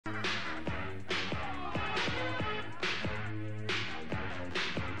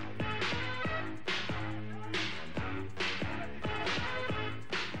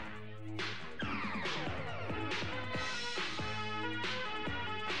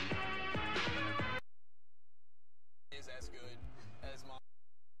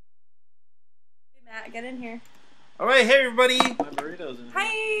Matt, get in here. Alright, hey everybody! My burrito's in here.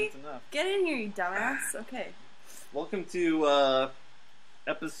 Hi! That's enough. Get in here, you dumbass. Okay. Welcome to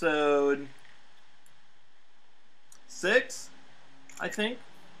episode 6, I think,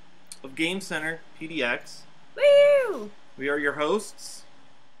 of GameCenter PDX. Woo! We are your hosts.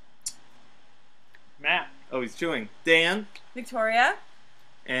 Matt. Oh, he's chewing. Dan. Victoria.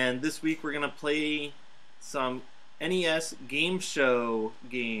 And this week we're going to play some NES game show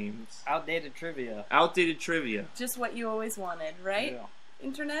games. Outdated trivia. Outdated trivia. Just what you always wanted, right? Yeah.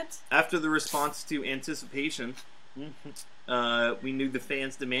 Internet? After the response to Anticipation, we knew the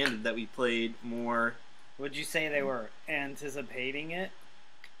fans demanded that we played more. Would you say they were anticipating it?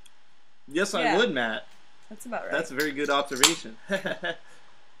 Yes, Yeah. I would, Matt. That's about right. That's a very good observation. I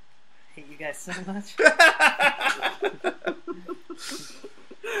hate you guys so much.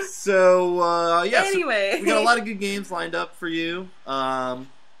 So, yeah. Anyway. So we got a lot of good games lined up for you. And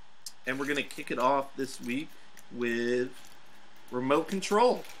we're going to kick it off this week with Remote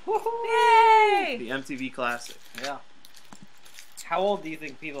Control. Yay! The MTV classic. Yeah. How old do you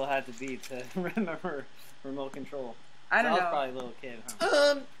think people had to be to remember Remote Control? I don't I was know. probably a little kid,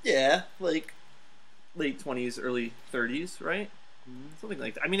 huh? Yeah, like late 20s, early 30s, right? Something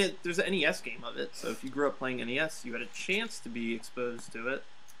like that. I mean, there's an NES game of it, so if you grew up playing NES, you had a chance to be exposed to it.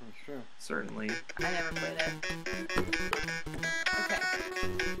 Oh, sure. Certainly. I never played it. Okay.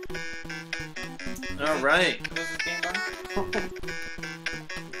 All right. What's this game on?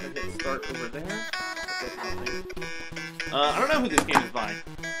 Hit start over there. I don't know who this game is by.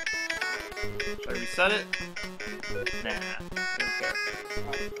 Should I reset it? Nah, don't care.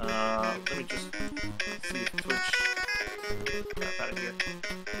 Let me just see if Twitch. Crap out of here.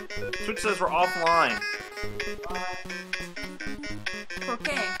 Twitch says we're offline.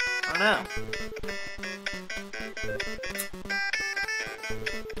 Okay. I don't know.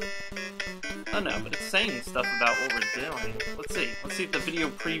 I don't know, but it's saying stuff about what we're doing. Let's see. Let's see if the video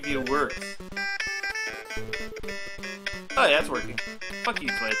preview works. Oh yeah, it's working. Fuck you,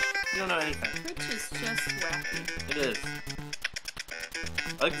 Twitch. You don't know anything. Twitch is just wacky. It is.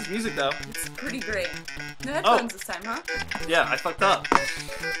 I like this music though. It's pretty great. No headphones this time, huh? Yeah, I fucked up.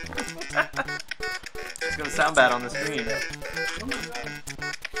 It's gonna sound bad on the screen.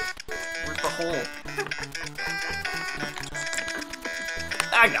 Where's the hole?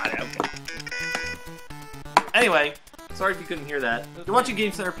 I got it, okay. Anyway, sorry if you couldn't hear that. You're watching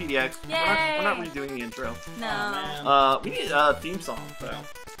GameCenter PDX. Yay! We're not redoing the intro. No. We need a theme song though.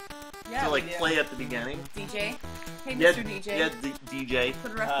 Yeah. To like play at the beginning. DJ. Hey, Yeah, Mr. DJ. Yeah, DJ.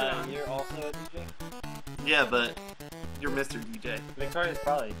 Put a record on. You're also a DJ? Yeah, but you're Mr. DJ. Victoria's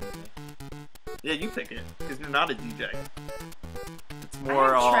probably a DJ. Yeah, you pick it because you're not a DJ. It's I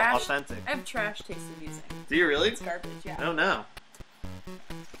more have trash- authentic. I have trash tasted music. Do you really? It's garbage, yeah. I don't know.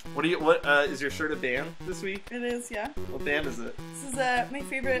 What do you? What is your shirt a band this week? It is, yeah. What band is it? This is my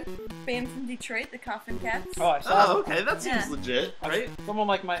favorite band from Detroit, the Coffin Cats. Oh, I saw Oh, okay, that seems Yeah. legit, right? someone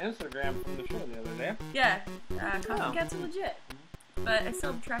liked my Instagram from the show the other day. Yeah, Coffin Oh. Cats are legit. But I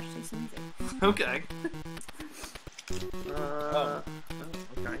still have trash tasted music. Okay. Oh.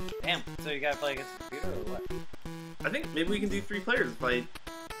 Okay. Damn. So you gotta play against the computer or what? I think maybe we can do 3 players if I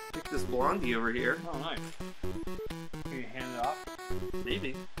pick this blondie over here. Oh, nice. Can you hand it off?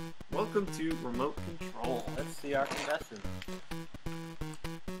 Maybe. Welcome to Remote Control. Let's see our contestant.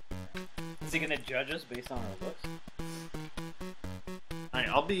 Is he gonna judge us based on our looks? Alright,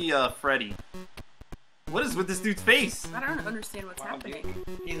 I'll be Freddy. What is with this dude's face? I don't understand what's Wow, dude. happening.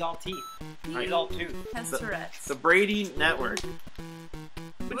 He's all teeth. He He's all tooth. has The- Tourette's. The Brady Network.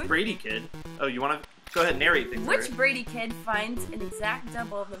 Which What? Brady kid? Oh, you want to go ahead and narrate things? Which Larry? Brady kid finds an exact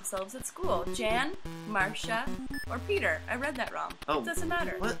double of themselves at school? Jan, Marcia, or Peter? I read that wrong. Oh, It doesn't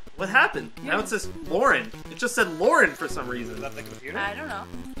matter. What happened? Yeah. Now it says Lauren. It just said Lauren for some reason. Is that the computer? I don't know.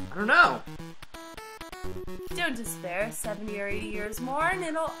 I don't know. Don't despair. 70 or 80 years more and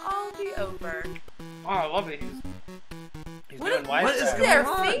it'll all be over. Oh, I love it. He's What doing is- white what is stuff. going Their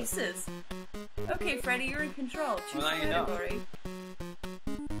on? faces. Okay, Freddy, you're in control. Choose Well, now the you know. category.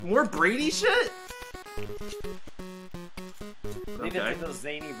 More Brady shit? Leave it Okay. to those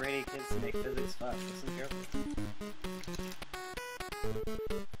zany Brady kids to make physics fun. Listen carefully.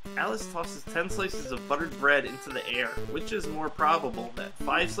 Alice tosses 10 slices of buttered bread into the air. Which is more probable? That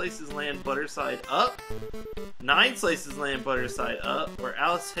 5 slices land butter side up, 9 slices land butter side up, or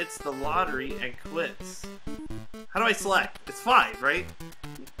Alice hits the lottery and quits? How do I select? It's 5, right?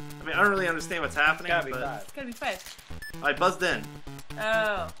 I mean, I don't really understand what's happening, Gotta be but five. It's gotta be 5. I buzzed in.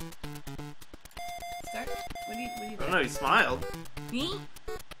 Oh. Start? What do you I do? don't know, he smiled. Me?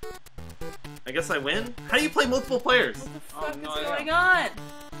 I guess I win? How do you play multiple players? What the Oh, fuck no is idea. going on?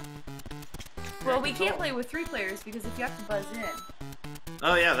 Well, we can't play with 3 players because if you have to buzz in.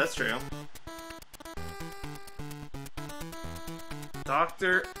 Oh yeah, that's true.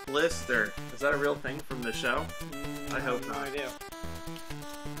 Dr. Blister. Is that a real thing from the show? I hope No not. idea.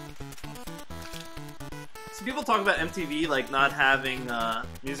 So people talk about MTV like not having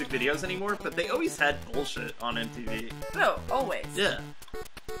music videos anymore, but they always had bullshit on MTV. No, always. Yeah.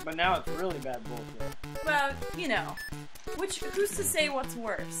 But now it's really bad bullshit. Well, you know, who's to say what's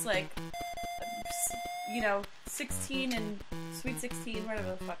worse? Like, you know, 16 and Sweet 16,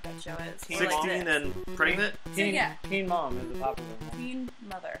 whatever the fuck that show is. Teen Or like 16 this. and pregnant? Teen, yeah. Teen Mom is a popular one. Teen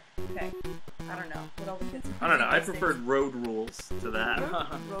Mother. Okay. I don't know. What all the kids I don't know. I these preferred days. Road Rules to that.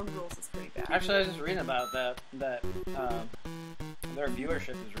 Road Rules is pretty bad. Actually, I was just reading about that their viewership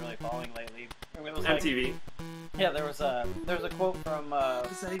is really falling lately. It was like, MTV. yeah, there was a quote from What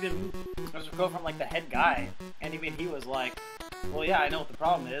does that even mean? there was a quote from like the head guy, and even he was like, "Well, yeah, I know what the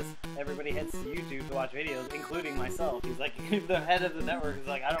problem is. Everybody heads to YouTube to watch videos, including myself." He's like, the head of the network is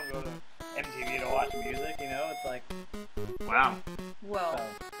like, "I don't go to MTV to watch music." You know, it's like, Wow. Whoa. so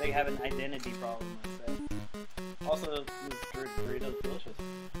they have an identity problem. I'd say. Also, Doritos delicious.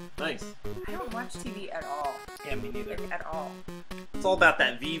 Nice. I don't watch TV at all. Yeah, me neither. Like, at all. It's all about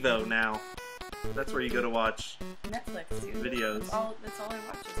that Vivo now. That's where you go to watch Netflix, dude. videos. That's all I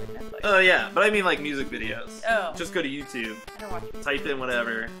watch is like Netflix. Oh yeah, but I mean like music videos. Oh. Just go to YouTube, I don't watch music. type in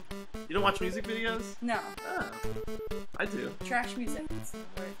whatever. You don't watch music videos? No. Oh, I do. Trash music. That's the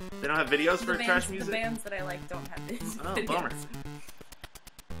word. They don't have videos for trash music? The bands that I like don't have this. Oh, bummer.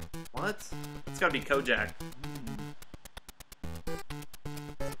 What? It's gotta be Kojak.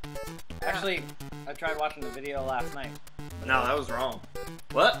 Actually, I tried watching the video last night. No, that was wrong.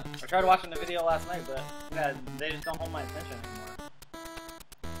 What? I tried watching the video last night, but yeah, they just don't hold my attention anymore.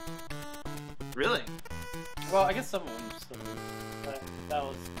 Really? Well, I guess some of them still do, but that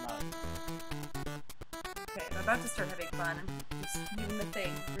was not. Okay, I'm about to start having fun. I'm just doing the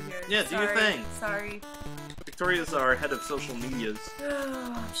thing over here. Yeah, do your Sorry. thing. Sorry. Victoria's our head of social medias.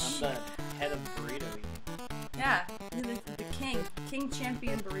 Oh, I'm shit. the head of burrito eating. Yeah, you're the king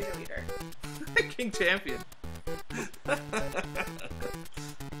champion burrito eater. King champion.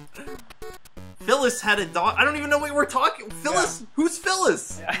 Phyllis had a dog. I don't even know what we're talking. Phyllis? Yeah. Who's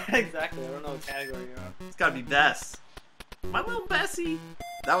Phyllis? Yeah, exactly. I don't know what category you're on. It's gotta be Bess. My little Bessie.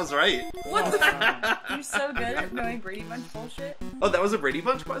 That was right. What the You're so good at knowing Brady Bunch bullshit. Oh, that was a Brady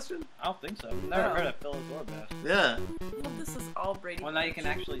Bunch question? I don't think so. I've never Oh. heard of Phyllis or Beth. Yeah. Well, this is all Brady Well, now you can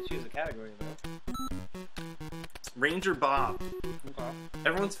actually choose a category, though. Ranger Bob. Okay.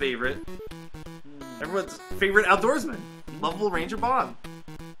 Everyone's favorite. Everyone's favorite outdoorsman. Lovable Ranger Bob.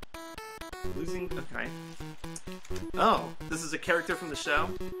 Losing. Okay. Oh, this is a character from the show?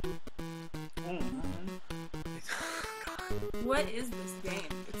 What is this game?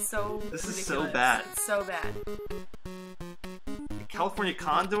 It's so This is ridiculous. so bad. It's so bad. A California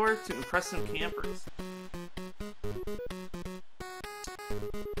condor to impress some campers.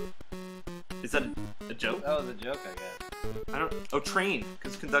 Is that a joke? That was a joke, I guess. I don't. Oh, train,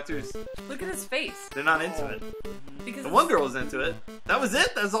 because conductors, Look at his face. they're not into it. Because The one girl was into it. That was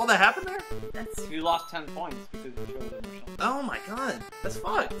it? That's all that happened there? That's You lost 10 points because you showed them or something. Oh my god. That's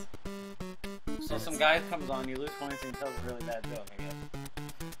fucked. So some guy comes on, you lose points and he tells a really bad joke, I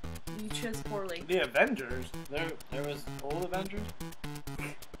guess. you chose poorly. The Avengers? There was old Avengers?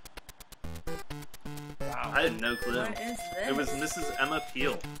 Wow. I had no clue. What is this? It was Mrs. Emma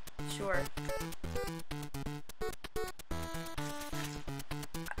Peel. Sure.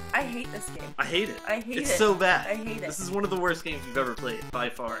 I hate this game. I hate it. I hate it's it. so bad. I hate it. This is one of the worst games we've ever played, by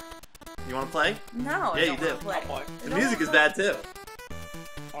far. You want to play? No, Yeah, I you don't do. want to play. I'll play. I The don't music wanna is play. bad too.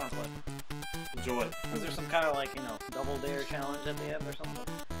 I wanna play. Enjoy. Is there some kind of like, double dare challenge at the end or something?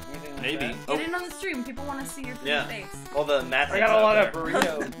 Anything like Maybe. that? Get in on the stream. People want to see your pretty Yeah. face. All the math. I got a lot of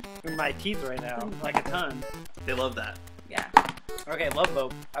burrito in my teeth right now, like a ton. They love that. Yeah. Okay, Love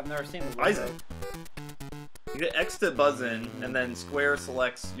Boat. I've never seen the Love Isaac. Boat. You get X to buzz in, and then square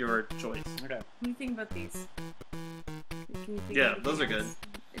selects your choice. Okay. What do you think about these? Can you think Yeah, of those are anything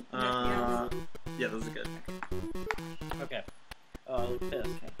else? Yeah, those are good. Okay. Oh, I look pissed.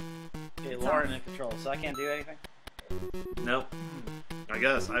 Okay, Lauren in control, so I can't do anything? Nope. I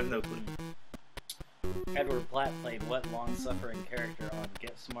guess. I have no clue. Edward Platt played what long-suffering character on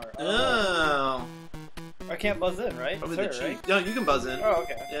Get Smart? Oh. I can't buzz in, right? Probably It's the her, cheat. right? No, you can buzz in. Oh,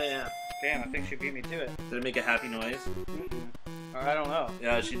 okay. Yeah, yeah. Damn, I think she beat me to it. Did it make a happy noise? Or I don't know.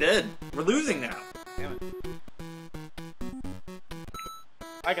 Yeah, she did. We're losing now. Damn it.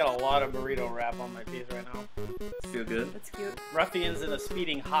 I got a lot of burrito wrap on my teeth right now. Feel good? That's cute. Ruffians in a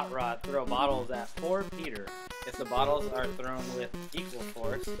speeding hot rod throw bottles at poor Peter. If the bottles are thrown with equal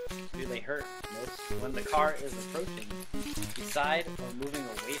force, do they hurt most when the car is approaching, beside, or moving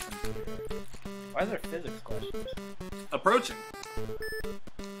away from the air? Why are there physics questions? Approaching.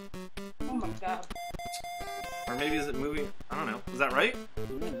 Oh my god. Or maybe is it moving? I don't know. Is that right?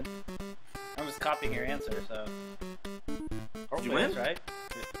 I'm just copying your answer, so. Hopefully you win? that's right.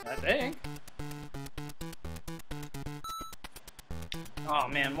 I think. Oh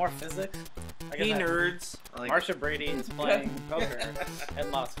man, more physics? I guess Hey, nerds. I like Marsha Brady is playing poker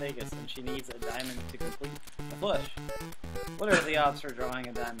in Las Vegas and she needs a diamond to complete the flush. What are the odds for drawing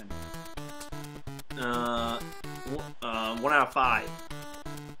a diamond? 1 out of 5.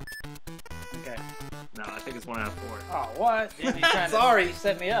 Okay. No, I think it's 1 out of 4. Oh, what? Damn, you trying Sorry. to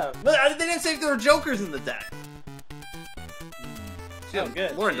set me up. But they didn't say if there were jokers in the deck. Oh,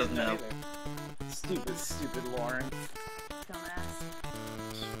 good. Lauren She doesn't know. either. Stupid Lauren. Dumbass.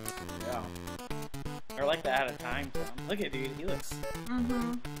 Yeah. Or like the out of time Tom. Look at dude, he looks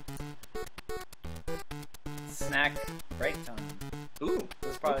Mm-hmm. snack break time. Ooh,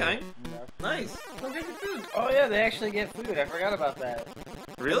 That's probably, okay. you know. Nice. Go get your food. Oh yeah, they actually get food. I forgot about that.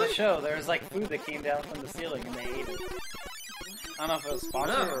 Really? In the show, there was like food that came down from the ceiling and they ate it. I don't know if it was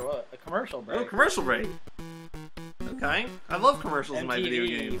sponsored No. or what. A commercial break. Oh, commercial break. Okay. I love commercials in my video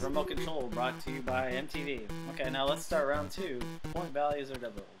MTV games. Remote Control brought to you by MTV. Okay, now let's start round 2. Point values are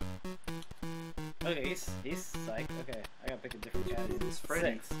doubled. Okay, he's psych. Okay, I gotta pick a different category. It's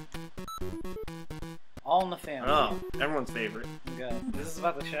Freddy. 6. All in the Family. Oh, everyone's favorite. Okay, this is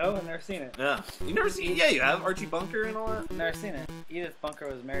about the show. I've never seen it. Yeah. You never seen? Yeah, you have Archie Bunker and all that. I've never seen it. Edith Bunker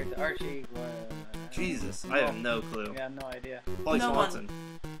was married to Archie. Jesus, I have no clue. Yeah, no idea. Pauly No Swanson.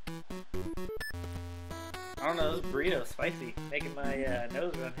 I don't know. This burrito's spicy, making my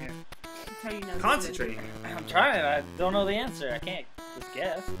nose run here. That's how you know. Concentrate. I'm trying. I don't know the answer. I can't just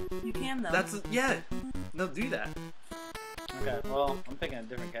guess. You can though. That's yeah. No, do that. Okay, well, I'm picking a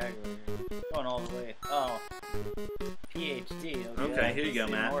different category here. Going all the way. Oh. PhD. Okay, here you go,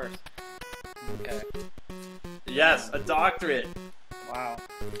 even Matt. worse. Okay. Yes, a doctorate. Wow.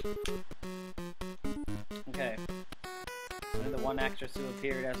 Okay. And the one actress who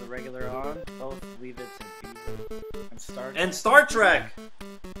appeared as a regular on both Leave It to Beaver and Star Trek. And Star Trek.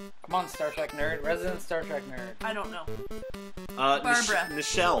 Come on, Star Trek nerd. Resident Star Trek nerd. I don't know. Barbara.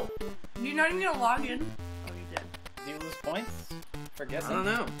 Nichelle. You're not even gonna log in. Oh, you did. Do you lose points for I guessing? don't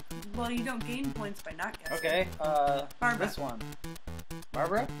know. Well, you don't gain points by not guessing. Okay, Barbara. this one.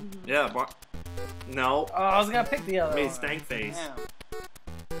 Barbara? Mhm. Yeah, no. Oh, I was gonna pick the other Made one. stank face.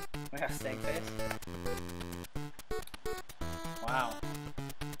 Yeah. I got stank face. Wow.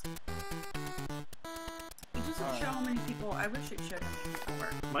 It doesn't show how many people. I wish it showed how many people were.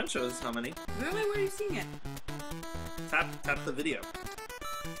 Mine shows how many. Really? Where are you seeing it? Tap the video.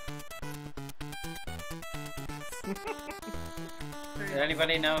 Does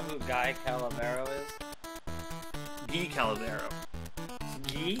anybody know who Guy Calavero is? Guy Calavero.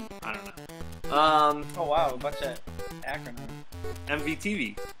 Guy? I don't know. Oh wow, a bunch of acronyms.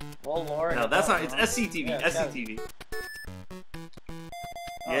 MVTV. Well, Lord. No, that's not. It's SCTV. Yeah, it's gotta- SCTV.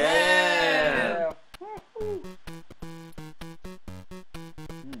 Oh, Yeah.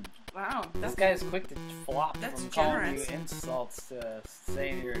 Wow. This That's guy's quick to flop That's from calling generous. you insults to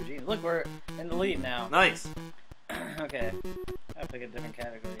saying you're a genius. Look, we're in the lead now. Nice. Okay. I'll pick a different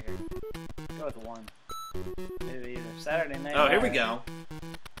category here. Go with 1. Maybe either Saturday Night Oh, here we Live. go.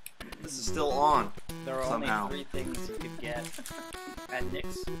 This is still on. There are Somehow. only 3 things you could get at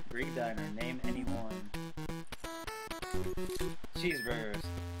Nick's Greek Diner. Name any one. Cheeseburgers.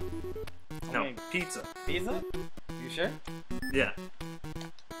 No, Okay, pizza. pizza? You sure? Yeah.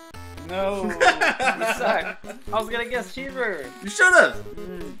 No. You suck. I was gonna guess cheeseburger. You should have.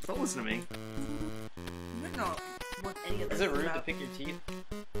 Don't listen to me. I don't know what any of this Is it rude to about. pick your teeth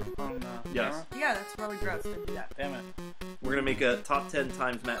on Yes. camera? Yeah, that's really gross. Don't do that. Damn it. We're gonna make a top 10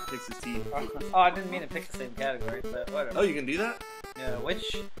 times Matt picks his teeth. Oh, I didn't mean to pick the same category, but whatever. Oh, you can do that? Yeah,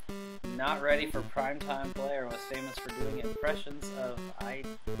 which not ready for primetime player was famous for doing impressions of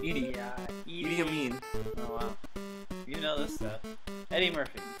Edie Amin. Oh wow. You know this stuff. Eddie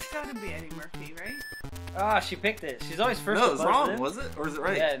Murphy. It's gotta be Eddie Murphy, right? Ah, she picked it. She's always first No, to it was buzz wrong, in. was it? Or is it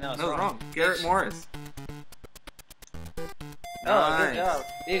right? Yeah, no, it's wrong. Garrett Morris. Oh, Nice. good job.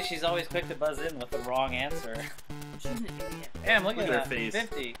 Dude, she's always quick to buzz in with the wrong answer. She's an idiot. Damn, look Look at at her that. face.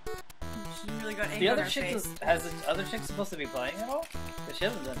 50. She's really got The anger on other her chick face. has the other chick supposed to be playing at all? Because she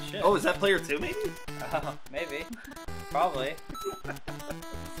hasn't done shit. Oh, is that player 2 maybe? Oh, maybe. Probably.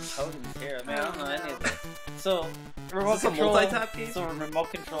 Hogan's here. Man, I don't know any of this. So, remote this a control. multi-tap game? So, remote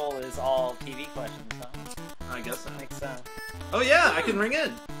control is all TV questions, huh? I guess so. Makes sense. Oh yeah, I can ring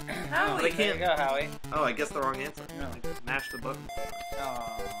in. Howie. They There can't. you go, Howie. Oh, I guess the wrong answer. No. Mash the button.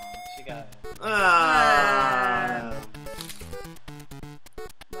 Oh, she got it. Ah.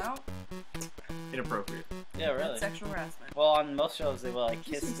 Well, Inappropriate. Yeah, really. that's sexual harassment. Well, on most shows, they will like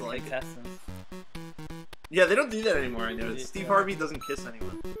kiss Seems the like it. contestants. Yeah, they don't do that anymore. I noticed. Yeah. Steve Harvey doesn't kiss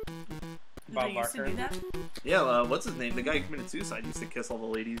anyone. Did Bob they used to Barker. do that? Yeah, what's his name? The guy who committed suicide used to kiss all the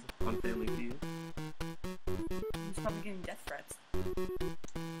ladies on Family Feud. He's probably getting death threats.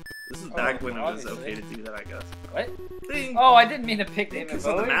 This is back Oh, when it was obviously. okay to do that, I guess. What? Ding. Oh, I didn't mean to pick David Kiss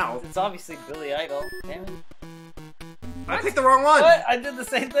on the Bowie. mouth. It's obviously Billy Idol. Damn it. I picked the wrong one. What? I did the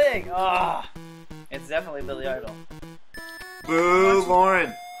same thing. Ah, it's definitely Billy Idol. Boo, Watch-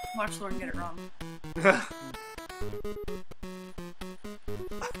 Lauren. Watch Lauren get it wrong.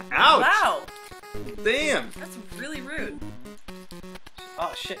 Ouch. Wow, Damn. that's really rude.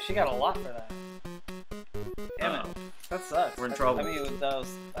 Oh shit, she got a lot for that. Damn it. Uh-oh. That sucks. We're in I trouble. mean, with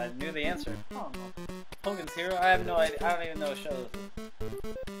those, I knew the answer. Oh, Hogan's Hero? I have no idea. I don't even know what show this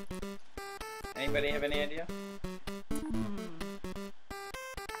is. Anybody have any idea?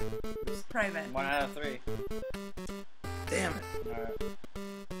 Private. 1 out of 3. Damn it. Alright.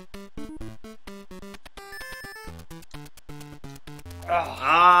 Oh,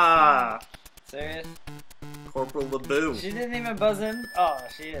 Ah. serious? Corporal LeBoo. She didn't even buzz in. Oh,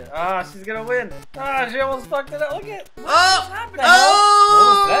 she is. Ah, she's gonna win. Ah, she almost fucked it up. Look at. Oh! What's happening?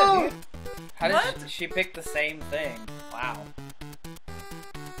 Oh! What was that, dude? How did What? she pick the same thing? Wow.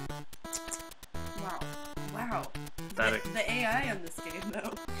 Wow. Wow. Pathetic. The AI on this game,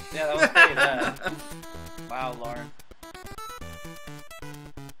 though. Yeah, that was pretty bad. Wow, Lauren.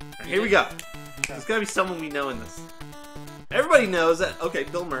 Here we go. There's gotta be someone we know in this. Everybody knows that. Okay,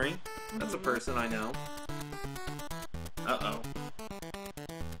 Bill Murray. That's a person I know. Uh-oh.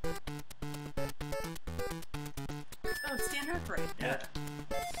 Oh, it's Dan Aykroyd. Yeah.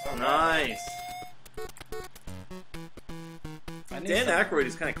 Nice. I knew Dan something. Aykroyd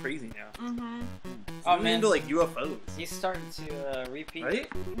is kind of crazy now. Mm-hmm. Oh He's man, into like UFOs. he's starting to repeat. Right?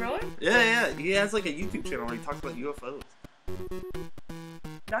 Really? Yeah. He has like a YouTube channel where he talks about UFOs.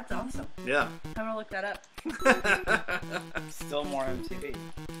 That's awesome. Yeah. I'm gonna look that up. Still more MTV.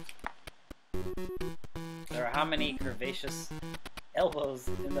 There are how many curvaceous elbows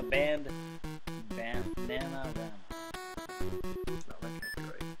in the band Bananarama?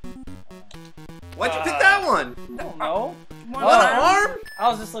 Why'd you pick that one? I don't know. One What, an arm? arm? I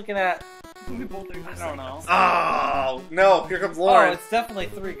was just looking at. We both are I don't know. Oh, no. Here comes Oh, Lauren. it's definitely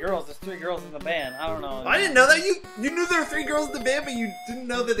 3 girls. There's 3 girls in the band. I don't know. I didn't know that. You knew there were 3 girls in the band, but you didn't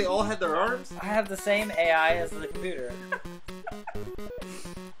know that they all had their arms? I have the same AI as the computer.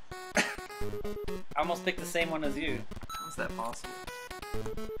 I almost picked the same one as you. How is that possible?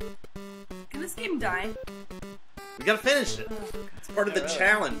 Can this game die? We gotta finish it. Oh, It's part of the Yeah, really.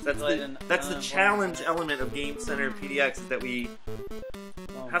 challenge. That's Like the challenge element of GameCenter PDX is that we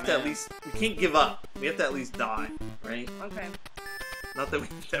Oh, have to at man. least, we can't give up. We have to at least die, right? okay. Not that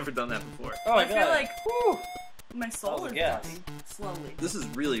we've ever done that before. Oh my I feel god. like Whew. my soul That was is a guess. dying slowly. This is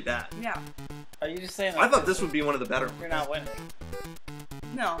really bad. Yeah. Are you just saying that I thought this would be one of the better you're ones. not winning?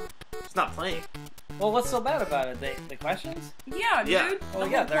 No. It's not playing. Well, what's so bad about it? The questions? Yeah, Yeah. dude. Well,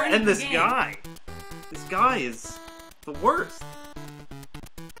 The yeah, whole they're- point of And the this game. guy. This guy is the worst.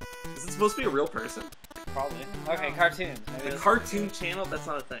 Is it supposed to be a real person? Probably. Okay, cartoons. Maybe The this- cartoon channel? That's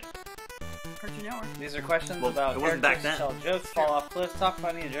not a thing. Cartoon Network. These are questions Well, about it wasn't back characters who then. tell jokes, fall off cliffs, talk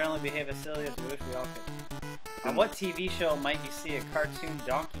funny, and generally behave as silly as we wish we all could. On what TV show might you see a cartoon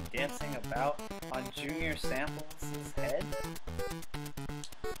donkey dancing about on Junior Samples' head?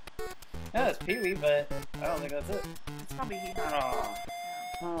 Yeah, that's Pee-wee, but I don't think that's it. It's probably he. Oh.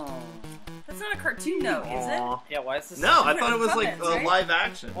 Oh. That's not a cartoon, though, is it? Aw. Yeah, why is this? No, I thought it was like Puppets, right? live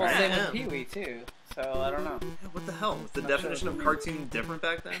action. Well, right? same Yeah. with Pee-wee too. So I don't know. Yeah, what the hell? Was the Not definition sure. of cartoon different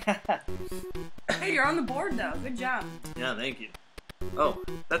back then? Hey, you're on the board, though. Good job. Yeah, thank you. Oh,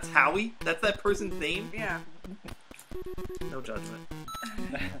 that's Howie? That's that person's name? Yeah. No judgment.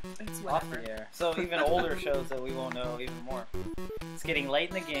 It's Off whatever. the air. So even older shows that we won't know even more. It's getting late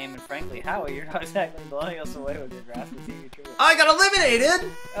in the game, and frankly, Howie, you're not exactly blowing us away with your grasp of TV trivia. I got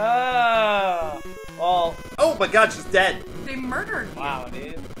eliminated! Oh, well, Oh my god, she's dead. They murdered you. wow,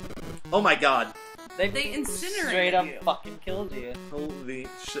 dude. Oh my god. They incinerated straight up you. fucking killed you. Holy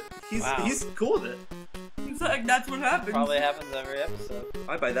shit. Wow. He's cool with it. It's like, that's what happens. Probably happens every episode.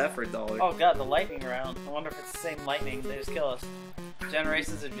 I buy that for $1. Oh god, the lightning round. I wonder if it's the same lightning. They just kill us.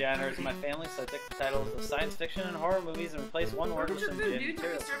 Generations of genres in my family, so I took the titles of science fiction and horror movies and replaced one word Where's with your some food, gin dude? Are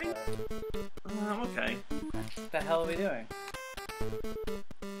you material starving? supply. I'm okay. What the hell are we doing?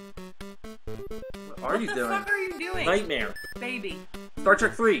 What are you What the doing? fuck are you doing? Nightmare. Baby. Star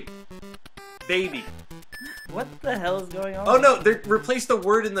Trek 3. Baby. What the hell is going on? Oh no, they replaced the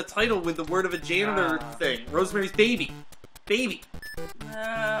word in the title with the word of a janitor thing. Rosemary's Baby. Baby.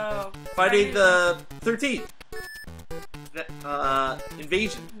 No. Friday the 13th.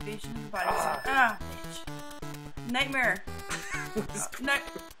 Invasion. Invasion of the Body Snatchers. Bitch. Nightmare. Night.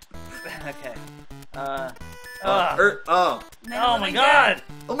 Okay. Oh my god!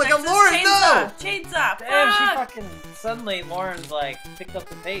 Oh my god, Texas Lauren, Chainsaw. no! Chainsaw. Damn, she Fuck. fucking suddenly Lauren's like picked up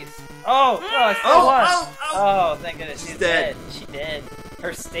the pace. Oh, I still Oh, won. oh, oh. Oh, thank goodness, she's dead. dead. She did.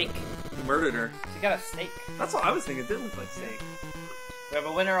 Her steak. He murdered her. She got a steak. That's what I was thinking. It did look like steak. We have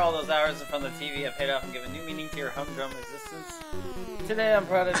a winner. All those hours in front of the TV have paid off and given new meaning to your humdrum existence. Today, I'm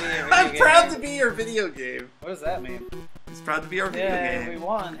proud to be your video I'm game. proud to be your video game. What does that mean? He's proud to be our video Yeah, game. we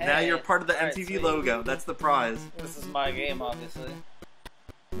won. Now Hey. you're part of the Alright, MTV sweet. logo. That's the prize. This is my game, obviously.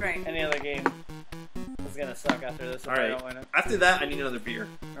 Right. Any other game is gonna suck after this if I Alright. don't win it. After that, I need another beer.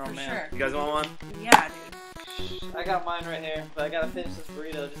 Oh For man. sure. You guys want one? Yeah, dude. I got mine right here, but I gotta finish this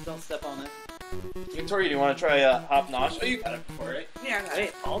burrito. Just don't step on it. Victoria, do you want to try Hop Nosh? Oh, you got it before, right? Yeah.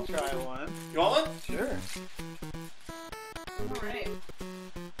 Wait, I'll try one. You want one? Sure. Alright.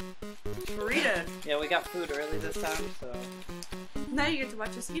 Burrito. Yeah, we got food early this time, so. Now you get to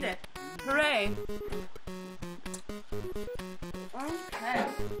watch us eat it. Hooray. Okay.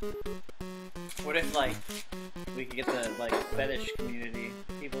 What if, like, we could get the, like, fetish community,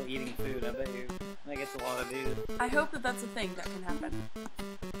 people eating food? I bet you that gets a lot of views. I hope that that's a thing that can happen.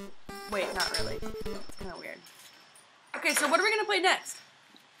 Wait, not really. It's kind of weird. Okay, so what are we going to play next?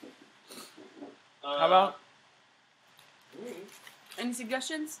 How about? Any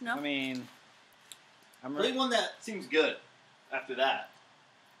suggestions? No? I mean, I'm Play one that seems good after that.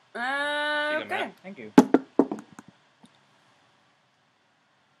 Okay. Thank you.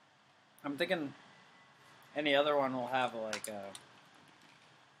 I'm thinking any other one will have like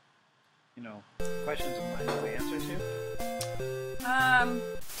you know, questions we might know the answer to.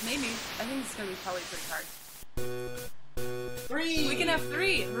 Maybe. I think it's going to be probably pretty hard. 3! We can have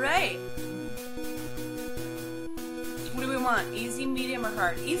 3. Hooray. What do we want? Easy, medium, or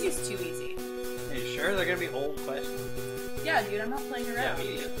hard? Easy's too easy. Are you sure they're gonna be old questions? Yeah, dude, I'm not playing around.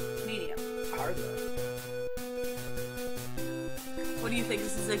 medium. Medium. Hard though. What do you think?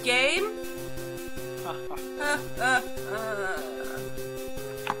 This is a game?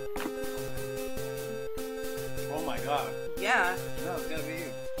 Oh my god. Yeah. No, it's gonna be you.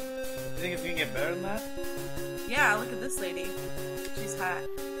 You think it's gonna get better than that? Yeah, look at this lady. She's hot.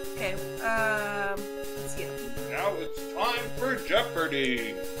 Okay, it's you. Now it's time for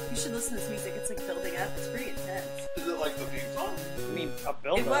Jeopardy! You should listen to this music. It's like building up. It's pretty intense. Is it like the theme song? I mean, a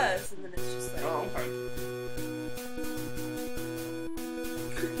build It was, and then it's just like... Oh, okay.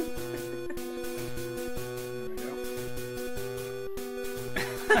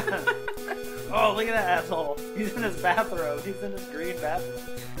 Oh, look at that asshole. He's in his bathrobe. He's in his green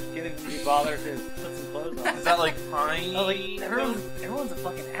bathrobe. Can't even be bothered to put some clothes on. Is that like pine? Oh, like, everyone's a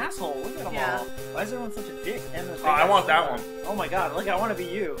fucking asshole. Look at them Yeah. all. Why is everyone such a dick? And the I want that one. Oh my god, look, I want to be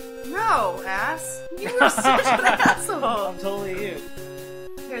you. No, ass. You were such an asshole. I'm totally you.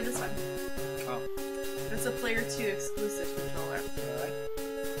 Here, this one. Oh. It's a Player 2 exclusive controller. Alright.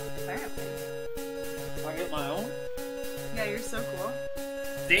 Apparently. I'll get my own. Yeah, you're so cool.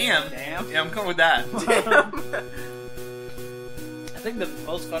 Damn. Damn. Yeah, I'm going with that. I think the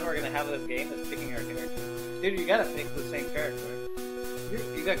most fun we're gonna have with this game is picking our character. Dude, you gotta pick the same character.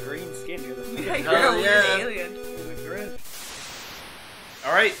 You got green skin. You're the Yeah, Vic. you're a weird yeah. alien. You're the Grinch.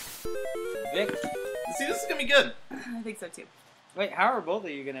 Alright. Vic. See, this is gonna be good. I think so too. Wait, how are both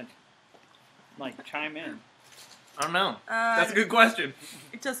of you gonna like chime in? I don't know. That's a good question.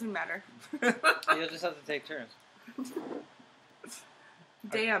 It doesn't matter. You'll just have to take turns.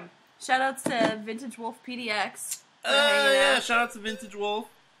 Damn. Shoutouts to Vintage Wolf PDX. Yeah, shout out to Vintage Wolf.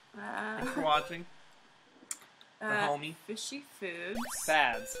 Uh, Thanks for watching. The homie. Fishy Foods.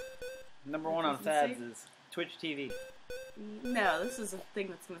 Fads. Number one on Doesn't say. fads is Twitch TV. No, this is a thing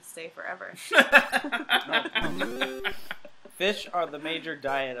that's going to stay forever. Fish are the major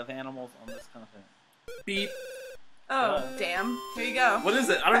diet of animals on this continent. Beep. Oh, damn. Here you go. What is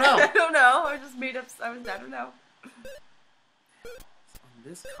it? I don't know. I don't know. I just made up. I don't know. On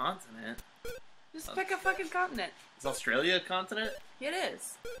this continent. Just pick a fucking continent. Is Australia a continent? It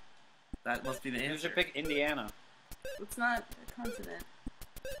is. That must be the You answer. should pick Indiana. It's not a continent.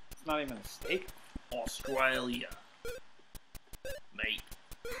 It's not even a state. Australia. Mate.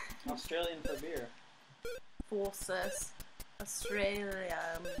 Australian for beer. Forces.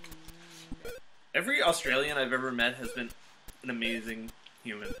 Australia. Every Australian I've ever met has been an amazing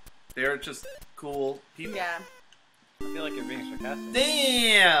human. They're just cool people. Yeah. I feel like you're being sarcastic.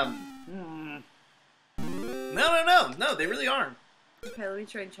 Damn! Hmm. No, they really aren't. Okay, let me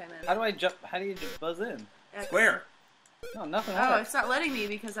try and chime in. How do I jump? How do you just buzz in? X. Square. No, nothing. Oh, works. it's not letting me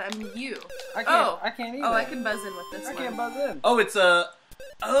because I'm you. I can't. Oh. I can't either. Oh, I can buzz in with this I one. can't buzz in. Oh, it's a.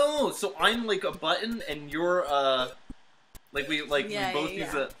 Oh, so I'm like a button, and you're like we both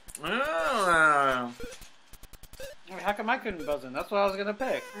use a. Oh. How come I couldn't buzz in? That's what I was gonna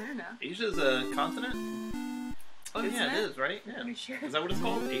pick. I don't know. Asia's a continent. Oh Isn't yeah, it? it is, right? Yeah. Pretty sure. Is that what it's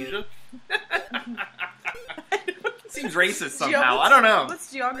called? Asia? Seems racist somehow. I don't know. What's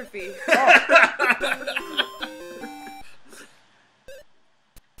geography?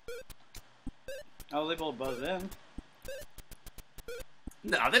 I was able to buzz in.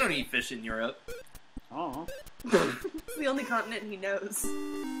 No, they don't eat fish in Europe. Oh. It's the only continent he knows.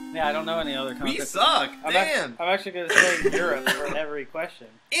 Yeah, I don't know any other We countries. suck. I'm Damn. I'm actually gonna say Europe for every question.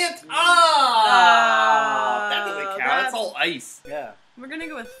 That doesn't count. that's- That's all ice. Yeah. We're gonna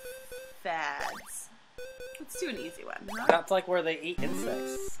go with fads. Let's do an easy one. Huh? That's like where they eat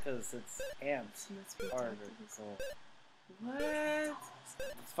insects, because it's ants. Must be Harder. tough. So, What? what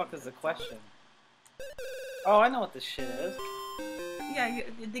the fuck is the question? Oh, I know what this shit is. Yeah,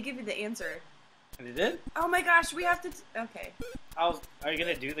 they give you the answer. They did? Oh my gosh, we have to. Okay. Are you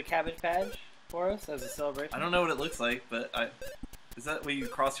gonna do the Cabbage Patch for us as a celebration? I don't know what it looks like, but is that where you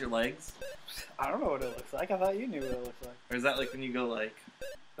cross your legs? I don't know what it looks like. I thought you knew what it looks like. Or is that like when you go like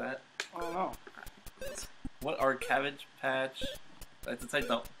that? I don't know. What are Cabbage Patch? That's the type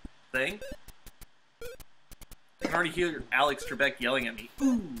of thing? I can already hear Alex Trebek yelling at me.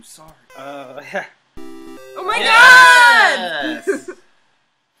 Ooh, sorry. Yeah. Oh my Yes!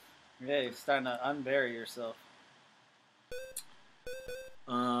 Yeah, you're starting to unbury yourself.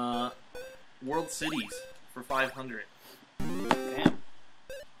 World cities for 500. Damn.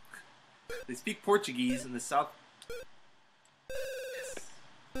 They speak Portuguese in the South.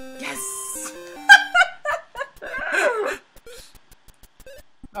 God! Yes!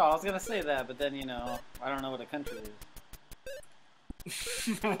 Oh, I was gonna say that, but then, I don't know what a country is.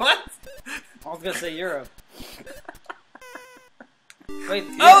 What? I was gonna say Europe. Wait.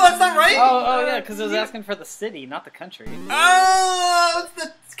 Oh, that's not right? Oh, yeah, because it was asking for the city, not the country. Oh, it's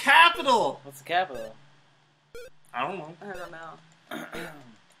the capital. What's the capital? I don't know. I don't know.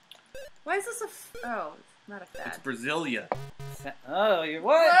 Why is this oh, it's not a fad. It's Brasilia. Oh, you're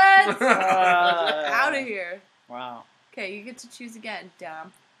what? What? Out Out of here. Wow. Okay, you get to choose again.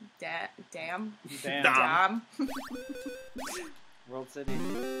 Damn. Damn. Damn. Damn. World City.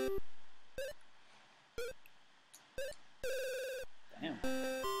 Damn.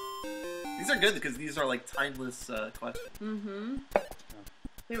 These are good because these are like timeless questions. Mm-hmm.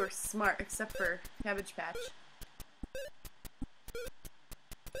 They were smart, except for Cabbage Patch.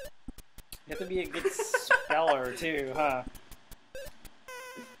 You have to be a good speller too, huh?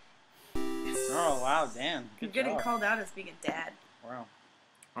 Oh wow, damn. You're Good getting job. called out as being a dad. Wow.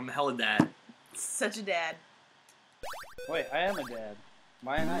 I'm hella dad. Such a dad. Wait, I am a dad.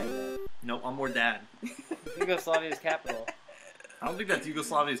 Why am I a dad? Nope, I'm more dad. Yugoslavia's capital. I don't think that's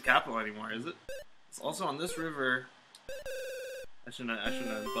Yugoslavia's capital anymore, is it? It's also on this river. I shouldn't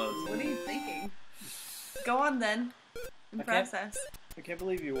have buzzed. What are you thinking? Go on then. And I can't- process. I can't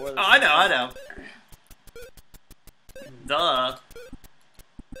believe you wore this. Oh, I know. Duh.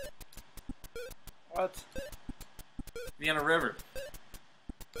 What? Vienna River.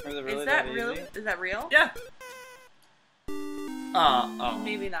 Is it really Is that easy? real? Is that real? Yeah. Oh.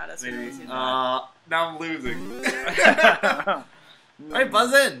 Maybe not as real Maybe. as you thought. Now I'm losing. Alright,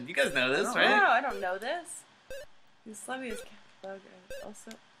 buzz in. You guys know this, Oh, right? wow, I don't know this. Yugoslavia's capital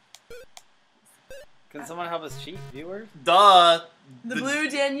also. Can someone help us cheat, viewers? Duh. The Blue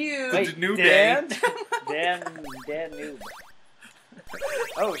Danube. Wait. Danube. Dan Noob.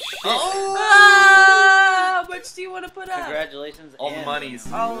 Oh shit! Oh! Ah, how much do you want to put up? Congratulations! All the and monies.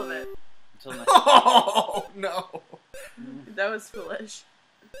 All of it. Until next Oh no. That was foolish.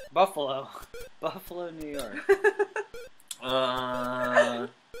 Buffalo, New York. I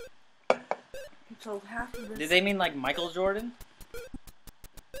told half of this. Did they mean like Michael Jordan?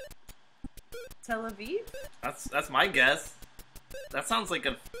 Tel Aviv? That's my guess. That sounds like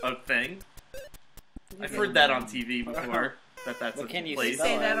a thing. I've Okay. heard that on TV before. That's What a can you place. spell?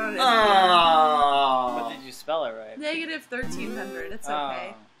 Say that on it. Oh. But did you spell it right? Negative 1300. It's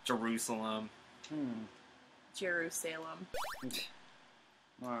okay. Jerusalem. Jerusalem.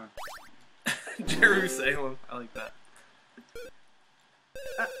 Alright. Jerusalem. I like that.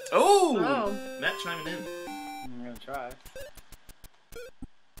 Oh! Oh. Matt chiming in. I'm gonna try.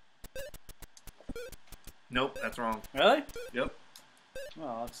 Nope, that's wrong. Really? Yep. Well,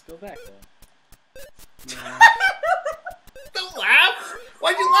 I'll just go back then.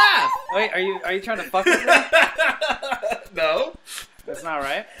 Wait, are you trying to fuck with me? No. That's not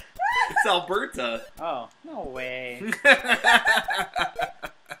right. It's Alberta. Oh, no way.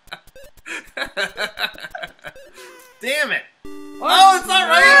 Damn it. What? Oh, it's not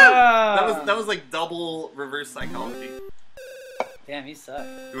right. Yeah. That was like double reverse psychology. Damn, he sucked.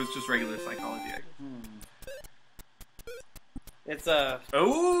 It was just regular psychology. It's a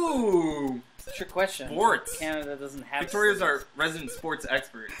Ooh. trick question. Sports. Canada doesn't have. Victoria's scissors. our resident sports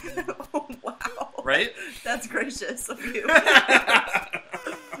expert. Oh, wow. Right? That's gracious of you.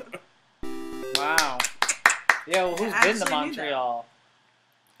 Wow. Yeah, well, who's I been to actually knew Montreal?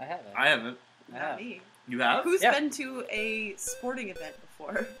 I haven't. I haven't. I Not have. me. You have? Who's Yeah. been to a sporting event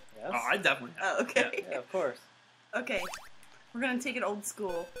before? Yes. Oh, I definitely have. Oh, okay. Yeah, of course. Okay. We're gonna take it old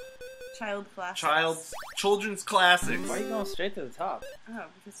school. Child classics. Children's classics. Why are you going straight to the top? Oh,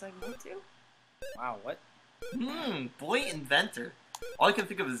 because I want to? Wow, what? Boy inventor. All I can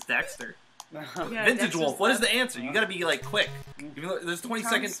think of is Dexter. Yeah, Vintage Dexter's Wolf. What is the left. answer? You gotta be like quick. Even though there's 20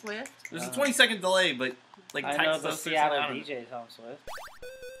 Tom seconds. Swift. There's a 20-second delay, but like I know text the us or Seattle something. DJ Tom Swift.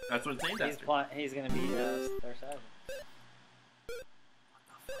 That's what it's named after. He's gonna be their side. What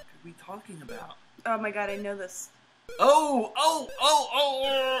the fuck are we talking about? Oh my god, I know this. On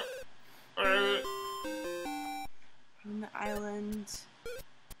the island.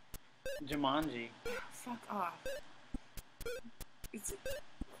 Jumanji. Fuck off. It's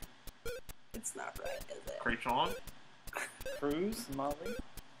not right, is it? Krayshawn? Cruise, Molly.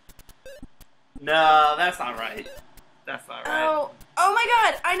 No, that's not right. That's not right. Oh my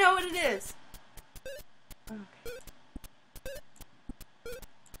god, I know what it is. Okay.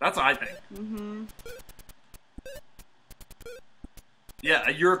 That's what I think. Mm-hmm. Yeah,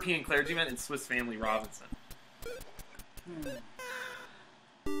 a European clergyman and Swiss Family Robinson.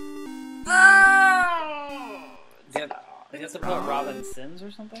 Oh! Do you have to put Robinsons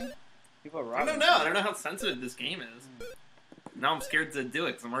or something? You put I Robinson. don't know. I don't know how sensitive this game is. Now I'm scared to do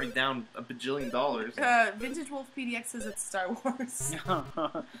it because I'm already down $1 bajillion. Vintage Wolf PDX says it's Star Wars.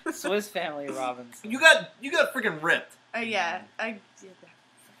 Swiss Family Robinson. You got freaking ripped. Yeah, I did that.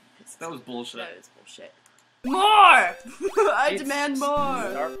 That was bullshit. That is bullshit. More! I demand more!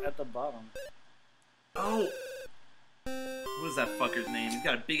 Start at the bottom. Oh. What is that fucker's name? He's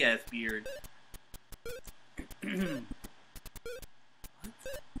got a big ass beard.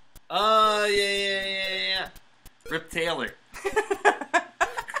 What? Yeah. Rip Taylor.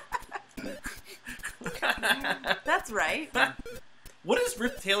 That's right. What is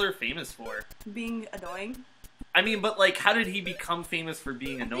Rip Taylor famous for? Being annoying. I mean, but like, how did he become famous for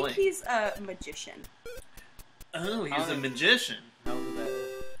being I annoying? think he's a magician. Oh, he's a magician. I don't know who that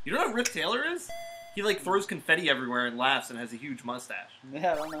is. You know what Rip Taylor is? He like throws confetti everywhere and laughs and has a huge mustache.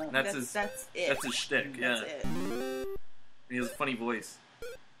 Yeah, I don't know. And that's his it. That's his shtick. Yeah. That's it. And he has a funny voice.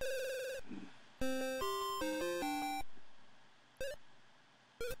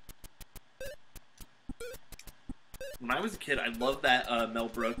 When I was a kid, I loved that Mel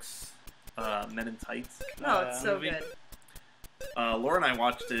Brooks Men in Tights. Oh, it's so movie. good. Laura and I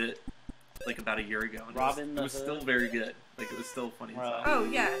watched it like about a year ago. And Robin it was still very good. Like it was still funny. Right. As Oh,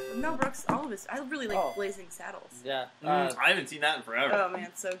 yeah. Mel Brooks, all of his. I really like Blazing Saddles. Yeah. I haven't seen that in forever. Oh, man,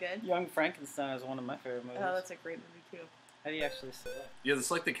 it's so good. Young Frankenstein is one of my favorite movies. Oh, that's a great movie, too. How do you actually select? You have to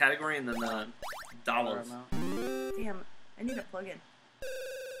select the category and then dollars. Damn, I need a plug-in.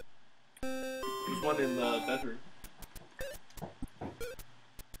 There's one in the bedroom.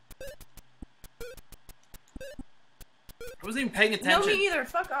 I wasn't even paying attention. No, me either.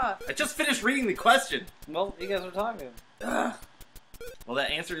 Fuck off. I just finished reading the question. Well, you guys were talking. Ugh. Well,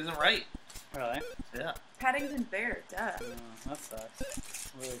 that answer isn't right. Really? Yeah. Paddington Bear, duh. Oh, that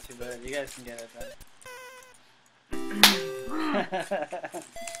sucks. Really too bad. You guys can get it then.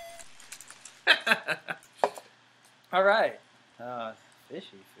 Alright.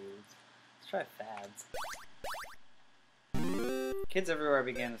 Fishy foods. Let's try fads. Kids everywhere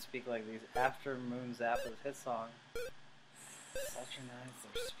began to speak like these after Moon Zappa's hit song. Saturnize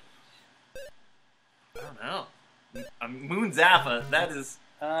their speech. I don't know. Moon Zappa, that is...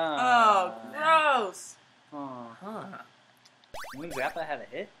 Oh, gross. Huh. Moon Zappa had a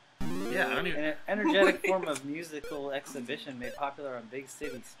hit? Yeah, I don't even... An energetic form of musical exhibition made popular on big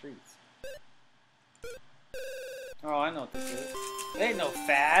city streets. Oh, I know what this is. It ain't no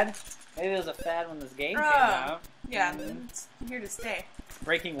fad. Maybe it was a fad when this game came out. Yeah, it's here to stay.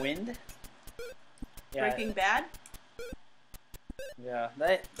 Breaking Wind? Yeah. Breaking Bad? Yeah,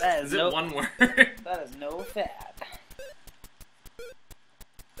 that is Is no... it one word? That is no fad.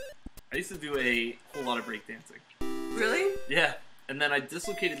 I used to do a whole lot of breakdancing. Really? Yeah. And then I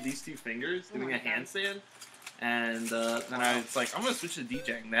dislocated these two fingers Oh doing my a God. handstand. And then I was like, I'm gonna switch to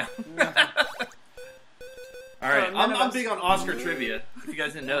DJing now. All right, I'm big on Oscar trivia. If you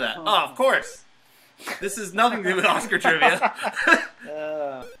guys didn't know that, oh, of course. This is nothing to do with Oscar trivia.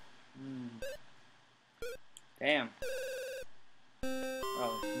 Damn.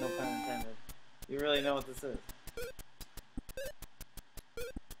 Oh, no pun intended. You really know what this is.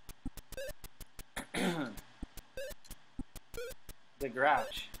 The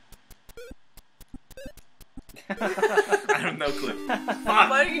Grouch. I have no clue.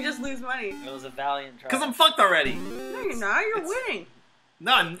 Why don't you just lose money? It was a valiant try. Because I'm fucked already. No, you're not. You're winning.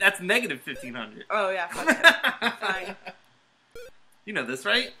 No, that's negative 1,500. Oh, yeah. Fuck it. Fine. You know this,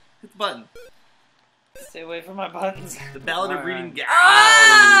 right? Hit the button. Stay away from my buttons. The Ballad of Reading Gals.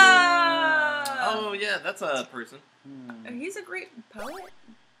 Ah! Oh, yeah, that's a person. He's a great poet.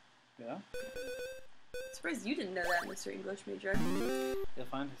 Yeah. Surprised you didn't know that, Mr. English major. You'll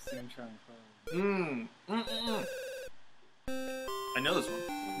find his signature on clothes. I know this one.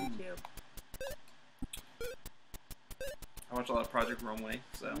 Me too. I watch a lot of Project Runway,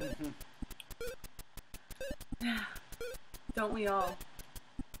 so. Don't we all?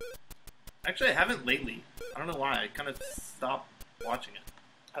 Actually, I haven't lately. I don't know why. I kind of stopped watching it.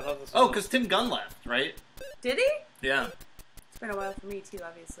 I thought this was... Oh, because Tim Gunn left, right? Did he? Yeah. It's been a while for me too,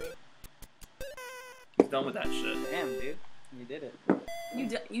 obviously. He's done with that shit. Damn, dude. You did it.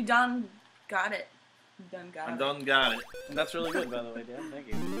 You done got it. You done got I'm it. done got it. And that's really good, by the way, Dan. Thank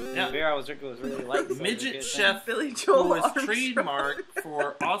you. Yeah. The beer I was drinking was really light. So Midget Chef, Billy Joel who was Armstrong. trademarked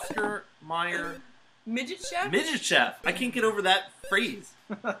for Oscar Mayer. Midget Chef? Midget Chef. I can't get over that phrase.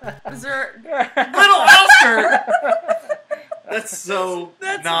 Is there... Little Oscar! That's so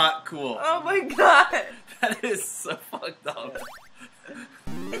not cool. Oh my god! That is so fucked up.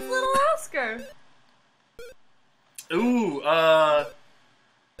 It's Little Oscar. Ooh, I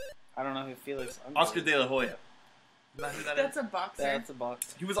don't know who Felix... Oscar De La Hoya. Is that who that That's is? a boxer. That's a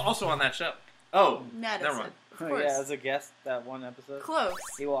box. He was also on that show. Oh, Madison. never mind. Of course. Yeah, as a guest that one episode. Close.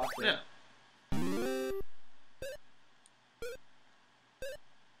 He walked in. Yeah.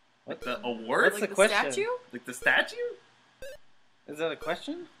 Like the award? What's Like the the question? statue? Like the statue? Is that a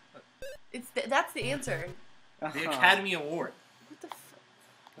question? That's the answer. The Academy Award. What the fuck?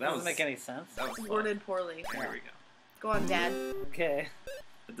 That doesn't make any sense. That was fun. Worded poorly. There we go. Go on, Dad. Okay.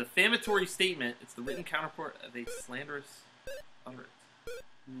 A defamatory statement. It's the written counterpart of a slanderous utterance.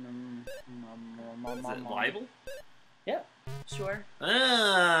 Is it libel? Yeah. Sure.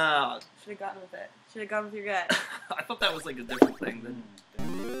 Ah, Should have gotten with it. Should have gone with your gut. I thought that was like a different thing. Than,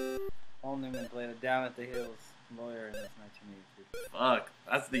 Paul Newman played a Down at the Hills lawyer in this 1982. fuck,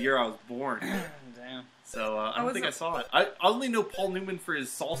 that's the year I was born. Damn. So I don't was think it- I saw it. I only know Paul Newman for his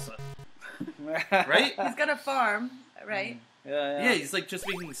salsa, right? He's got a farm, right? Yeah. Yeah, he's like just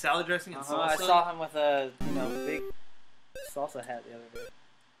making salad dressing and salsa. I saw him with a big salsa hat the other day.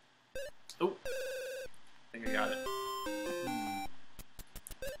 Oh, I think I got it.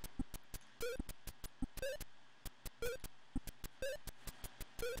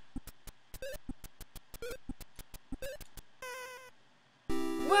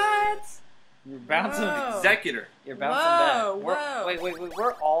 What? You're bouncing. Whoa. Executor. You're bouncing Whoa, back. whoa. Wait.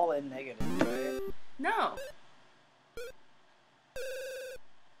 We're all in negative, right? No.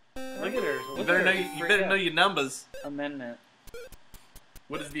 Look at her. You Look better at know. her You freak better out. know your numbers. Amendment.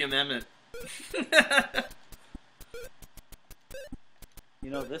 What is the amendment? You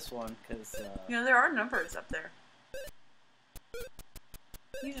know this one, because... You know, there are numbers up there.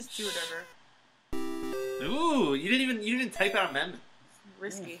 You just do whatever. Ooh, you didn't even type out amendment.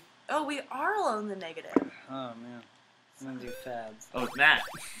 Risky. Oh, we are all in the negative. Oh, man. I'm gonna do fads. Oh, it's Matt.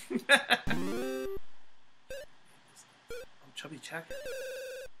 Oh, chubby checker.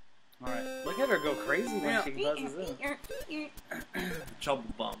 Alright. Look at her go crazy when she buzzes in. Chubby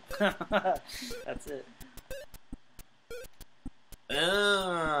bump. That's it.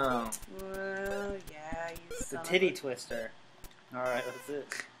 Oh. Well, yeah, you The son of titty a- twister. Alright, that's it.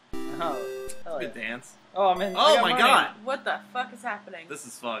 Oh, hell yeah. Good dance. Oh, I'm in. I Oh got my money. god. What the fuck is happening? This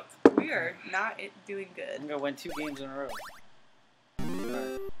is fucked. We are not doing I'm good. gonna win 2 games in a row.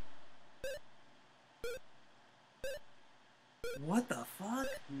 Alright. What the fuck?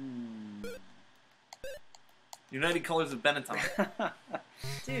 United Colors of Benetton.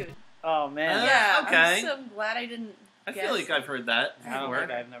 Dude. Oh, man. Yeah, okay. I'm so glad I didn't I guess. feel like I've heard that I don't before.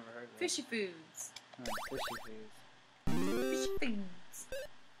 think I've never heard of it. Fishy foods. Fishy foods. Fishy foods.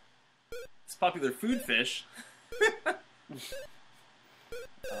 It's popular food fish.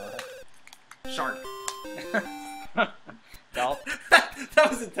 Shark. Dolphin. That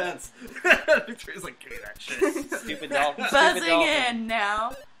was intense. Victoria's like, give me that shit. Stupid dolphin. Buzzing in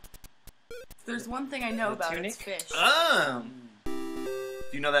now. There's one thing I know The about, tunic? it's fish.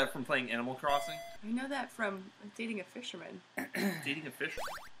 Do you know that from playing Animal Crossing? I know that from dating a fisherman. Dating a fish?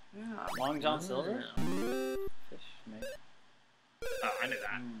 Yeah. Long John Silver? Yeah. Fish, maybe. Oh, I knew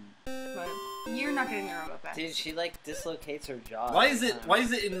that. But you're not getting the remote back. Dude, she like dislocates her jaw. Why is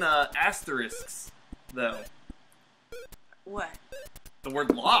it in asterisks though? What? The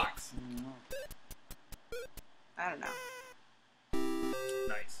word locks. I don't know.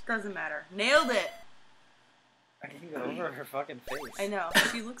 Nice. Doesn't matter. Nailed it! I can go over her fucking face. I know.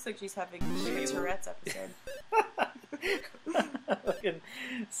 She looks like she's having a Tourette's episode. Fucking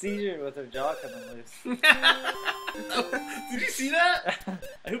seizure with her jaw coming loose. Did you see that?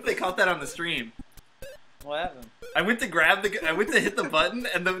 I hope they caught that on the stream. What happened? I went to hit the button,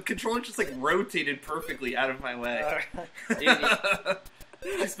 and the controller just like rotated perfectly out of my way.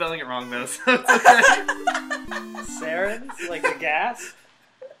 She's spelling it wrong though, so it's okay. Sarens? Like the gas?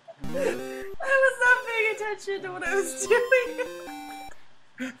 I was not paying attention to what I was doing.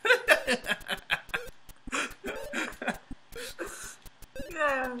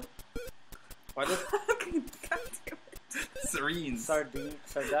 Yeah. Why does God damn it. Sardines. sardines?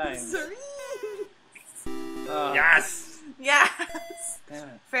 Sardines. Oh. Yes. Yes. Damn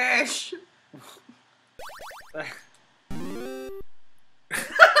it. Fish.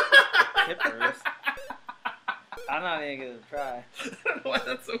 Kippers. I'm not even gonna try. I don't know why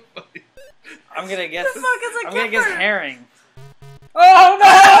that's so funny. I'm gonna guess. What the fuck is a I'm gonna guess kipper? herring. Oh no!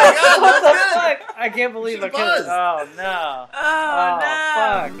 God, What the that's fuck? I can't believe I Should've couldn't. buzzed. Oh no! Oh, no.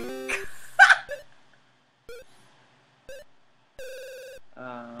 Fuck.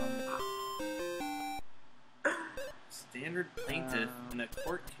 Standard plaintiff in a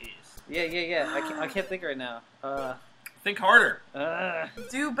court case. Yeah. I can't think right now. Think harder.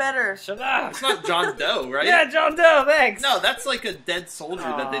 Do better. Shut up. It's not John Doe, right? Yeah, John Doe. Thanks. No, that's like a dead soldier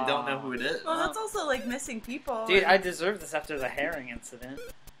that they don't know who it is. Well, that's also like missing people. Dude, I deserve this after the herring incident.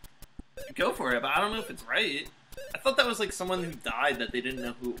 Go for it, but I don't know if it's right. I thought that was like someone who died that they didn't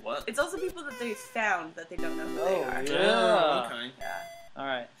know who it was. It's also people that they found that they don't know who they Oh, are. yeah. Oh, okay. Yeah.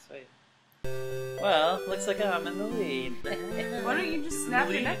 Alright, sweet. Well, looks like I'm in the lead. Why don't you just snap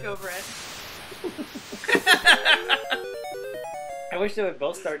your neck over it? I wish they would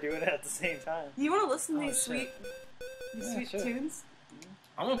both start doing it at the same time. You want to listen to Oh, these shit. sweet sure. tunes?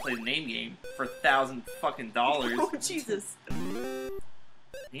 I want to play the name game for $1,000 fucking dollars. Oh Jesus!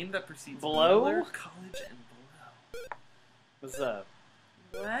 Name that precedes Blow? Miller, College, and Blow. What's up?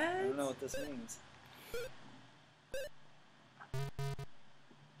 What? I don't know what this means.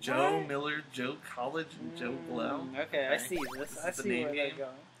 Joe What? Miller, Joe College, and Joe Blow. Okay, I see this. I This is the see name where they're game? going.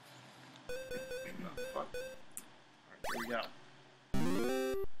 Oh, fuck. Alright, here we go.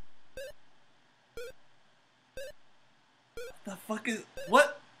 What the fuck is...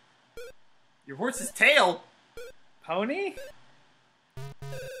 What? Your horse's tail? Pony?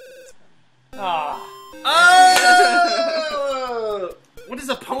 Ah. Oh! What is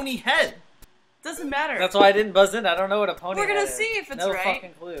a pony head? Doesn't matter. That's why I didn't buzz in. I don't know what a pony We're gonna head is. see if it's no right.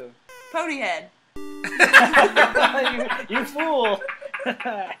 fucking clue. Pony head. you fool!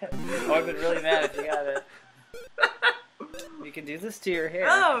 Oh, I've been really mad if you got it. You can do this to your hair.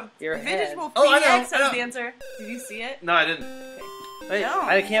 Oh, Your Vintage head. Wolf Oh, I know, PDX I has know. the answer. Did you see it? No, I didn't. Wait, No,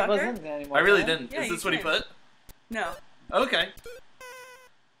 I can't buzz fucker. in anymore. I really can I? didn't. Yeah, Is you this what he can. put? No. Okay.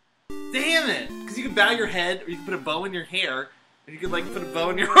 Damn it! Because you can bow your head, or you can put a bow in your hair, and you can like put a bow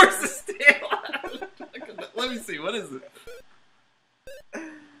in your horse's tail. Let me see. What is it?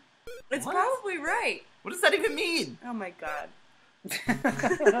 It's What? probably right. What does that even mean? Oh my god. What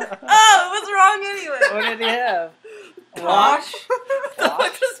Oh, it was wrong anyway. did he have? Wash.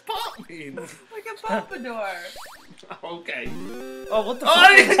 What does pop mean? Like a pompadour. Okay. Oh, what the Oh, fuck? I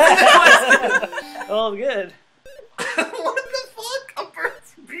didn't is get that? that Oh, good. What the fuck? A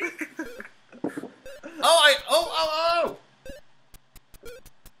bird's beak? Oh!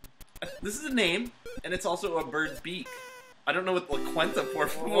 This is a name, and it's also a bird's beak. I don't know what La Cuenta por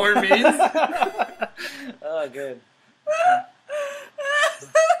favor means. Oh, good.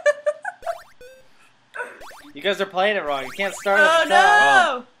 You guys are playing it wrong. You can't start Oh at the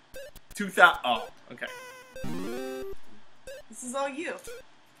top. no! 2000. Oh, okay. This is all you.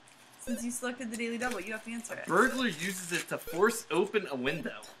 Since you selected the Daily Double, you have to answer it. Burglar uses it to force open a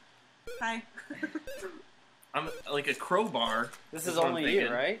window. Hi. I'm like a crowbar. This is what I'm only you,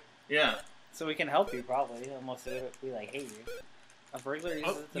 thinking. right? Yeah. So we can help you, probably. Almost if we, like, hate you. A burglar uses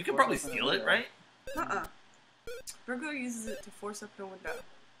Oh, it to you can force probably open a steal it, window. right? Burglar uses it to force open a window.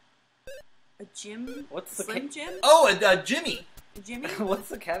 A gym? What's the Slim Jim? Oh, Jimmy. A Jimmy? What's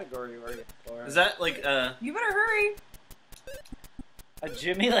the category we're for? Is that like You better hurry. A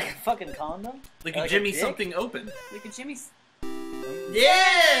Jimmy like a fucking condom? Like a Like a Jimmy dick? something open. Like a Jimmy's.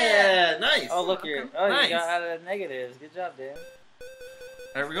 Yeah! Nice! Oh, look, you Nice. got out of negatives. Good job, Dan.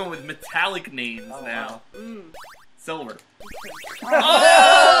 Alright, we're going with metallic names Oh, now. Mm. Silver.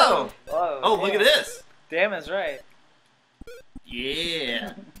 Oh! Oh! Oh, Look at this! Damn is right.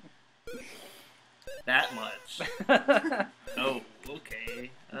 Yeah! That much. Oh,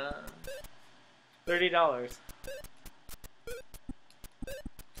 okay. $30.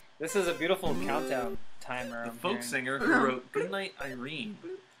 This is a beautiful countdown timer. The I'm folk hearing. singer who wrote Goodnight Irene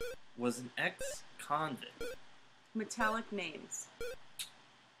was an ex-convict. Metallic names.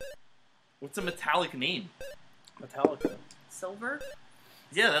 What's a metallic name? Metallica. Silver.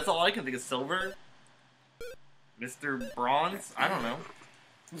 Yeah, that's all I can think of. Silver? Mr. Bronze? I don't know.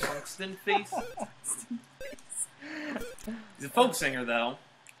 Tungsten face? He's a folk singer, though.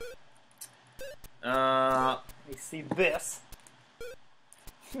 You see this?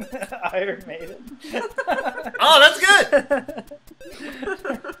 Iron Maiden. Oh, that's good!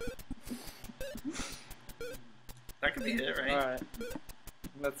 That could be it, right? Alright.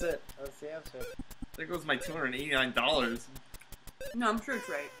 That's it. That's the answer. There goes my $289. No, I'm sure it's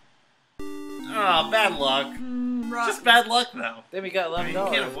right. Oh, bad luck. Rock. Just bad luck, though. Then we got I mean, $11.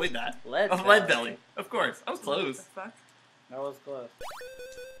 you can't avoid that. Lead Oh, belly. lead belly. Of course. I was What the close. fuck? That was close.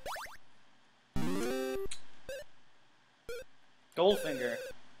 Goldfinger.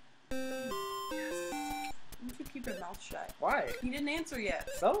 You should keep your mouth shut. Why? You didn't answer yet.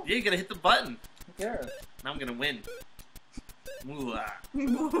 So? Yeah, you gotta hit the button. Who cares? Now I'm gonna win. Moolah.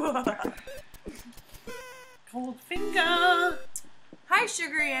 Goldfinger. Hi,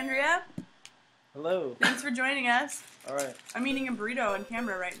 Sugary Andrea. Hello. Thanks for joining us. Alright. I'm eating a burrito on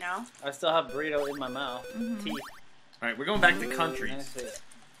camera right now. I still have burrito in my mouth. Mhm. Teeth. Alright, we're going back to Let me countries. see.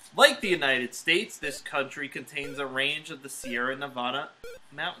 Like the United States, this country contains a range of the Sierra Nevada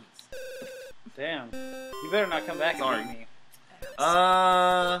mountains. Damn. You better not come back Sorry. and beat me.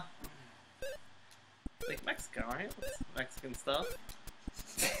 Like Mexico, right? Mexican stuff.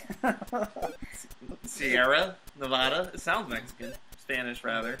 Sierra Nevada. It sounds Mexican. Spanish,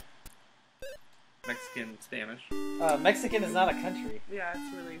 rather. Mexican, Spanish. Mexican is not a country. Yeah,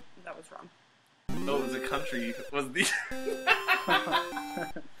 it's really, that was wrong. Oh, it was a country. Was the...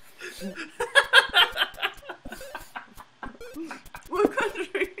 What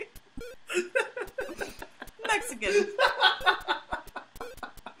country? Mexican.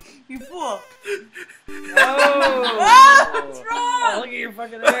 You fool. Oh! What's wrong? Oh, look at your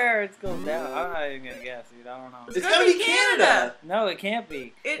fucking hair. It's going down. I'm not even gonna guess, dude. I don't know. It's gotta gotta be be Canada. Canada! No, it can't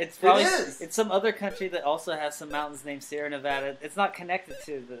be. It's probably is. It's some other country that also has some mountains named Sierra Nevada. It's not connected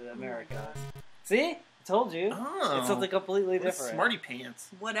to the Americas. See? I told you. Oh. It's something completely What a different. smarty pants.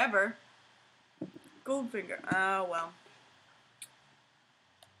 Whatever. Goldfinger. Oh, well.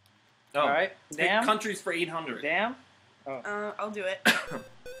 Oh, All right. pick Damn. countries for 800. Damn. I'll do it.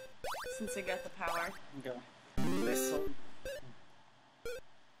 Since I got the power. Okay. This one.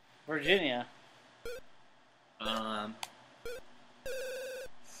 Virginia.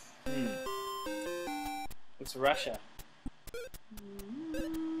 It's Russia.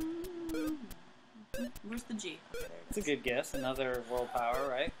 Where's the G? Okay, there it It's a is. good guess. Another world power,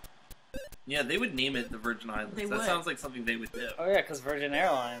 right? Yeah, they would name it the Virgin Islands. They that would. sounds like something they would do. Oh yeah, because Virgin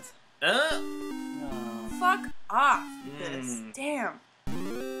Airlines. Oh. Fuck off this. Mm. Damn.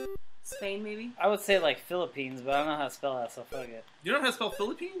 Spain, maybe? I would say like Philippines, but I don't know how to spell that, so fuck it. You know how to spell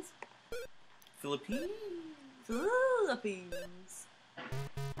Philippines? Philippines? Philippines.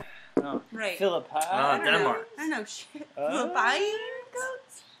 No. Right. Philippines. I don't know. Denmark. I don't know shit. Oh.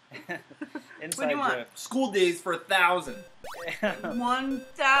 Philippines? Inside What do you want? joke. School days for 1,000.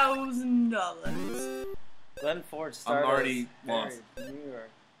 $1,000. Glenn Ford started. I'm already lost. New York.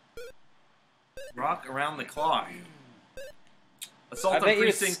 Rock around the clock. I Assault on bet you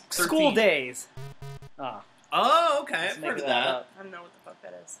Precinct it's 13. school days. Ah, Oh, okay. just I've making heard of that. up. I don't know what the fuck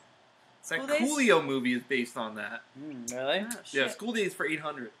that is. That School days? Coolio movie is based on that. Really? Oh, shit. Yeah, School Days for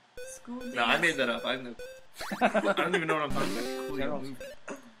 800. School days. No, I made that up. I don't even know what I'm talking about. Coolio General- movie.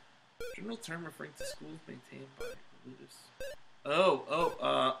 General term referring to schools maintained by religious.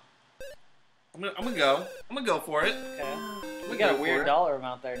 I'm gonna go. I'm gonna go for it. Okay. I'm We gonna got go a for weird it. dollar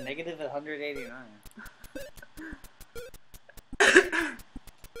amount there. Negative 189.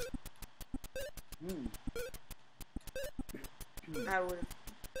 I would.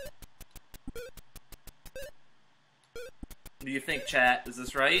 What do you think, chat? Is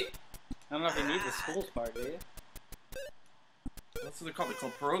this right? I don't know if you need the schools part, do you? That's what they're called. They're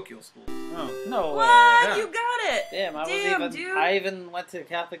called parochial schools. Oh, no way. What? Yeah. You got it. Damn, Damn, dude. I even went to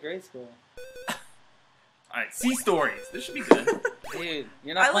Catholic grade school. Alright, sea stories. This should be good. Dude,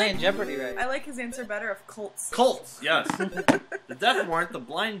 you're not playing Jeopardy right. I like his answer better of Colts. Colts, yes. The death warrant the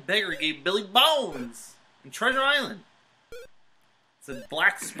blind beggar gave Billy Bones in Treasure Island. It's a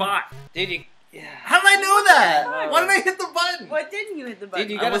black spot. Dude, how did I know that? Why did I hit the button? Why didn't you hit the button?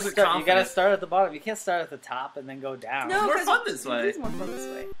 Dude, you gotta start at the bottom. You can't start at the top and then go down. No, it's more fun this way. It's more fun this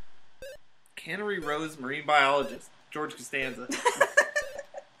way. Cannery Rose marine biologist George Costanza.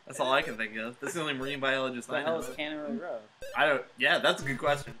 That's all I can think of. That's the only marine biologist I know. What the hell is Cannery Rose? I don't. Yeah, that's a good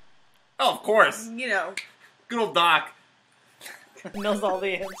question. Oh, of course. You know. Good old Doc. Knows all the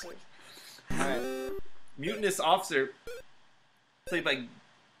answers. Alright. Mutinous officer, played by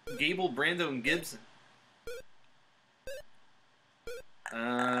Gable Brando and Gibson.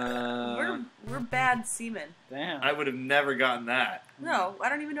 We're bad seamen. Damn. I would have never gotten that. No, I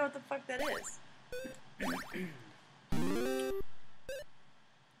don't even know what the fuck that is.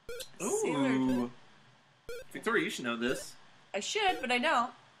 Ooh. Victoria, you should know this. I should, but I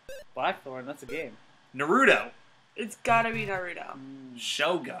don't. Blackthorn, that's a game. Naruto. It's gotta be Naruto.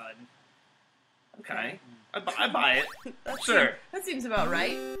 Shogun. Okay. I buy it. That Sure. That seems about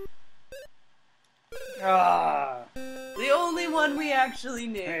right. Ah. The only one we actually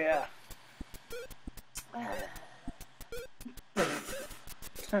knew. Yeah.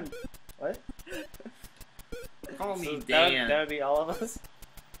 What? Call me So Dan. that would be all of us?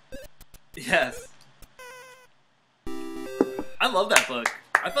 Yes. I love that book.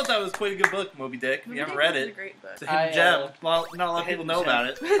 I thought that was quite a good book, Moby Dick. If you haven't read It's a it, great book. it's a hidden gem. Well, not a lot of people know about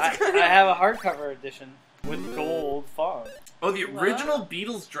it. I have a hardcover edition with gold font. Oh, the original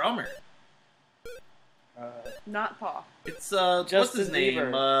Beatles drummer. Not Paul. It's what's his name?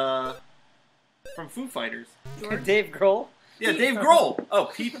 Bieber. From Foo Fighters. George? Dave Grohl? Yeah, Dave Grohl. Oh,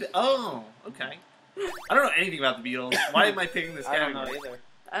 Pete. Oh, okay. I don't know anything about the Beatles. Why am I picking this I don't category? know either.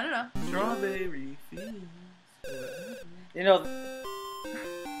 I don't know. Strawberry fields. You know,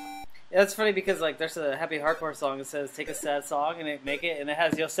 that's funny because like there's a happy hardcore song that says "Take a sad song and make it," and it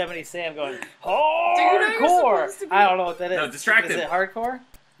has Yosemite Sam going hardcore. I don't know what that is. No, distracted. Is it hardcore?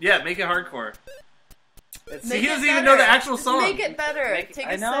 Yeah, make it hardcore. It's, See, he doesn't even know the actual song. Make it better. Take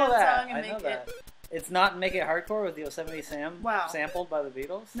a I know sad that. song and I make know that. it. It's not "Make It Hardcore" with Yosemite Sam sampled by the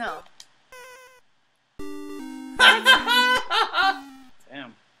Beatles. No.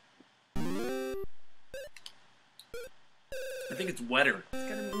 Damn. I think it's wetter.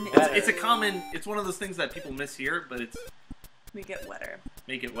 It's It's a common. It's one of those things that people miss here, but it's make it wetter.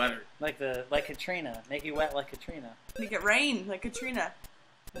 make it wetter. Like Katrina. Make you wet like Katrina. Make it rain like Katrina.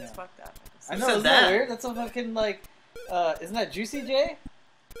 That's Yeah. fucked up. I Who know, said isn't that that? weird? That's some fucking like, isn't that Juicy J?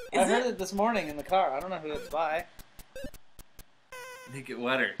 I heard it this morning in the car. I don't know who it's by. Make it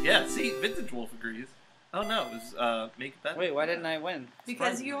wetter. Yeah. See, Vintage Wolf agrees. Oh no, it was make it better. Wait, why didn't I win?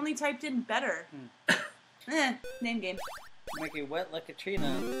 Because you only typed in better. Name game. Make you wet like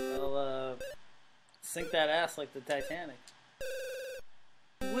Katrina. I'll sink that ass like the Titanic.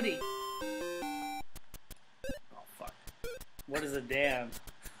 Woody. Oh fuck. What is a Dan?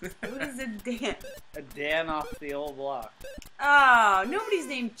 What is a Dan? A Dan off the old block. Oh, nobody's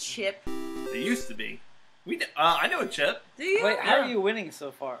named Chip. They used to be. I know a Chip. Do you? Wait, how Yeah. are you winning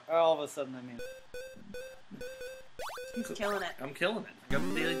so far? All of a sudden, I mean. He's killing it. I'm killing it. I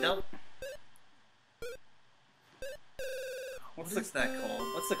got the Daily Double. What's that called?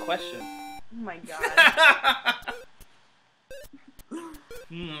 What's the question? Oh my god.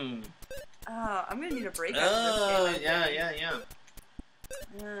 Oh, I'm gonna need a break after this game. I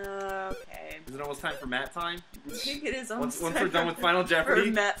think. Okay. Is it almost time for Matt time? I think it is almost Once time we're done with Final for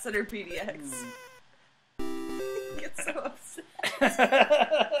Jeopardy? GameCenter PDX. Get so upset.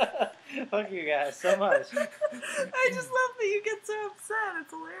 Fuck you guys so much. I just love that you get so upset.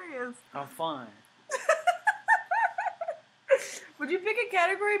 It's hilarious. I'm fine. Would you pick a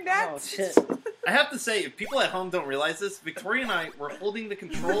category, Matt? Oh shit. I have to say, if people at home don't realize this, Victoria and I were holding the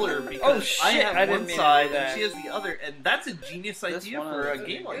controller because shit, I have I didn't one mean to side do that. and she has the other, and that's a genius idea one for a is-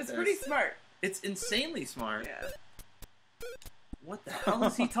 game like It's this. pretty smart. It's insanely smart. Yeah. What the hell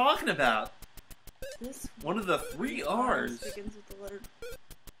is he talking about? This One of the three R's. begins with the letter.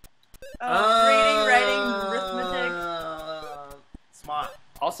 Reading, writing, arithmetic. Smart.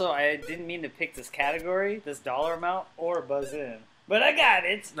 Also, I didn't mean to pick this category, this dollar amount, or buzz in. But I got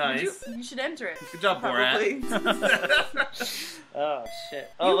it! Nice. You should enter it. Good job, Probably. Borat. Oh,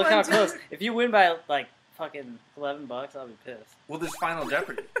 shit. Oh, You look how went to- close. If you win by, like, fucking $11, I'll be pissed. Well, there's Final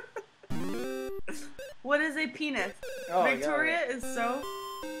Jeopardy. What is a penis? Oh, Victoria is so.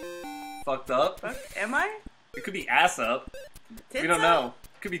 Fucked up. Fuck. Am I? It could be ass up. Tits We don't up? know.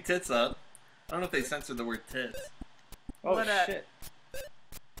 It could be tits up. I don't know if they censored the word tits. Oh, What, shit.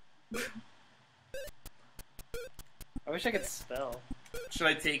 I wish I could spell. Should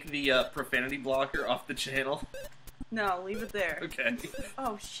I take the profanity blocker off the channel? No, leave it there. Okay.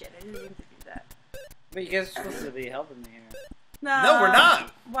 Oh shit, I didn't mean to do that. But you guys are supposed to be helping me here. No, we're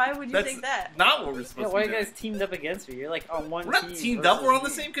not. Why would you That's think that? not what we're supposed Yeah, to why be are you doing. guys teamed up against me? You're like on one We're team. not teamed up. versus We're on the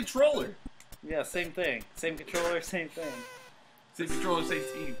me. same controller. Yeah, same thing. Same controller, same thing. Same controller, same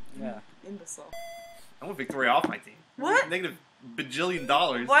team. Yeah. Imbecile. I want Victoria off my team. What? Negative bajillion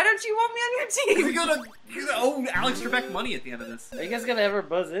dollars. Why don't you want me on your You're team? gonna owe Alex Trebek money at the end of this. Are you guys gonna ever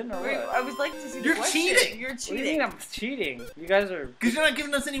buzz in or Wait, what? I would like to see the You're question. cheating! You're What do you cheating. mean I'm cheating? You guys are. Because you're not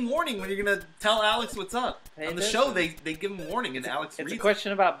giving us any warning when you're gonna tell Alex what's up. Pay On the attention. show, they give him warning, and Alex It's reads a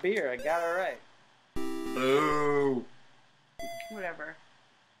question about beer. I got it right. it. Boo. Whatever.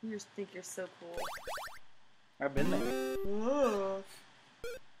 You just think you're so cool. I've been there. Whoa.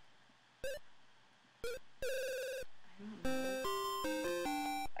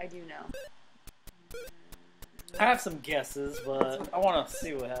 I do know. I have some guesses, but I want to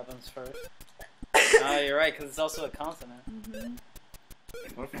see what happens first. You're right, because it's also a continent.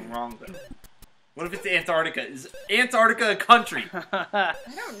 What if I'm wrong, though? What if it's Antarctica? Is Antarctica a country? I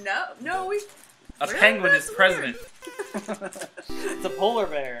don't know. No, we. A Really? penguin is That's president. It's a polar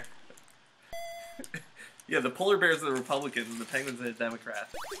bear. Yeah, the polar bears are the Republicans, and the penguins are the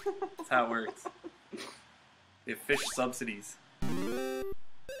Democrats. That's how it works. They have fish subsidies.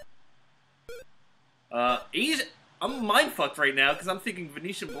 Asia. I'm mind fucked right now because I'm thinking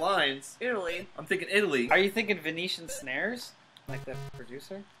Venetian blinds. Italy. I'm thinking Italy. Are you thinking Venetian snares? Like the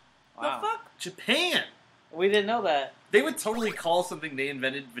producer? Wow. The fuck? Japan. We didn't know that. They would totally call something they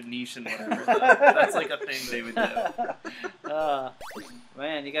invented Venetian whatever. That's like a thing they would do.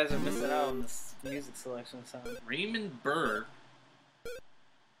 Man, you guys are missing out on this music selection sound. Raymond Burr.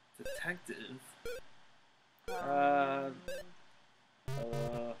 Detective. Wow.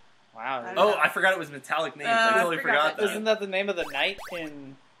 Oh, I forgot it was metallic names. I totally forgot that. Isn't that the name of the knight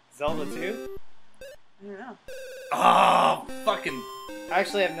in Zelda 2? I don't know. Oh, fucking. I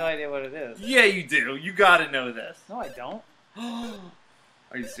actually have no idea what it is. Yeah, you do. You gotta know this. No, I don't.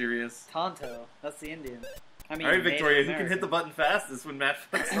 Are you serious? Tonto. That's the Indian. I mean, Alright, Victoria, Native who can hit the American. button fastest when Matt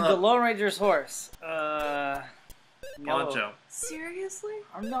fucks The up? Lone Ranger's horse. Poncho. Seriously?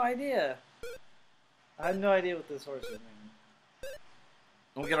 I have no idea. I have no idea what this horse is named.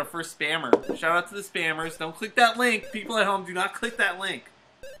 And we got our first spammer. Shout out to the spammers. Don't click that link. People at home, do not click that link.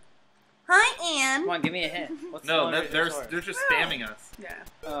 Hi, Anne. Come on, give me a hint. What's the No, Lone Ranger's horse? they're just spamming us.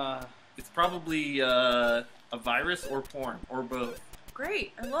 Yeah. It's probably a virus or porn, or both.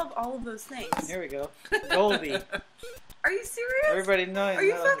 Great. I love all of those things. Here we go. Goldie. Are you serious? Everybody knows. Are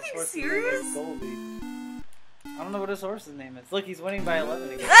you his fucking horse's name serious? is Goldie. I don't know what his horse's name is. Look, he's winning by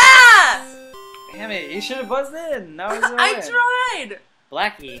 11 again. Ah! Damn it, you should have buzzed in. Now he's gonna I win. tried.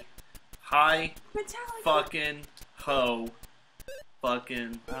 Blackie. Hi, Metallica. fucking, ho,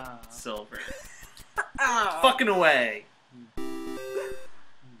 fucking, Ah. silver. Oh. Fucking away.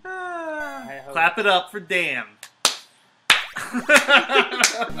 Ah. I hope. Clap it up for damn.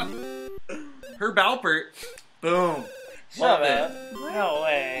 Herb Alpert. Boom. Shut Love it. up. What? No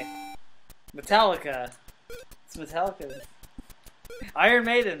way. Metallica. It's Metallica. Iron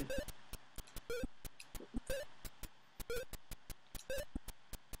Maiden.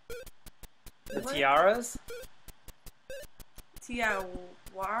 The What? Tiaras?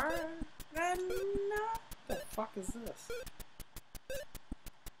 Tiawarana? What the fuck is this?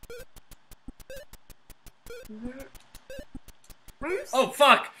 Oh,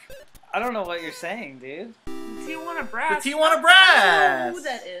 fuck. I don't know what you're saying, dude. Tijuana Brass. The Tijuana I Brass. know who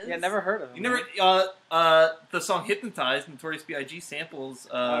that is. Yeah, never heard of him. You never, the song Hypnotized, Notorious B.I.G. samples,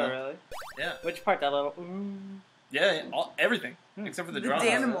 Oh, really? yeah. Which part? That little. Yeah, everything. Hmm. Except for the The drums.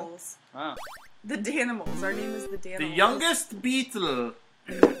 Danimals. Wow. The Danimals. Our name is the Danimals. The youngest Beatle.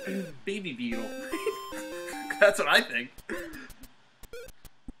 Baby Beetle. That's what I think.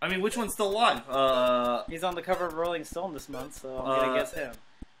 I mean, which one's still alive? He's on the cover of Rolling Stone this month, so I'm gonna guess him.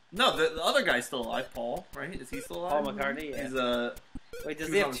 No, the other guy's still alive, Paul, right? Is he still alive? Paul McCartney, yeah. He's, Wait, does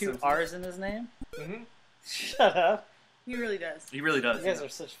he he was on have The 2 Simpsons. R's in his name? Mhm. Shut up. He really does. He really does. You guys are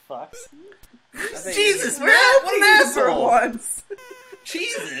such fucks. I bet Jesus, you- man! What an happy for asshole! once.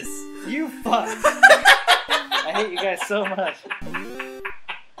 Jesus! You fuck. I hate you guys so much.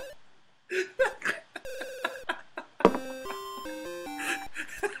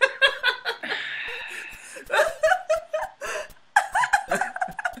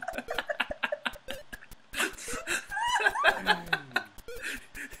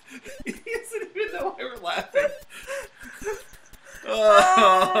 He doesn't even know why we're laughing.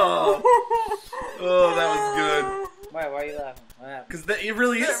 Oh, that was good. Why are you laughing? What happened? Because it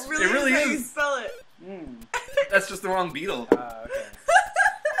really is. That really it really is how you is. spell it. Mm. That's that's just the wrong beetle. Okay.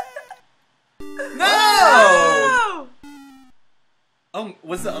 No! Oh! Oh,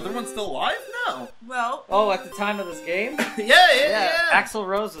 was the other one still alive? No. Well, Oh, at the time of this game? Yeah. Axl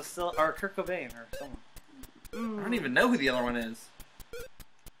Rose was still, or Kurt Cobain, or someone. I don't even know who the other one is.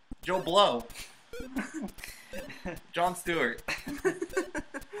 Joe Blow. Jon Stewart.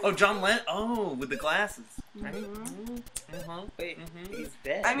 Oh, John Lennon. Oh, with the glasses. Right? Wait, he's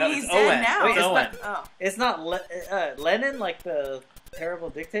dead. I mean, No, he's it's dead Owen. now. Wait, it's Owen. Oh, It's not Lennon, like the terrible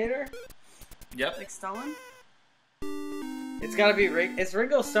dictator? Yep. like Stalin? It's gotta be it's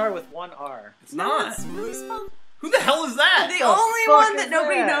Ringo Starr with one R. It's not. It's really spelled. Who the hell is that? The the only fuck one is that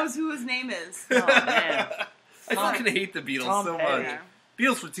nobody that? knows who his name is. Oh, man. I fucking hate the Beatles Tom so Petty. much. Yeah.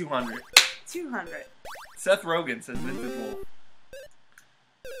 Beatles for 200. 200. Seth Rogen says Vintage Wolf.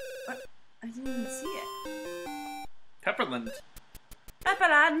 What? I didn't even see it. Pepperland.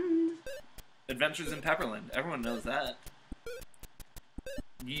 Pepperland. Adventures in Pepperland. Everyone knows that.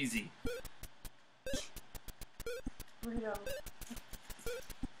 Yeezy. Burrito.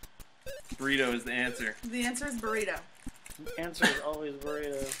 Burrito is the answer. The answer is burrito. The answer is always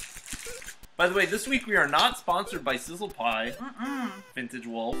burrito. By the way, this week we are not sponsored by Sizzle Pie. Mm-mm. Vintage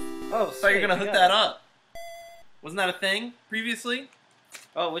Wolf. Oh, I thought you were gonna sweet, hook got that it. up. Wasn't that a thing previously?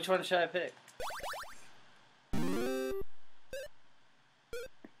 Oh, which one should I pick?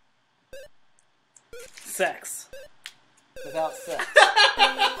 Sex. Without sex.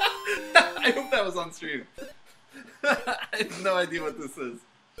 I hope that was on stream. I have no idea what this is.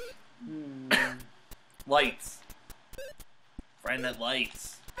 Lights. Friend that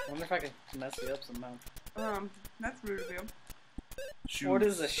lights. I wonder if I can mess you up somehow. That's rude of you. Shoes. What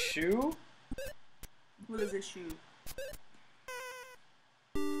is a shoe? What is this shoe?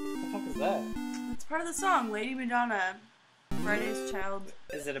 What the fuck is that? It's part of the song, Lady Madonna, Friday's Child.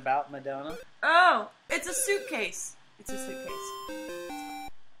 Is it about Madonna? Oh, it's a suitcase. It's a suitcase.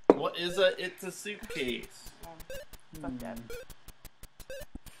 What is a? It's a suitcase. Fuck that.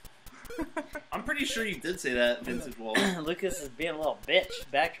 I'm pretty sure you did say that, Vincent Wolf. Lucas is being a little bitch,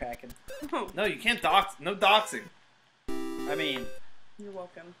 backtracking. No, you can't dox. No doxing. I mean, You're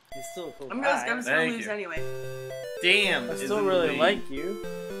welcome. he's still a cool I'm guy. just gonna Thank lose you. anyway. Damn. I is still it really me? like you.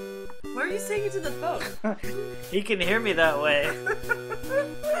 Why are you saying it to the phone? He can hear me that way.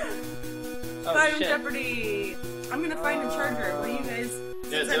 Oh, Final shit. Jeopardy! I'm gonna find a charger. What do you guys?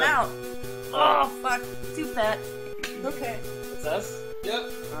 Yeah, Since do I'm it. out. Oh, fuck. Too fat. Okay. It's us?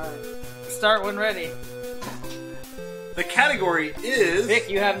 Yep. Alright. Start when ready. The category is Vic,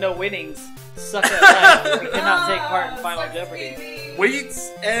 you have no winnings. Suck at life. You cannot take part in Final Jeopardy.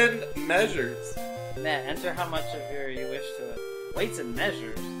 weights and measures. Matt, enter how much of your you wish to. Weights and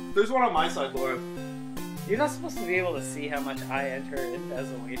measures. There's one on my side, Laura. You're not supposed to be able to see how much I enter in as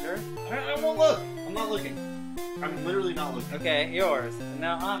a wager. I won't look. I'm not looking. I'm literally not looking. Okay, yours. And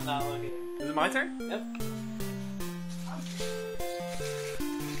now I'm not looking. Is it my turn? Yep.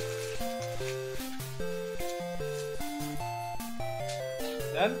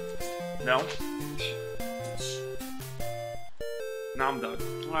 Done? No. Now I'm done.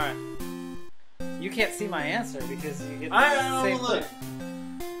 Alright. You can't see my answer because you get the I same won't look. thing.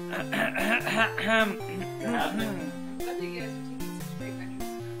 I thought you guys were taking such great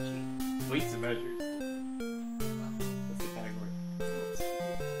measures. Weights and measures. That's the category.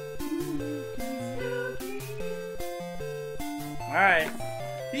 Alright.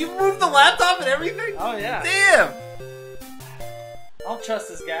 You moved the laptop and everything? Oh yeah. Damn! I don't trust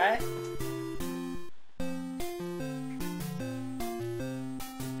this guy.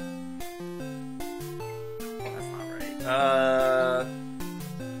 That's not right.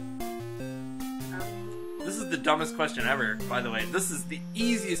 This is the dumbest question ever, by the way. This is the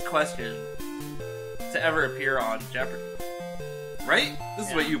easiest question to ever appear on Jeopardy. Right? This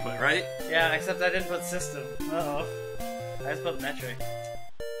is what you put, right? Yeah, except I didn't put system. Uh-oh. I just put metric.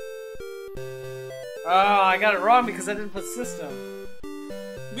 Oh, I got it wrong because I didn't put system.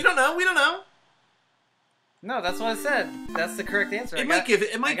 We don't know. We don't know. No, that's what I said. That's the correct answer. It might give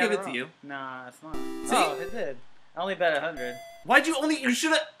it to wrong. you. Nah, it's not. See? Oh, it did. I only bet 100. Why'd you only? You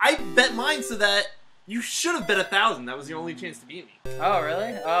should have. I bet mine so that you should have bet 1,000. That was your only chance to beat me. Oh,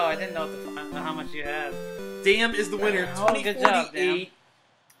 really? Oh, I didn't know how much you had. Damn is the winner. Oh, good job, 2048.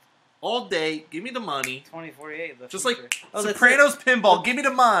 All day. Give me the money. 2048. The Just future. like Oh, that's Sopranos pinball. Look- Give me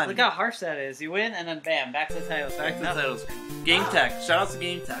the money. Look how harsh that is. You win and then bam, back to the title. Back to the No. title screen. Game Tech. Shout out to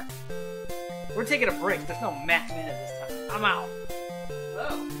Game Tech. We're taking a break. There's no match minute this time. I'm out.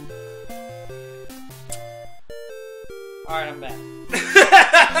 Oh. Alright, I'm back.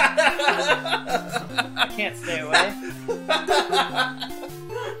 I can't stay away.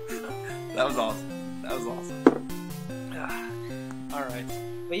 That was awesome. That was awesome.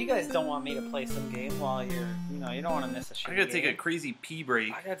 me to play some game while you're, you don't want to miss a shitty I gotta take a game. crazy pee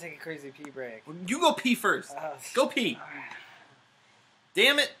break. I gotta take a crazy pee break. You go pee first. Go pee.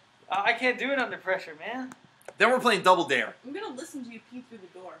 Damn it. I can't do it under pressure, man. Then we're playing Double Dare. I'm gonna listen to you pee through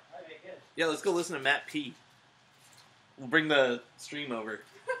the door. Okay, good. Yeah, let's go listen to Matt pee. We'll bring the stream over.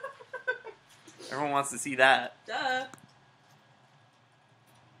 Everyone wants to see that. Duh.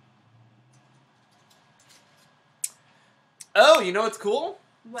 Oh, you know what's cool?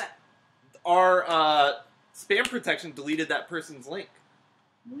 What? Our spam protection deleted that person's link.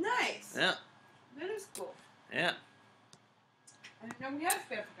 Nice. Yeah. That is cool. Yeah. I didn't know we had spam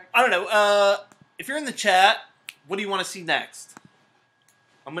protection. I don't know. If you're in the chat, what do you want to see next?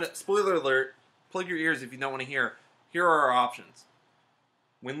 I'm gonna spoiler alert. Plug your ears if you don't want to hear. Here are our options: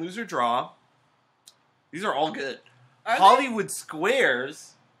 win, lose, or draw. These are all good. Are Hollywood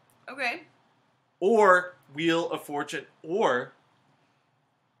Squares, they? Okay. or Wheel of Fortune, or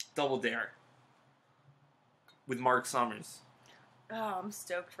Double Dare with Mark Summers. Oh, I'm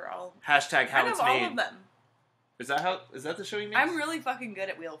stoked for all. Hashtag how I it's have all made. of them. Is that the show you made? I'm really fucking good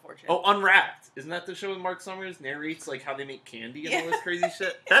at Wheel of Fortune. Oh, Unwrapped. Isn't that the show with Mark Summers? Narrates like how they make candy and all Yeah. this crazy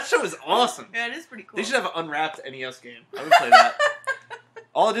shit. That show is awesome. Yeah, it is pretty cool. They should have an Unwrapped NES game. I would play that.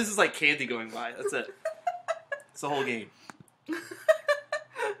 All it is like candy going by. That's it. It's the whole game.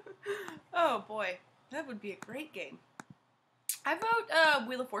 Oh boy, that would be a great game. I vote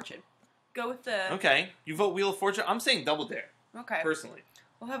Wheel of Fortune. Go with the. Okay, you vote Wheel of Fortune. I'm saying Double Dare. Okay. Personally,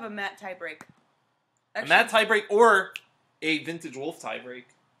 We'll have a Matt tiebreak. a Matt tiebreak or a Vintage Wolf tiebreak.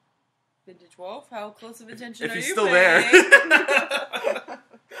 Vintage Wolf. How close of attention If are he's you still paying? there.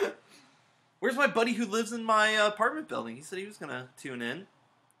 Where's my buddy who lives in my apartment building? He said he was gonna tune in.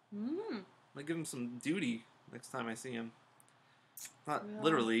 Mm. I'll give him some duty next time I see him. Not Yeah.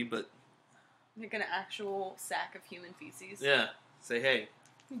 literally, but Like an actual sack of human feces. yeah. Say hey.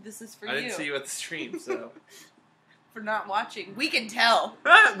 This is for I you. didn't see you at the stream, so For not watching. We can tell.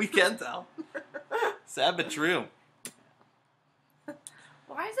 we can tell. Sad but true.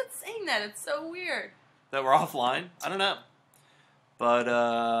 Why is it saying that? It's so weird. That we're offline? I don't know. But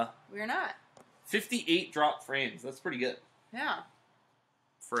We're not. 58 drop frames. That's pretty good Yeah.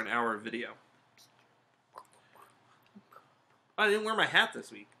 for an hour of video. I didn't wear my hat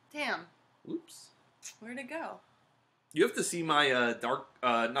this week. Damn. Oops. Where'd it go? You have to see my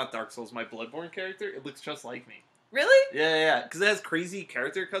not Dark Souls, my Bloodborne character. It looks just like me. Really? Yeah. Because it has crazy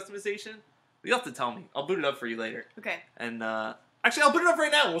character customization. You have to tell me. I'll boot it up for you later. Okay. And actually, I'll boot it up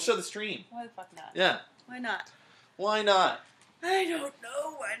right now. We'll show the stream. Why the fuck not? Yeah. Why not? Why not? I don't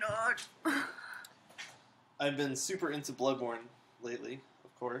know. Why not? I've been super into Bloodborne lately,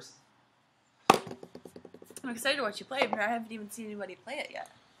 of course. I'm excited to watch you play, but I haven't even seen anybody play it yet.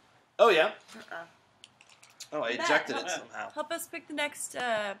 Oh, yeah? Uh-uh. Oh, I Matt, ejected help- it somehow. Help us pick the next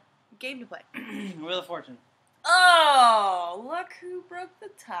game to play. Wheel of Fortune. Oh, look who broke the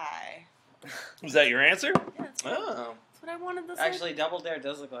tie. Was that your answer? Yeah, that's Oh. what I wanted to say. Actually, Double Dare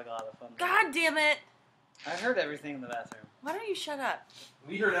does look like a lot of fun. God damn it. I heard everything in the bathroom. Why don't you shut up?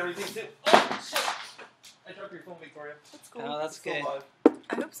 We heard everything, too. Oh, shit! I dropped your phone, Victoria. That's cool. Oh, that's It's still good. alive.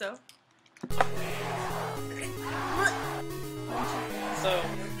 I hope so. So,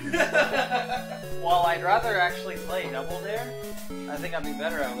 while I'd rather actually play Double Dare, I think I'd be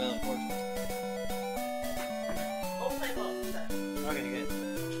better at Wheel of Fortune. We'll play both. Okay, good.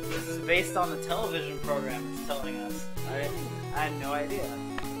 This is based on the television program it's telling us. I had no idea.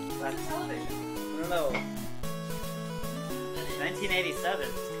 That's Television. I don't know. 1987.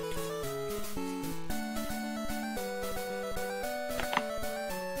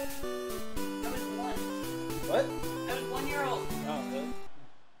 I was one. What? I was 1 year old. Oh, good.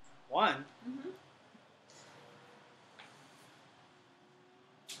 One? Mm-hmm.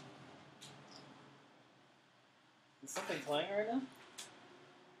 Is something playing right now?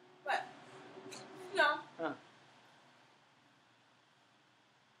 What? No. Huh.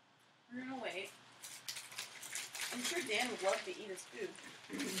 We're gonna wait. I'm sure Dan would love to eat his food.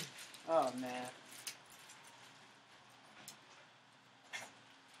 Oh, man.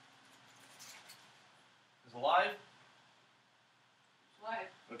 Is it live? Why?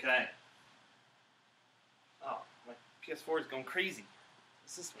 Okay. Oh, my PS4 is going crazy.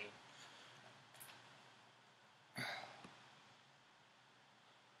 What's this mean?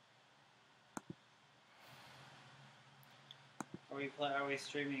 Are we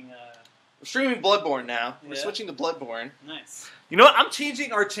streaming, We're streaming Bloodborne now. We're Yeah. switching to Bloodborne. nice. You know what? I'm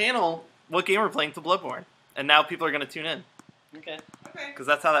changing our channel, what game we're playing, to Bloodborne. And now people are going to tune in. Okay. Okay. Because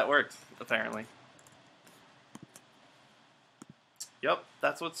that's how that works, apparently. Yep,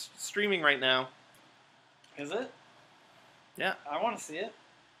 that's what's streaming right now. Is it? Yeah. I want to see it.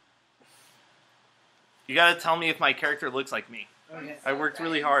 You gotta tell me if my character looks like me. Okay. I worked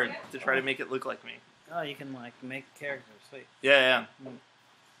really hard to try to make it look like me. Oh, you can like make characters. Sweet. Yeah.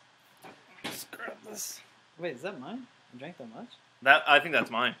 Let's grab this. Wait, is that mine? I drank that much? I think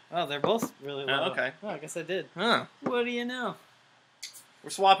that's mine. Oh, they're both really low. Oh, okay. Oh, I guess I did. Huh. What do you know? We're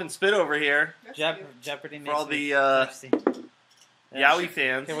swapping spit over here Jeopardy makes for all me the thirsty. Yowie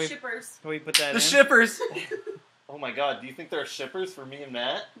fans. Can we- Shippers. Can we put that The in? shippers. Oh my god, do you think there are shippers for me and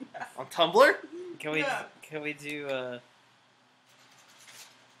Matt on Tumblr? Can we do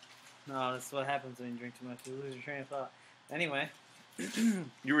No, that's what happens when you drink too much. You lose your train of thought. Anyway.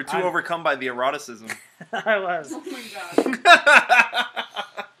 You were too overcome by the eroticism. I was. Oh my god.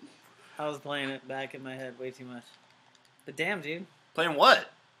 I was playing it back in my head way too much. But damn, dude. Playing what?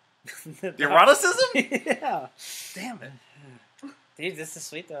 The eroticism? Yeah. Damn it. Dude, this is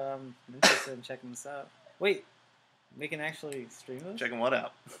sweet though. I'm interested in checking this out. Wait, we can actually stream this? Checking what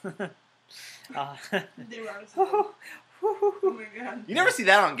out? The eroticism. Oh my god. You never see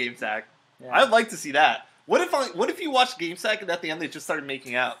that on GameSack. Yeah. I'd like to see that. What if you watched GameSack and at the end they just started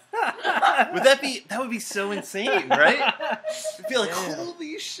making out? That would be so insane, right? You'd be like, Yeah.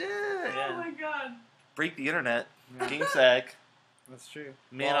 holy shit. Yeah. Oh my god. Break the internet. Yeah. GameSack. That's true.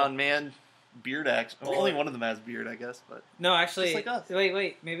 Man on man beard action. Well, only one of them has beard, I guess, but No, actually. Just like us.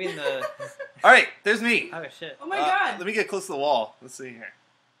 Wait. Maybe in the. Alright, there's me. Oh shit. Oh my god. Let me get close to the wall. Let's see here.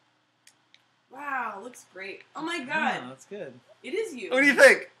 Wow, looks great. Oh my Oh, god. that's good. It is you. What do you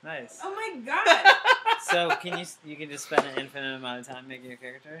think? Nice. Oh my god. So you can just spend an infinite amount of time making your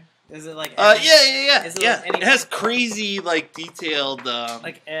character? Is it like Yeah. Is it Yeah. like any- It has crazy, like, detailed.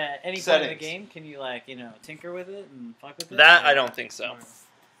 like at any point in the settings. game? Can you like tinker with it and fuck with it? That Or- I don't think so. or-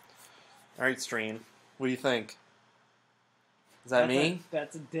 Alright, stream. What do you think? Is that me?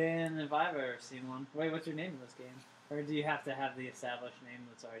 That's a Dan if I've ever seen one. Wait, what's your name in this game? Or do you have to have the established name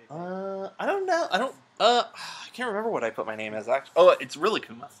that's already picked? I don't know. I can't remember what I put my name as, actually. Oh, it's really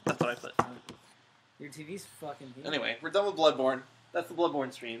Kuma. That's what I put. Your TV's fucking huge. Anyway, we're done with Bloodborne. That's the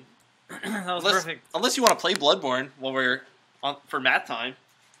Bloodborne stream. that was unless, perfect. Unless you want to play Bloodborne while we're on for mat time.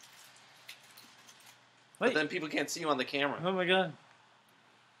 Wait. But then people can't see you on the camera. Oh my god.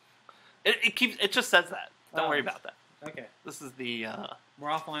 It just says that. Don't Oh. worry about that. Okay. This is the We're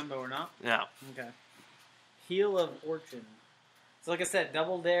offline, but we're not? yeah. Okay. Heel of Fortune. So like I said,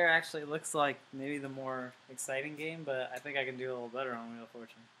 Double Dare actually looks like maybe the more exciting game, but I think I can do a little better on Wheel of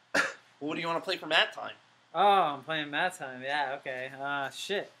Fortune. Well, what do you want to play for mat time? Oh, I'm playing Mat Time. Yeah, okay.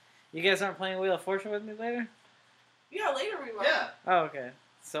 Shit. You guys aren't playing Wheel of Fortune with me later? Yeah, later we will. Yeah. Oh, okay.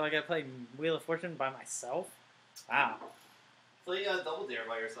 So I gotta play Wheel of Fortune by myself? Wow. Play Double Dare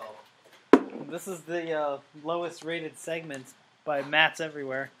by yourself. This is the lowest rated segment by Mats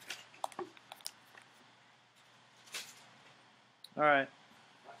Everywhere. Alright.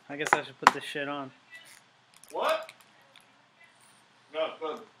 I guess I should put this shit on. What? No,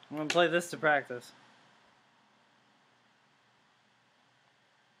 go. I'm gonna play this to practice.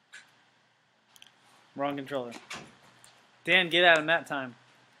 Wrong controller. Dan, get out of Mat Time.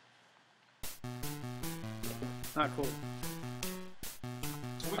 Not cool.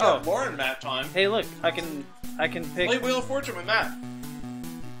 We got more in mat time. Hey, look, I can pick. Play Wheel of Fortune with Matt.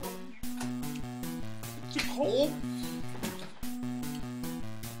 It's too cold.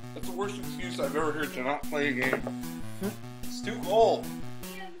 That's the worst excuse I've ever heard to not play a game. It's too cold.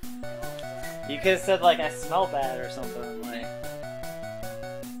 You could have said like I smell bad or something. Like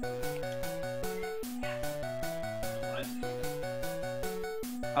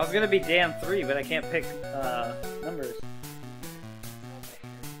I was gonna be Dan 3, but I can't pick numbers.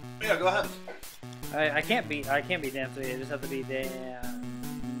 Yeah, go ahead. I can't be Dan 3. I just have to be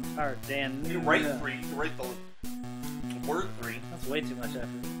Dan or Dan. You write 3. You write the word 3. That's way too much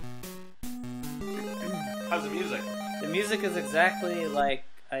effort. How's the music? The music is exactly like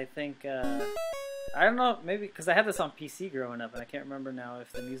I think. I don't know, maybe because I had this on PC growing up, and I can't remember now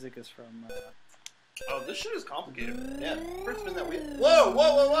if the music is from. Oh, this shit is complicated. Yeah, first spin that wheel. Whoa,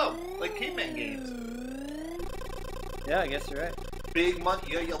 whoa, whoa, whoa! Like caveman games. Yeah, I guess you're right. Big money.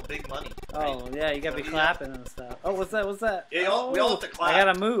 You gotta yell big money. Oh yeah, you gotta be clapping and stuff. Oh, what's that? What's that? Yeah, we all have to clap. I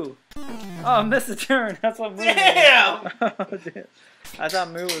gotta move. Oh, I missed a turn. That's what move. Damn! Oh, dude. I thought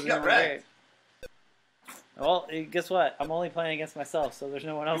move was You got gonna be wrecked. great. Well, guess what? I'm only playing against myself, so there's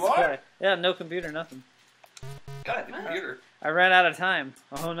no one else You to are? play. Yeah, no computer, nothing. God, the computer. I ran out of time.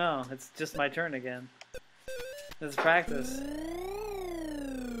 Oh no, it's just my turn again. This is practice.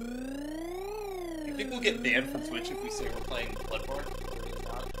 You think we'll get banned from Twitch if we say we're playing Bloodborne?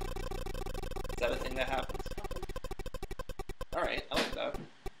 Is that a thing that happens? Alright, I like that.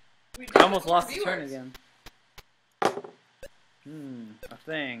 I almost lost the turn again. A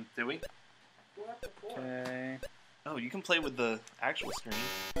thing. Did we? What? Okay. Oh, you can play with the actual screen.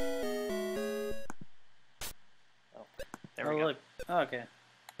 Oh. There we Oh, go. look. Oh, okay.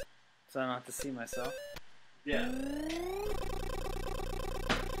 So I don't have to see myself. Yeah.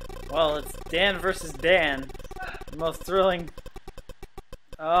 Well, it's Dan versus Dan. The most thrilling.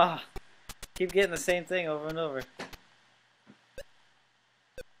 Ah, keep getting the same thing over and over.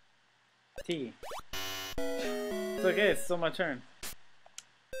 T. It's okay, it's still my turn.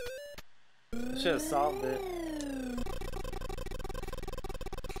 I should have solved it.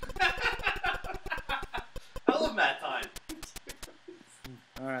 I love Matt time.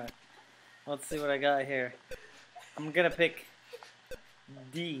 Alright. Let's see what I got here. I'm gonna pick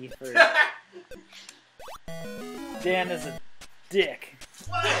D first. Dan is a dick.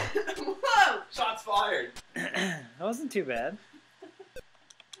 Whoa! Shots fired. That wasn't too bad.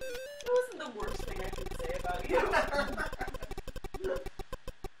 That wasn't the worst thing I could say about you.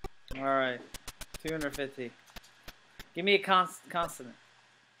 Alright. 250. Give me a consonant.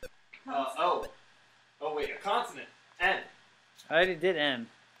 Oh wait, a consonant. N. I already did N.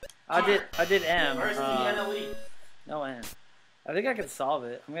 I did M. R-S-T-N-L-E. No N. I think I can solve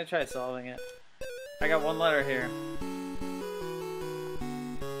it. I'm gonna try solving it. I got one letter here.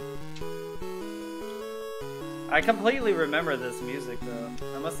 I completely remember this music though.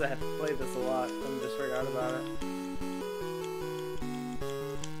 I must have played this a lot and just forgot about it.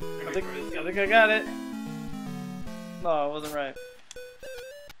 I think I got it. No, I wasn't right.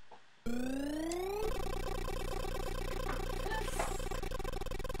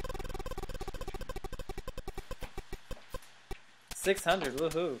 $600,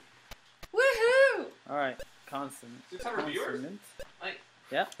 woohoo! Woohoo! All right, consonant. 600 viewers? Like,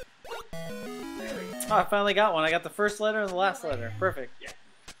 Yeah. Oh, I finally got one. I got the first letter and the last letter. Perfect.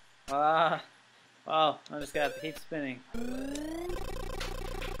 Yeah. Wow. I just got to keep spinning.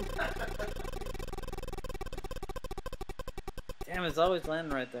 Damn, it's always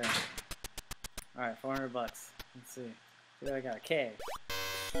landing right there. Alright, $400. Let's see. See what I got. A K.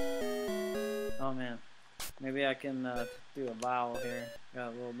 Oh man. Maybe I can do a vowel here. Got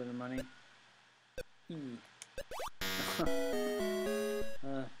a little bit of money. E.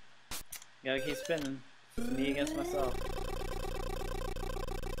 Gotta keep spinning. It's me against myself.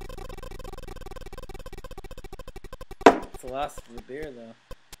 It's the last of the beer though.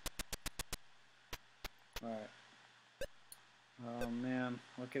 Alright. Oh man,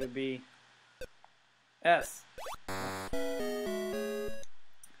 what could it be? S.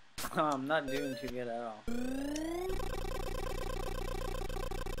 I'm not doing too good at all.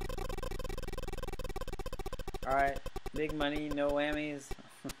 Alright, big money, no whammies.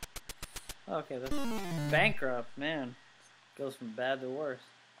 Okay, that's bankrupt, man. Goes from bad to worse.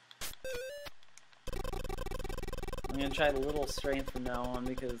 I'm gonna try little strength from now on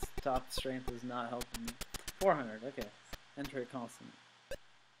because top strength is not helping me. 400, okay. Enter a consonant.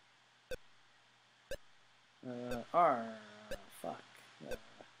 R. Fuck.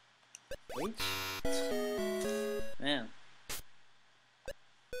 H? Man.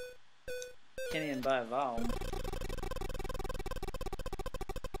 Can't even buy a vowel.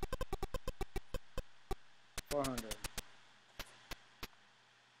 $400.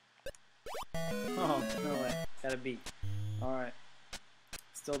 Oh, no way. Got a B. Alright.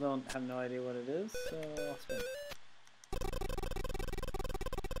 Still don't have no idea what it is, so I'll spin.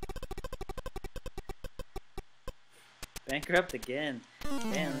 Bankrupt again.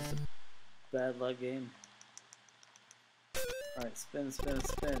 Damn, this is a bad luck game. Alright, spin, spin,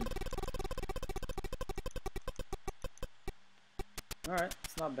 spin. Alright,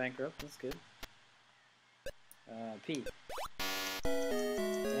 it's not bankrupt, that's good. P.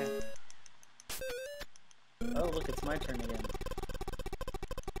 Damn. Oh, look, it's my turn again.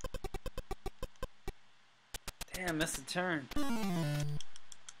 Damn, missed a turn.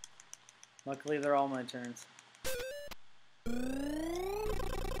 Luckily, they're all my turns.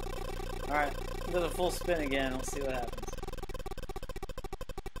 Alright, do the full spin again. We'll see what happens.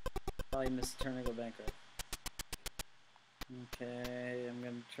 Probably missed a turn and go bankrupt. Okay, I'm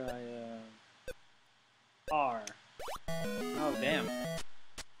gonna try R. Oh, damn.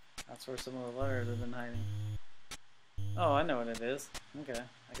 That's where some of the letters have been hiding. Oh, I know what it is. Okay,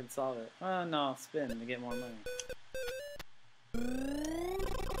 I can solve it. Oh, no, I'll spin to get more money.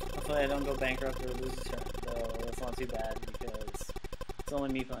 Hopefully I don't go bankrupt or lose a turn, though that's not too bad because it's only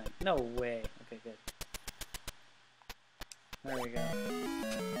me playing. No way. Okay, good. There we go.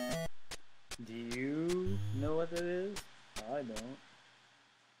 Do you know what that is? I don't.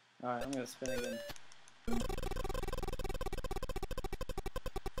 Alright, I'm gonna spin again.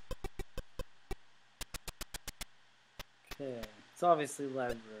 Okay. It's obviously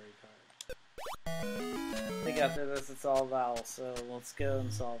library card. I think after this it's all vowels, so let's go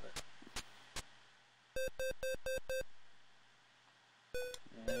and solve it.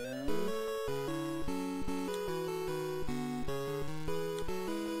 And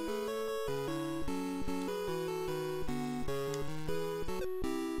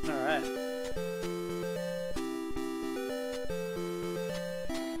alright.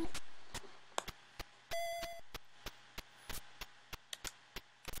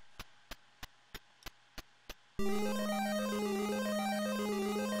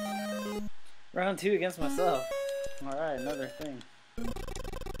 Round 2 against myself. Alright, another thing.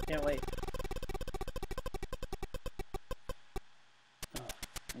 Can't wait. Oh,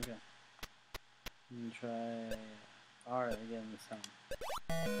 okay. I'm gonna try R again this time.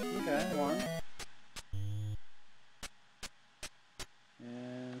 Okay, 1.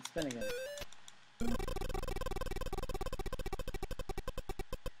 And spin again.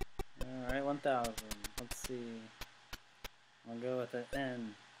 Alright, 1000. Let's see. I'll go with the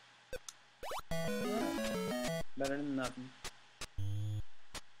N. Alright. Better than nothing.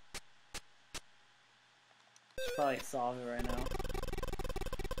 Should probably solve it right now.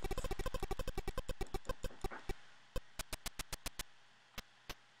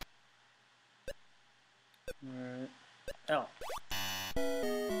 Alright. L.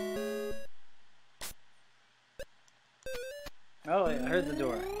 Oh wait, I heard the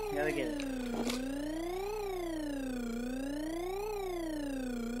door. You gotta get it.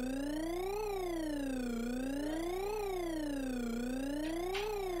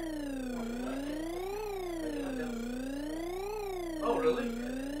 Oh, really?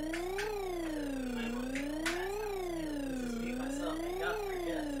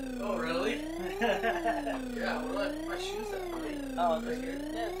 Oh, really? Yeah, where do I put my shoes at, buddy? Oh, they're here.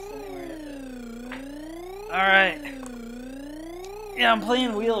 Alright. Yeah, I'm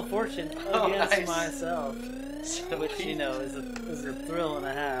playing Wheel of Fortune against myself. Which, you know, is a thrill and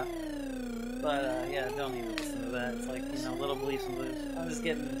a half. But, yeah, don't even listen to that. It's like, you know, little beliefs and blues. I'm just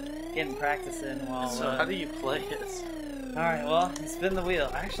getting practice in while... So how do you play it? Alright, well, you spin the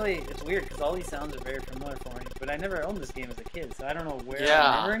wheel. Actually, it's weird because all these sounds are very familiar for me, but I never owned this game as a kid, so I don't know where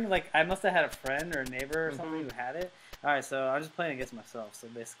I'm remembering. Like, I must have had a friend or a neighbor or something who had it. Alright, so I'm just playing against myself, so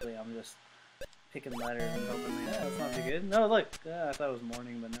basically I'm just picking letters and hoping, yeah, that's not too good. No, look, I thought it was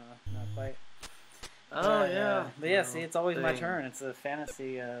morning, but no, not quite. Oh, yeah. But yeah, see, it's always my turn. It's a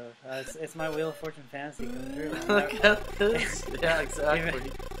fantasy, it's my Wheel of Fortune fantasy come true. Look at this. Yeah,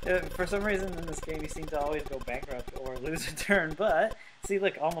 exactly. For some reason in this game you seem to always go bankrupt or lose a turn, but see,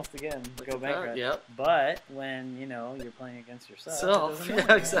 look, almost again, go bankrupt. Yep. But when, you know, you're playing against yourself, it doesn't yeah,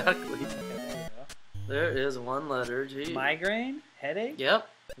 matter, exactly. Okay, there you go. There is one letter, G. Migraine? Headache? Yep.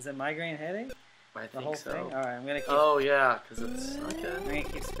 Is it migraine, headache? I The think whole so. thing? Alright, I'm gonna keep... Oh, yeah, because it's... I'm Okay. gonna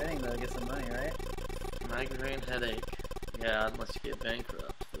keep spinning though to get some money, right? Migraine headache. Yeah, unless you get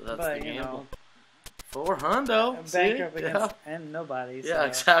bankrupt. That's But, the you gamble. know, For hundo. I'm See? bankrupt Yeah. against and nobody. Yeah, so,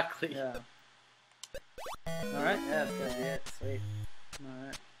 exactly. Yeah. Alright, yeah, that's gotta be it. Sweet.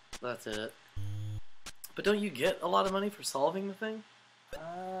 Alright. That's it. But don't you get a lot of money for solving the thing?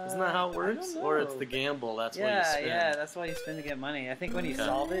 Isn't that how it works? Or it's the gamble, that's why you spin? Yeah, that's why you spin to get money. I think when you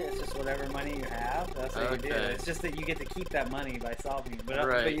solve it, it's just whatever money you have, that's what you do. It's just that you get to keep that money by solving it,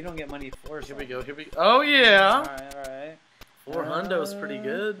 but you don't get money for solving. Here we go. Oh, yeah! Alright. 4 hundo's pretty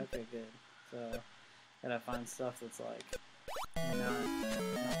good. Okay, good. So, gotta find stuff that's like, not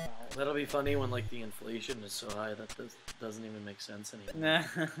foul. That'll be funny when, like, the inflation is so high that this doesn't even make sense anymore. Nah.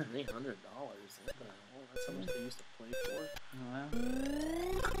 $300? What the hell? That's how much they used to play for?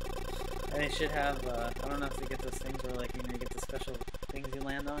 And they should have, I don't know if they get those things where, like, you know, you get the special things you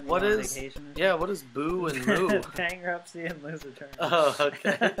land on. What is, what is boo and moo? Bankruptcy and lose return. Oh,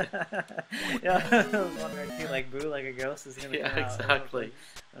 okay. Yeah, I was wondering too, like, boo like a ghost is gonna come out. Yeah, exactly.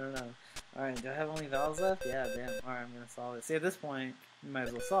 I don't know. Alright, do I have only vowels left? Yeah, damn. Alright, I'm gonna solve it. See, at this point, you might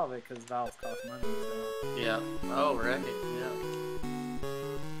as well solve it, because vowels cost money, so... Yeah. Oh, right. Yeah.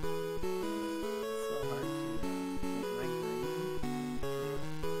 So hard to make my green.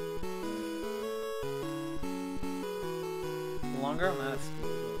 The longer I'm out of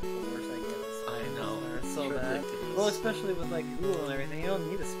school, the worse I get. I know. It's so bad. Well, especially with, like, Google and everything, you don't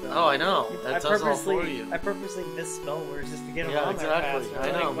need a spell. Oh, I know. That does all for you. I purposely misspell words just to get them Yeah, on exactly. there faster.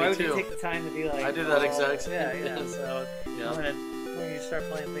 I know, Like, why me would you too. take the time to be like... I do that exact same Yeah, thing. so... Yeah. When you start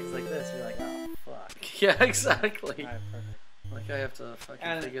playing things like this, you're like, oh, fuck. Yeah, exactly. Alright, perfect. Like, I have to fucking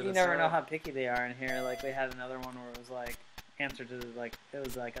And figure this out. you never know how picky they are in here. Like, they had another one where it was like, answer to, like, it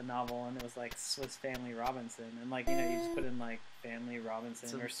was like a novel, and it was like Swiss Family Robinson. And, like, you know, you just put in, like, Family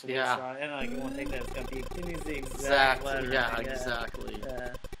Robinson or Swiss Robinson, and, like, it won't take that. It's gonna be, it needs the exact letter. Yeah, exactly.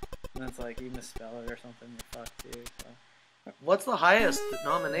 Yeah. And it's like, you misspell it or something, you're fucked, too, so. What's the highest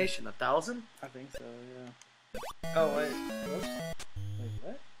nomination? 1,000? I think so, yeah. Oh, wait. Whoops. Wait,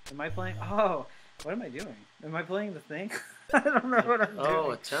 what? Am I playing? Oh, what am I doing? Am I playing the thing? I don't know what I'm doing.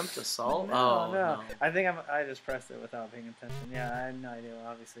 Oh, attempt assault? No, Oh, no. no. I think I just pressed it without paying attention. Yeah, I have no idea,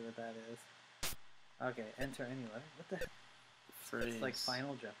 obviously, what that is. Okay, enter any letter. What the heck? Phrase. It's like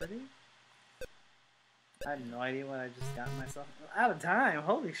Final Jeopardy? I have no idea what I just got myself out of time.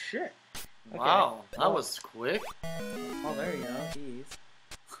 Holy shit. Okay. Wow, that Well, was quick. oh, there you go. Jeez.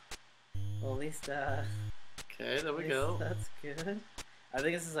 Well, at least, Okay, there we at least go. That's good. I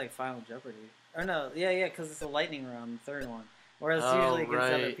think this is like Final Jeopardy. Or no, yeah, because it's a lightning round, the third one. Whereas Oh, usually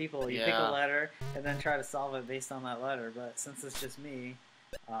against other right. people, you pick Yeah. a letter and then try to solve it based on that letter. But since it's just me,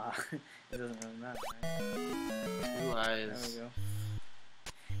 it doesn't really matter, right? Blue There eyes. we go.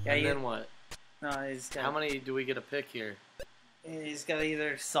 Yeah, And you, then what? no, he's got. How many do we get to pick here? He's got to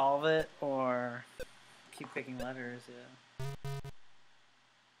either solve it or keep picking letters. Yeah.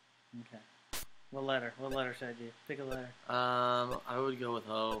 Okay. What letter? What letter should I do? Pick a letter. I would go with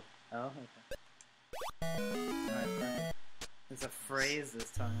O. Oh, okay. Alright, perfect. It's a phrase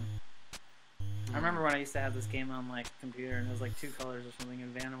this time. I remember when I used to have this game on my computer and it was like 2 colors or something,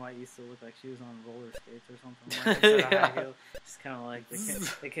 and Vanna White used to look like she was on roller skates or something. Like instead of high heel, just kind of like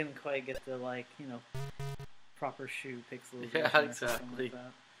they couldn't quite get the, like, you know, proper shoe pixels. Yeah, or something exactly. like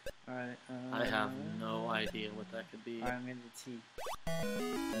that. Alright. I have no idea what that could be. Alright, I'm gonna do T.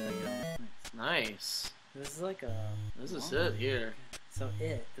 There we go. Nice. Nice. This is like a. This is oh, it here. So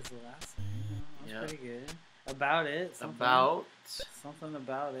it is the last thing. Oh, that's Yep. pretty good. About it. Something. About. Something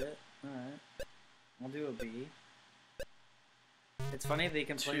about it. Alright. I'll do a B. It's funny they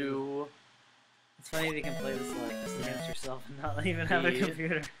can play. To. It's funny they can play this like just against yourself and not even have a B.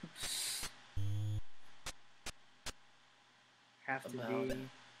 computer. Have to About be. it.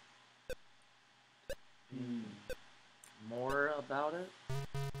 More about it?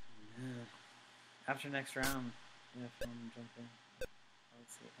 Yeah. After next round, if I'm jumping.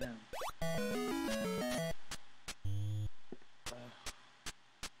 Let's see. M.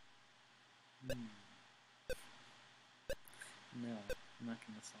 No, I'm not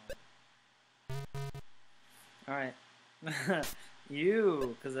gonna solve it. Alright.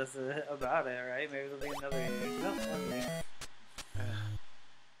 You, because that's about it, right? Maybe it'll be another year. No, 1 year.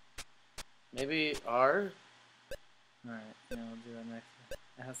 Maybe R? Alright, yeah, we'll do that next.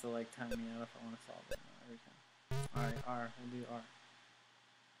 It has to like time me out if I want to solve it every time. Alright, R. We'll do R.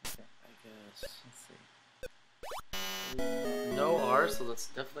 Okay, I guess. let's see. No R, so that's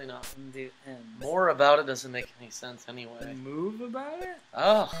definitely not. We'll do M. More about it doesn't make any sense anyway. Move about it?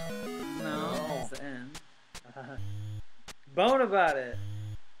 Oh. No, No. it's the N. Bone about it.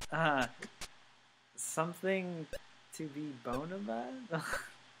 Something to be bone about?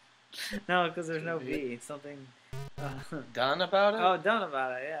 No, because there's no B. Something. Done about it? Oh, done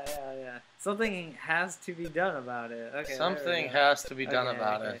about it. Yeah. Something has to be done about it. Okay. Something has to be done Okay,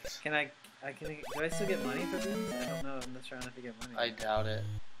 about okay. it. Can I? Do I still get money for these? I don't know. I'm just trying not to get money. I doubt it.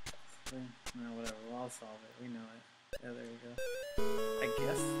 No, whatever. We'll all solve it. We know it. Yeah, there you go. I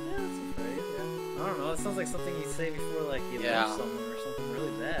guess. Yeah, that's a phrase. Yeah. I don't know. It sounds like something you say before, like you Yeah. love someone or something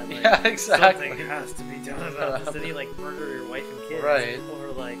really bad. Like, Yeah, exactly. Something has to be done about this. Then you like murder your wife and kids Right.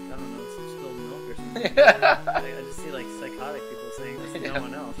 over like I don't know some spilled milk or something. Yeah. I just see like psychotic people saying this to Yeah. no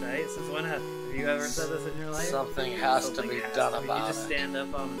one else, right? Since when have you ever said this in your life? Something has to be done You about just it. stand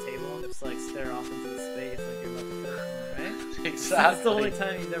up on the table and just like stare off into the space like you're about to kill someone, right? Exactly. That's the only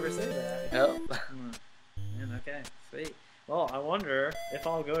time you've ever said that. Yep. Man, okay, sweet. Well, I wonder if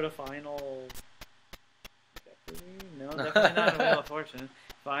I'll go to Final Jeopardy? No, definitely not in Wheel of Fortune.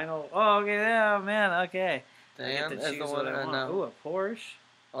 Final. Oh, okay, yeah, man, okay. I Dan get to is the choose one what I I want. know. Ooh, a Porsche.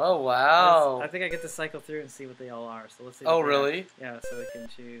 Oh, wow. I think I get to cycle through and see what they all are. So let's see. Oh, what they are. really? Yeah, so we can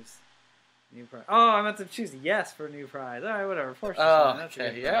choose new prize. Oh, I meant to choose yes for new prize. All right, whatever. Porsche. Oh, That's a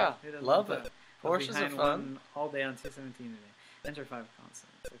okay, good yeah. prize. Who doesn't Love want it. that? I was Porsches are behind fun. one all day on 217 today. Enter 5 constants.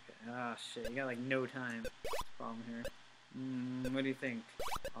 Okay. Ah, shit. You got like no time. Problem here. What do you think?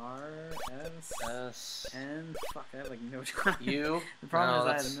 R, S, S. N. Fuck, I have like no time. U. The problem No, is I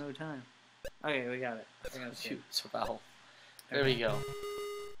that's- have no time. Okay, we got it. I got it. Shoot, it's a vowel. There we go.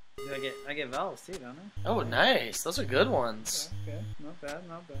 Do I get vowels too, don't I? Oh, nice. Those are good ones. Okay, not bad,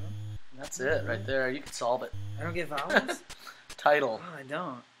 not bad. That's it right there. You can solve it. I don't get vowels? Title. Oh, I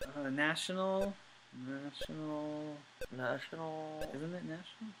don't. National. National. Isn't it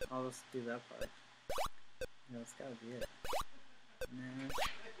national? I'll just do that part. No, it's gotta be it.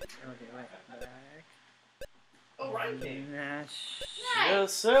 Okay, wait. Back. Oh, right. Nash.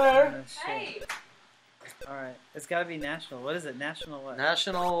 Yes, sir. Hey! Alright. It's gotta be national. What is it? National what?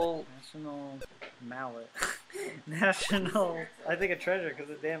 National. National mallet. National. I think a treasure because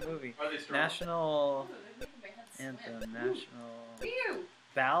of the damn movie. National anthem. National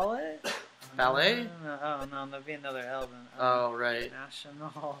ballot. Ballet? Oh no, there'll be another L then. Oh right.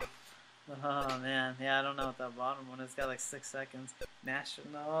 National. Oh man, yeah, I don't know what that bottom one is. It's got like 6 seconds.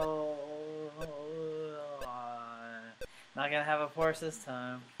 National. Not gonna have a Porsche this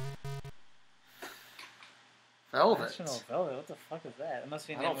time. Velvet. National Velvet. What the fuck is that? It must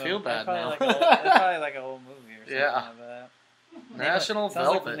be. I don't feel bad probably now. Like it's probably like a whole movie or something Yeah. like that. National Sounds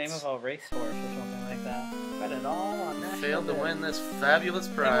like Velvet. the name of a racehorse or something like that. Got it all on National Failed to Velvet. win this fabulous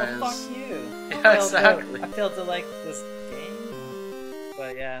prize. Well, fuck you. Yeah, exactly. I failed to like this game.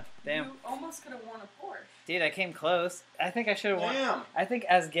 But yeah, damn. You almost could have won a Porsche. Dude, I came close. I think I should have won. Damn. I think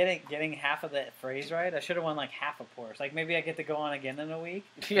as getting half of the phrase right, I should have won like half a Porsche. Like maybe I get to go on again in a week.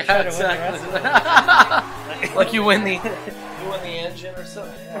 Yeah, Try to win the rest of exactly. Like you win the engine or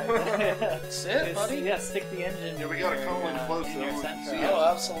something. Yeah. That's it, buddy. Yeah, stick the engine. Yeah, we gotta call in close in so your we can center. see it. Oh,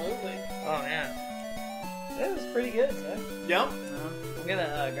 absolutely. Oh man, it was pretty good, man. Yep. I'm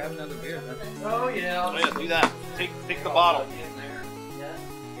gonna grab another beer then. Oh yeah. Oh yeah, do that. Take the bottle.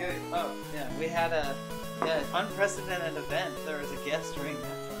 Oh yeah, we had an unprecedented event. There was a guest during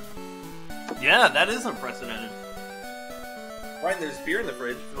that. Yeah, that is unprecedented. Right, there's beer in the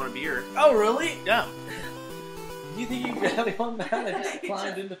fridge if you want a beer. Oh really? Yeah. You think you got me on that? I just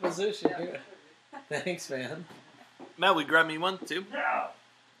climbed into position here. Thanks, man. Matt, we grab me one too?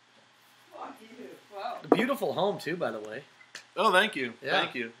 Fuck you. Wow. Beautiful home too, by the way. Oh, thank you. Yeah.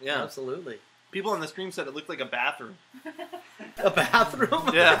 Thank you. Yeah. Absolutely. People on the stream said it looked like a bathroom. A bathroom?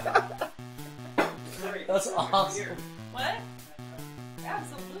 Yeah. That's awesome. What?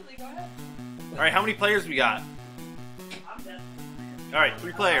 Absolutely, go ahead. All right, how many players we got? I'm dead. All right,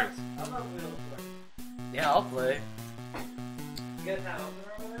 3 players. I'm not real quick. Yeah, I'll play. You guys have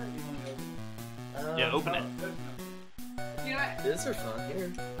opener over there? Or you want to open Yeah, open it. You know what? These are fun.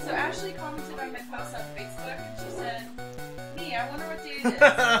 Here. So Ashley commented on my post on Facebook and she said, "Me, I wonder what day it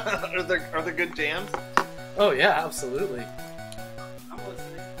is." are there good jams? Oh yeah, absolutely. I'm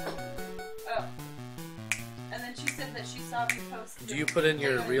listening. Oh. And then she said that she saw me post. Do you put in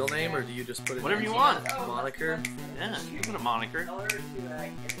your real name or do you just put in Whatever your you want. Oh, moniker? Yeah, you can put a moniker. Tell her to get it down.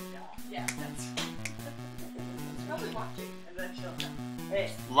 Yeah, that's. She's probably watching. And then she'll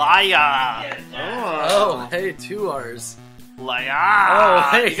hey. Liar. Oh, hey, 2 R's. Liar. Oh,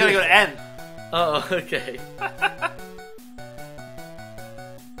 hey. You gotta go to N. Oh, okay.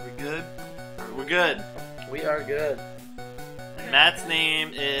 We good? We're good. We are good. Matt's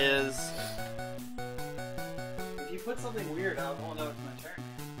name is... If you put something weird, I won't know it's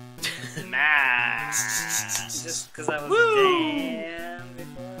my turn. Matt. Just because I was Woo! damned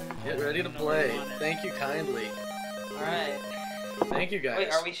before. Get ready to play. Thank you kindly. Alright. Thank you guys.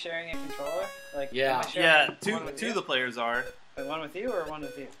 Wait, are we sharing a controller? Like, Yeah. am I sharing Yeah, one with two you? of the players are. Wait, one with you or one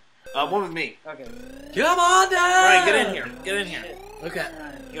with you? One with me. Okay. Come on down! Alright, get in here. Get in here. Okay.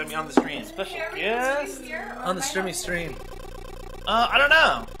 You gotta be on the screen. Special Are we guest. doing here or On the my streamy house? stream. I don't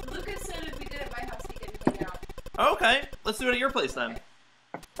know. Lucas said if we did it at my house, he could hang out. Okay, let's do it at your place then.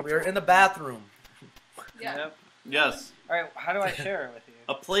 We are in the bathroom. Yeah. Yep. Yes. Alright, how do I share it with you?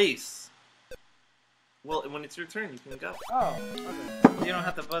 A place. Well, when it's your turn, you can go. Oh, okay. You don't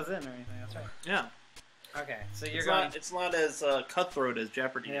have to buzz in or anything, that's right. Yeah. Okay, so you're It's going... not, it's not as cutthroat as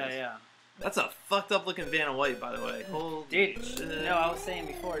Jeopardy Yeah, is. yeah. That's a fucked up looking Vanna White, by the way. Holy Dude, shit. no, I was saying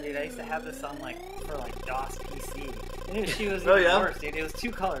before, dude, I used to have this on, like, for, like, DOS PC. And she was Oh, even yeah? worse, dude. It was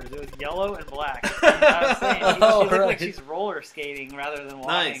 2 colors. It was yellow and black. And I was saying, she Oh, looked like right. she's roller skating rather than walking,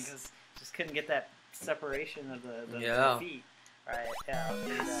 Nice. because just couldn't get that separation of the Yeah. feet. Right, yeah, I'll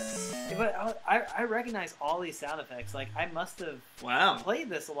do that. But I recognize all these sound effects. Like, I must have Wow. played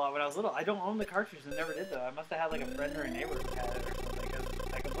this a lot when I was little. I don't own the cartridge and never did, though. I must have had, like, a friend or a neighbor who had it or something, 'cause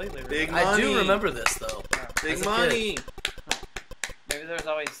I completely Big remember. I do Money. remember this though. Big As a money. Maybe there's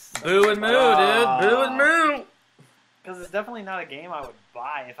always... Boo and moo, dude. Boo and moo. Because it's definitely not a game I would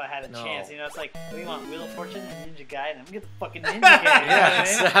buy if I had a No. chance. You know, it's like, what do you want, Wheel of Fortune and Ninja Gaiden? I'm gonna get the fucking Ninja Gaiden. You know Yeah, what I mean?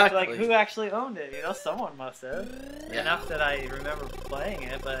 exactly. Like, who actually owned it? You know, someone must have. Yeah. Enough that I remember playing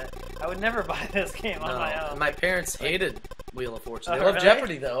it, but I would never buy this game on my own. My parents hated Wheel of Fortune. They Oh, love really?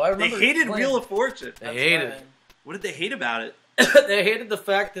 Jeopardy though. I They remember hated playing- Wheel of Fortune. They That's hated fine. it. What did they hate about it? They hated the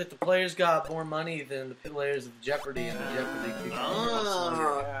fact that the players got more money than the players of Jeopardy and the Jeopardy people.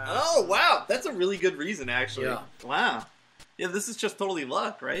 Oh, wow. That's a really good reason, actually. Yeah. Wow. Yeah, this is just totally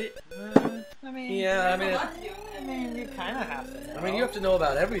luck, right? I mean, Yeah, I mean, you kind of have to. I mean, you have to know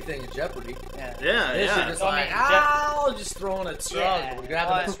about everything in Jeopardy. Yeah. Yeah, This yeah. you're just So, I like, mean, just throwing at straws, Yeah. we're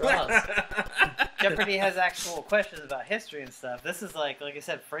grabbing at straws. Jeopardy has actual questions about history and stuff. This is like I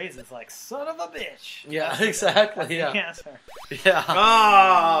said, phrases like "son of a bitch." Yeah, exactly. The Yeah, answer. yeah.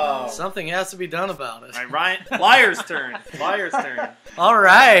 Oh! Something has to be done about it. All right, Ryan. Liar's turn. Liar's turn. All You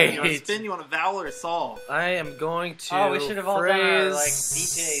want to right. spin? You want to vowel or solve? I am going to. Oh, we should have all done our like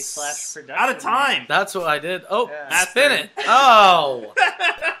phrase- DJ/production. Out of time. That's what I did. Oh, Yeah. spin it. Oh.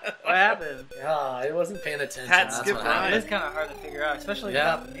 What happened? I wasn't paying attention. Pat That's skip what Ryan. It happened. is kind of hard to figure out, especially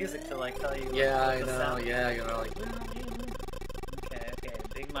Yeah. without the music to like tell you. Yeah, what I the know. sound Yeah, you know, like. Okay.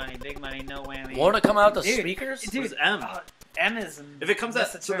 Big money, no whammy. Won't it come out the Dude, speakers? Dude, Who's M? M is. If it comes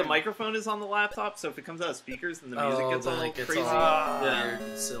out, that's so the turn. microphone is on the laptop. So if it comes out of speakers, then the music gets then all it gets crazy. all Yeah. weird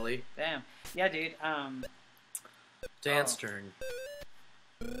and silly. Damn. Yeah, dude. Dance turn.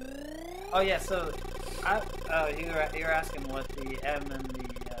 Oh yeah. So, you were asking what the M and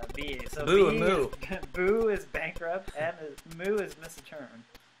the B is. So Boo B and moo. Is, Boo is bankrupt. Moo is miss a turn.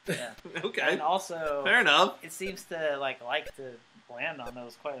 Yeah. Okay. And also, Fair enough. it seems to like to land on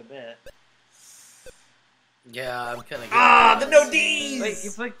those quite a bit. Yeah, I'm kind of. Ah, the no D's. Wait,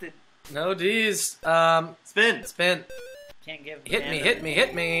 you picked the No D's. Spin. Spin. can't give. Hit me, hit me,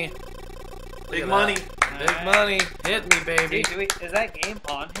 hit me. Big at money. Big money. Hit me, baby. Dude, is that game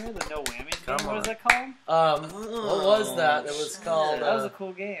on here? The no whammy Come game? What on. is that called? What was that? It was called. That was a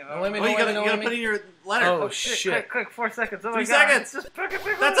cool game. no whammy, Oh, you gotta no put in your letter. Oh, Quick, shit. Quick, 4 seconds. Oh 3 my God. seconds. Just pick it.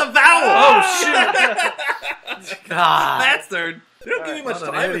 That's a vowel. Oh, shit. God. Bastard. They don't give you much What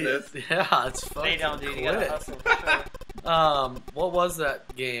an time in idiot. this. Yeah, it's fucking They don't, dude. You gotta quick. hustle for sure. What was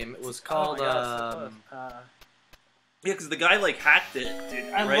that game? It was called, Oh my God, so close. Yeah, because the guy like hacked it,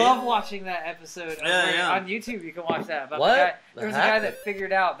 dude. I right? love watching that episode. Yeah. On YouTube, you can watch that. About What? The guy, The there was a guy hack that it.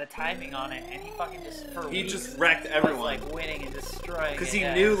 figured out the timing on it, and he fucking just for He weeks just wrecked was, everyone. like winning and destroying. Because it. he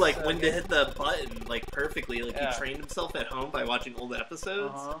Yeah, knew it was like so when to good. hit the button like perfectly. Like Yeah. he trained himself at home by watching old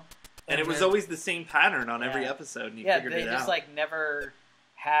episodes, Uh-huh. and it was then- always the same pattern on every Yeah. episode. And he Yeah, figured they it just out. like never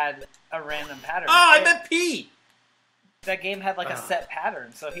had a random pattern. Oh, I It- meant P. that game had like a set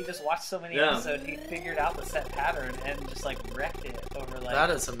pattern, so he just watched so many Yeah. episodes, he figured out the set pattern and just like wrecked it over like That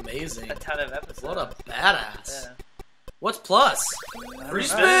is amazing. a ton of episodes. What a badass. Yeah. What's plus? Free Alright.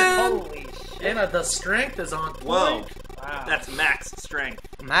 spin. Holy shit! And the strength is on Whoa, point. Wow. that's max strength.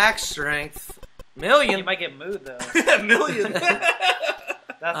 Max strength. You Million. might get mood though. A million.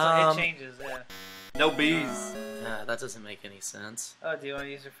 That's Um, it changes. Yeah. No B's. That doesn't make any sense. Oh, do you want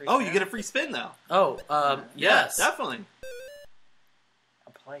to use your free? Oh, you spin? get a free spin though. Oh, Yeah, yes. definitely.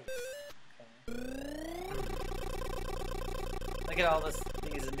 a place. Okay. Look at all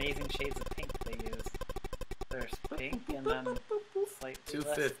these amazing shades of pink they use. There's pink and then slightly less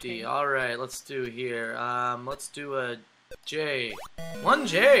 250. pink. All right, let's do here. Let's do a J. 1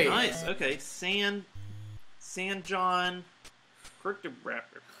 J. Nice. Okay. John.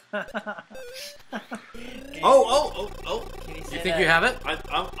 Oh. Can you say You think that? you have it?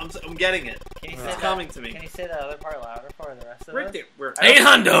 I'm getting it. Can you say It's that? coming to me. Can you say the other part louder for the rest of Right us? there. We're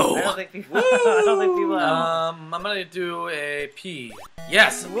 800. I don't think people. I don't think people. I'm gonna do a P.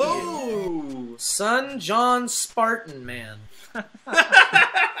 Yes. a P. Whoa. Son John Spartan Man.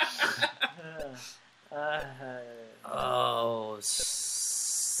 Oh,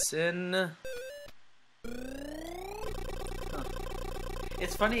 Sin.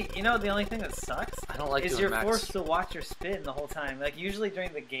 It's funny, you know. The only thing that sucks I don't like is doing you're max. forced to watch your spin the whole time. Like usually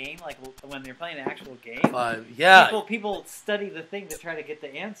during the game, like when you're playing an actual game, Yeah. people study the thing to try to get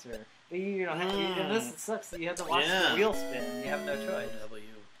the answer. But you don't have to. And this sucks that you have to watch Yeah. the wheel spin. You have no choice. W.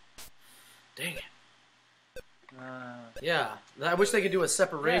 Dang it. Uh, Yeah. I wish they could do a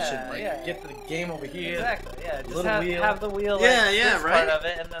separation. Yeah, like yeah. get the game over here. exactly. Yeah. Just Little wheel. have the wheel. Like, Yeah, yeah, this right. part of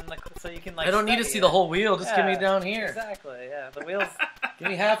it, and then so you can like. I don't need to study see it. the whole wheel. Just give me Yeah, down here. Exactly. Yeah. The wheels. Give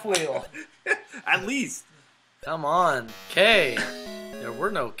me half wheel. At least. Come on. K. There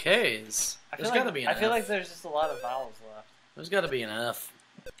were no K's. I feel There's like, gotta be an I feel F. like there's just a lot of vowels left. There's gotta be an F.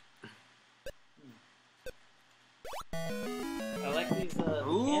 I like these hands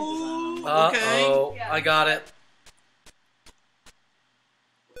Ooh. on them. Okay. Uh-oh. Yeah. I got it.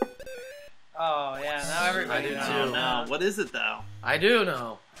 Oh yeah, now everybody I do knows. too. Oh no. What is it though? I do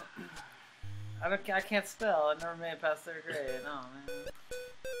know. I can't spell. I never made it past 3rd grade. No, man.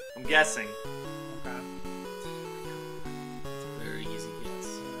 I'm guessing. Okay. Very easy guess.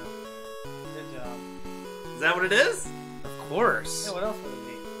 Good job. Is that what it is? Of course. Yeah, what else would it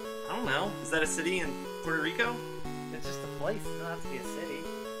be? I don't know. Is that a city in Puerto Rico? It's just a place. It doesn't have to be a city.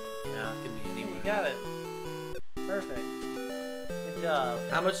 Yeah, it can be Yeah, anywhere. you got it. Perfect. Good job.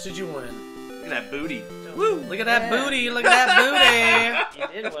 How much did you win? Look at that booty. Woo! Look at that Yeah. booty! Look at that booty! You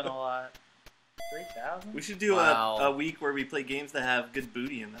did win a lot. 3,000? We should do Wow. a week where we play games that have good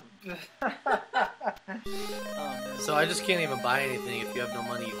booty in them. Oh, man. So I just can't even buy anything. If you have no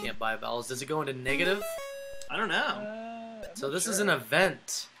money, you can't buy vowels. Does it go into negative? I don't know. I'm So not this is sure. an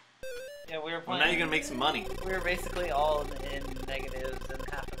event. Yeah, we were Well, playing. now you're gonna make some money. We were basically all in negatives and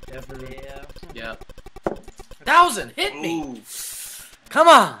half of Jeopardy. Yeah. Yep. 1,000! Hit me! Ooh. Come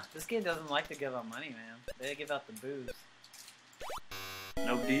on! This game doesn't like to give out money, man. They give out the booze.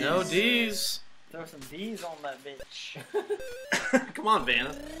 No D's. No D's. Throw some D's on that bitch. Come on,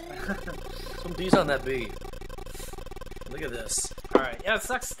 Vanna. Some D's on that B. Look at this. Alright, yeah, it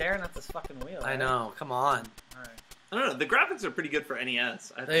sucks staring at this fucking wheel. I right? know. Come on. Alright. I don't know. The graphics are pretty good for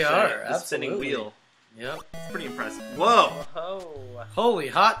NES. I have to They say. are, The spinning absolutely. wheel. Yep. It's pretty impressive. Whoa. Oh, Holy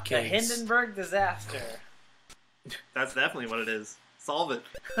the hotcakes. Hindenburg disaster. That's definitely what it is. Solve it.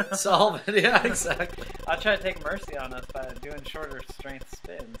 Solve it. Yeah, exactly. I'll try to take mercy on us by doing shorter strength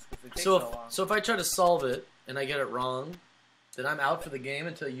spins because they take So so long. if I try to solve it and I get it wrong, then I'm out for the game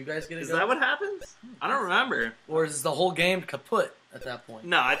until you guys get it Is going? that what happens? I don't remember. Or is the whole game kaput at that point?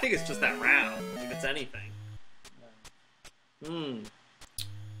 No, I think it's just that round, if it's anything.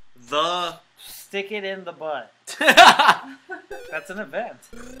 The... Stick it in the butt. That's an event.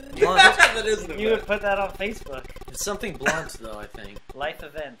 Blunt. That is an You would event. put that on Facebook. It's something blunt, though, I think. Life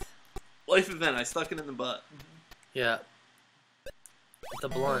event. Life event, I stuck it in the butt. Yeah. The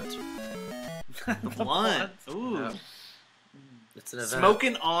blunt. The blunt. Ooh. Yeah. It's an event.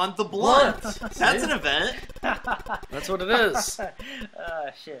 Smoking on the blunt. Blunt. That's an event. That's what it is.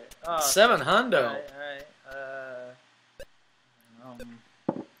 Shit. Oh, 700. Alright.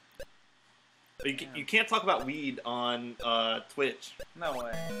 You can't talk about weed on Twitch. No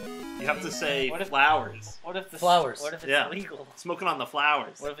way. You have to say What if- flowers. What if the Flowers. What if it's Yeah. legal? Smoking on the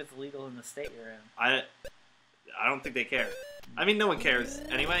flowers. What if it's legal in the state you're in? I don't think they care. I mean, no one cares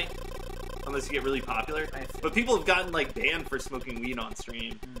anyway, unless you get really popular. I see. But people have gotten like banned for smoking weed on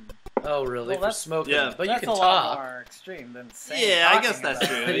stream. Oh, really? Well, For that's- smoking. Yeah. But you That's can a lot talk. more extreme than saying. Yeah, I talking guess that's about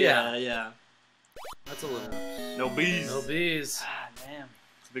true. it. Yeah, yeah. That's a little. No bees. No bees. Ah, damn.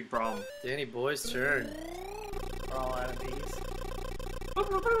 It's a big problem. Danny Boy's turn. We're all out of bees.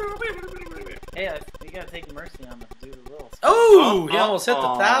 Hey, you gotta take mercy on us. Do the little. Oh! He Oh, almost hit the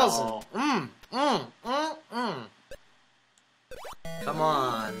oh. 1,000. Come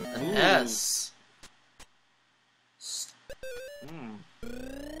on. An Ooh. S.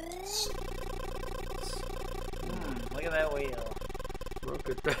 Look at that wheel. Look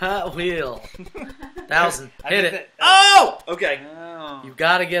at that wheel. 1,000. I Hit think it. Oh! Okay. Oh. You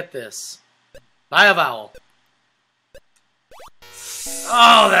gotta get this. Buy a vowel.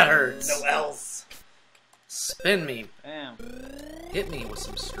 Oh, that hurts. No L's. Spin me. Damn. Hit me with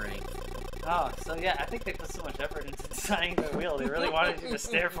some strength. Oh, so yeah, I think they put so much effort into designing the wheel. They really wanted you to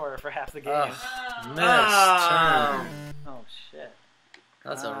stare for it for half the game. Ugh. Oh. Missed Ah. turn. Oh shit.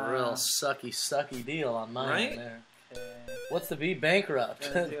 That's a real sucky deal on mine Right? there. Okay. What's the B?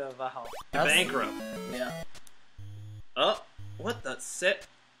 Bankrupt. Gonna do a vowel. You're bankrupt. Yeah. Oh, what the set?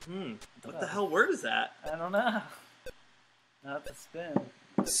 What the hell word is that? I don't know. Not the spin.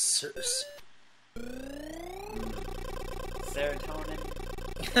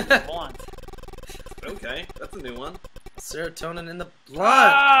 Serotonin. Blunt. Okay, that's a new one. Serotonin in the blunt.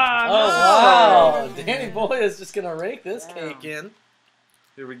 Ah, Oh, no! wow. Danny Boy is just going to rake this Wow. cake in.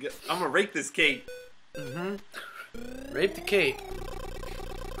 Here we go. I'm gonna rake this cake. Rape the cake.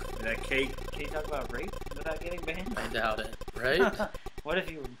 That cake. Can you talk about rape without getting banned? I doubt it. Right? What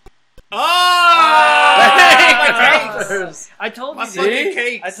if you... Oh! Bankers! I told My you, fucking dude.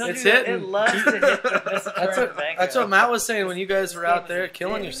 cakes. I told It's you that hitting. it loves to hit the misinterpreted That's what Matt was saying when you guys were out there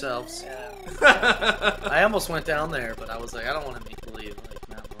killing Yeah. yourselves. Yeah. I almost went down there, but I was like, I don't want to make believe like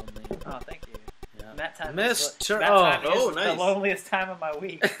Matt lonely. Oh, thank you. Yeah. Matt time Mr. Matt time Oh, is nice. the loneliest time of my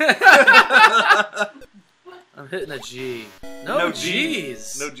week. I'm hitting a G. No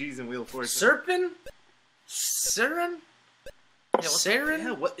G's. No G's in Wheel of Fortune. Serpent? Siren? Siren?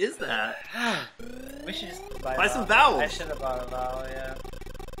 Yeah, what is that? We should just buy, Buy a some vowel. vowels. I should have bought a vowel, yeah.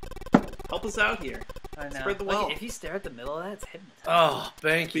 Help us out here. I know. Spread the Look, wealth. if you stare at the middle of that, it's hypnotizing. Oh,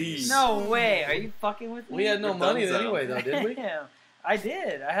 bankies. Bees. No way. Are you fucking with me? We had no We're money donezo. anyway, though, did we? Yeah. I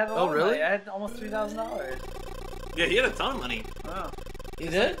did. I had a lot Oh, of really? money. I had almost $3,000. Yeah, he had a ton of money. Oh. You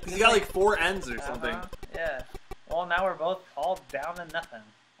did? He got like 4 N's or something. Yeah. Well, now we're both all down to nothing.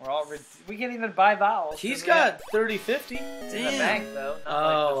 We're all we can't even buy vowels. He's 'cause we got 30, 50. have- in the bank though.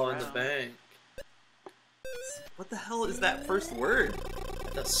 Not Oh, like in this the round. bank. What the hell is that first word?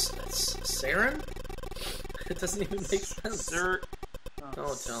 That's Siren? It doesn't even make sense. Sir.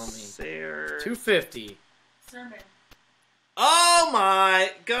 Don't tell me. Sir. 250. Sermon. Oh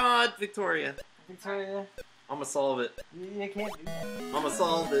my God, Victoria. Victoria, I'm gonna solve it. you can't do that. I'm gonna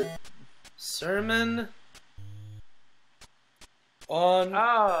solve it. Sermon on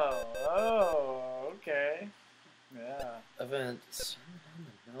Oh, okay. Yeah. event. Sermon on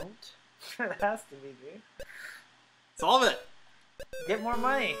the note? It has to be, dude. Solve it. Get more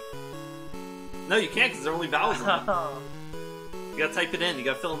money. No, you can't because there are only vowels in it. Oh. You gotta type it in. You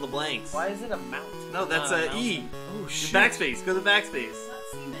gotta fill in the blanks. Why is it a mount? No, that's a E. Oh, shit. Backspace. Go to the backspace.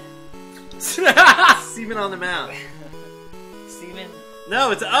 It's not semen. Semen on the mount. Steven.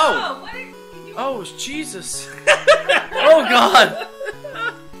 No, it's an O. Oh, what are you doing? Oh, Jesus. Oh, God.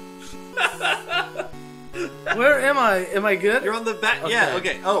 Where am I? Am I good? You're on the back. Okay. Yeah,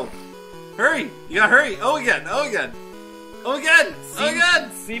 okay. Oh. Hurry. You gotta hurry. Oh again. Oh again. Oh again. Oh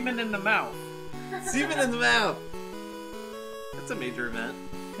again. Semen in the mouth. Semen in the mouth. That's a major event.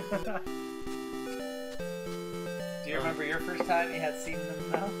 Do you remember your first time you had semen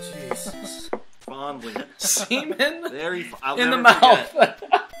in the mouth? Jesus. Fondly. Semen I'll in the never mouth. forget.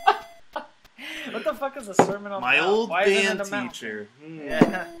 What the fuck is a sermon on My the mouth? old Why isn't band it a mouth? teacher.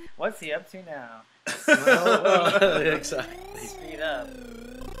 Yeah. What's he up to now? Exactly. Speed up.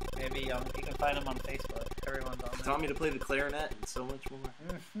 Maybe you can find him on Facebook. Everyone's on there. Taught me to play the clarinet and so much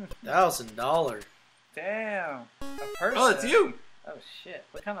more. $1,000. Damn. A person. Oh, it's you. Oh shit.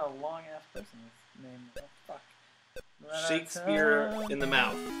 What kind of long ass person is named? Oh fuck. Shakespeare in the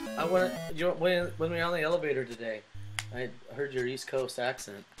mouth. I went. When we were on the elevator today, I heard your East Coast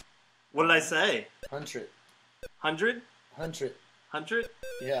accent. What did I say? 100. 100? 100. 100?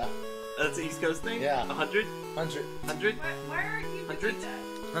 Yeah. That's an East Coast thing? Yeah. 100? 100. 100? Why aren't you doing Hundreds? that?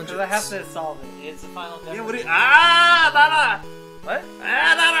 Because I have to solve it. It's the final Yeah, Jeopardy. what do you... Ah, da, What? da.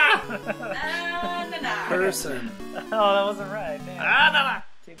 Ah, da, da. Nah. Person. Oh, that wasn't right. Damn. Ah, da, da.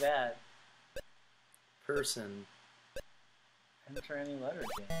 Too bad. Person. Enter any letter,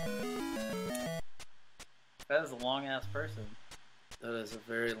 Jane. That is a long ass person. That is a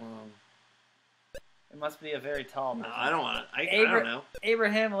very long. It must be a very tall No, person. I don't want to. I don't know.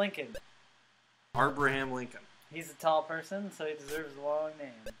 Abraham Lincoln. Abraham Lincoln. He's a tall person, so he deserves a long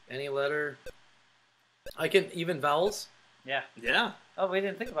name. Any letter. I can even vowels. Yeah. Yeah. Oh, we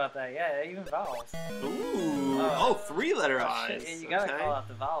didn't think about that. Yeah, even vowels. Ooh. Oh. Oh, 3-letter Oh, eyes. shit. Yeah, you gotta Okay. call out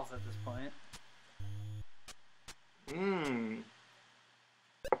the vowels at this point. Mmm.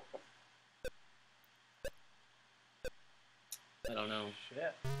 I don't know.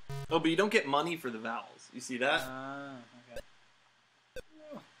 Shit. Oh, but you don't get money for the vowels. You see that? Okay.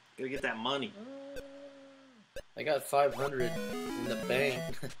 Gotta get that money. I got 500 in the bank.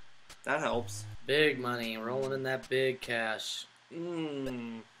 That helps. Big money. Rolling in that big cash.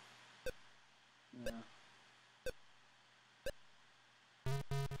 Mmm. Yeah.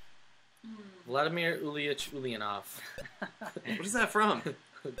 Vladimir Ilyich Ulyanov. What is that from?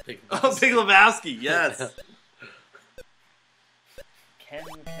 Big Oh, Big Lebowski. Yes.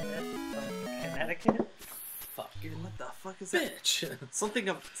 Connecticut? Fuck. What the fuck is that? Bitch.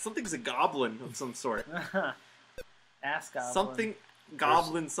 Something's a goblin of some sort. Ass goblin. Something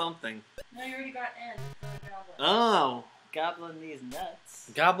goblin something. No, you already got N. For the goblin. Oh. Goblin these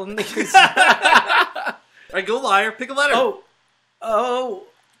nuts. Goblin these. Alright, go liar. Pick a letter. Oh.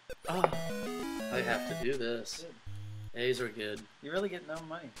 I have to do this. A's are good. You really get no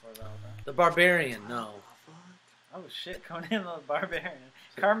money for that, huh? The Barbarian. No. Oh shit, Conan the Barbarian.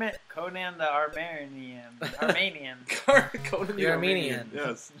 Conan the Armenian. Conan The Armenian.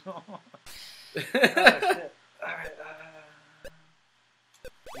 Yes. Oh shit. Alright,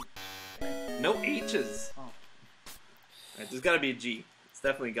 No H's. Oh. Alright, there's gotta be a G. It's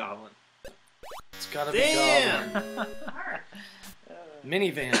definitely goblin. It's gotta be Damn! Goblin. Hard.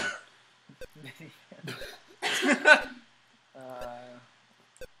 Minivan.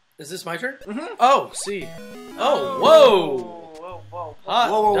 Is this my turn? Mhm. Oh, see. Oh, Whoa. Hot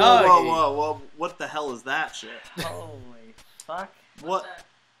Whoa, doggy. whoa. What the hell is that shit? Holy fuck. What? What's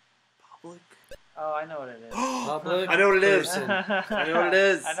Public? Oh, I know what it is. Public I know what it is. person. I know what it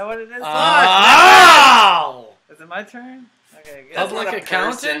is. I know what it is. Ow! Is it my turn? Okay, good. That's Public not a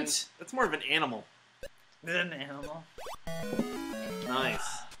accountant? person. That's more of an animal. Is it an animal?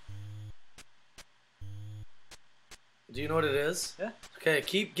 Nice. Do you know what it is? Yeah. Okay,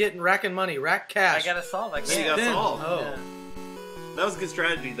 keep racking money. Rack cash. I gotta solve. I So you can't. got solved. Oh. Yeah. That was a good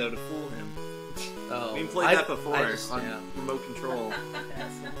strategy, though, to fool him. Oh. We played that before I just- on yeah. remote control.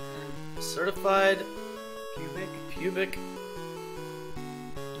 Certified Pubic.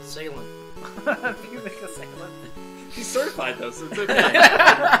 assailant. Pubic assailant. He's certified, though, so it's okay.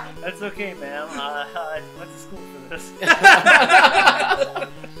 That's okay, ma'am. I went to school for this.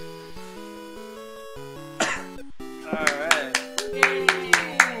 Alright. Yay.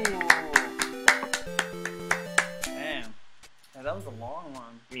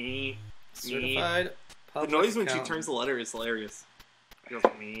 Certified. The public noise when she accountant. turns the letter is hilarious. She goes,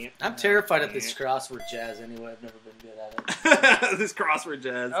 me. I'm terrified of this crossword jazz anyway. I've never been good at it. This crossword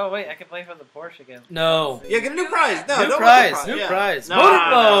jazz. Oh wait, I can play for the Porsche again. No. Yeah, get a new prize. No, New don't prize. want the New yeah. prize. No,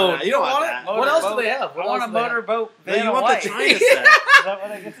 Motorboat. no, you don't want it? that. What else do Motorboat. they have? What I want a else do they have? motorboat. No, you Vanna want White. the China set. Is that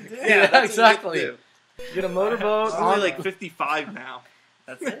what I get to do? Yeah, that's what you exactly. get to do. Get a motorboat. It's on only like 55 now.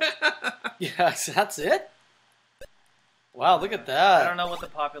 That's it. Yes, that's it. Wow, look at I that. don't know what the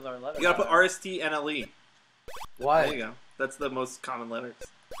popular letters You gotta put are. RST NLE. There you Why? go. That's the most common letters.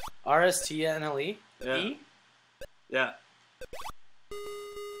 RSTNLE? Yeah. E? Yeah.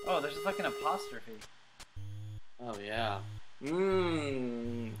 Oh, there's a fucking apostrophe. Oh yeah.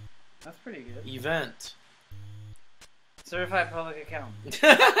 Mmm. That's pretty good. Event. Certified public account.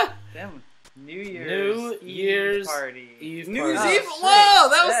 Damn. New New Eve Year's party. Eve New Year's party. Eve. shit. Whoa,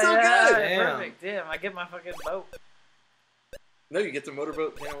 that was Yeah, so yeah, good. Damn. Perfect. Damn, I get my fucking boat. No, you get the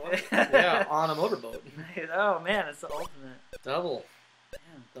motorboat. You know what? Yeah, on a motorboat. Oh man, it's the ultimate. Double.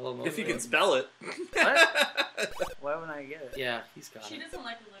 Damn. Double motorboat. If you can spell it. Why wouldn't I get it? Yeah, he's got She it. doesn't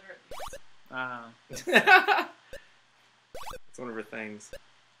like illiterate things. It's one of her things.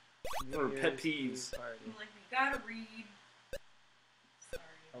 One of her pet peeves. Party. I'm like, you gotta read. Sorry.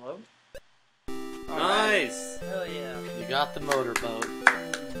 Hello? Nice. Hell yeah. You got the motorboat.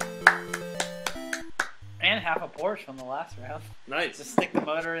 And half a Porsche from the last round. Nice. Just stick the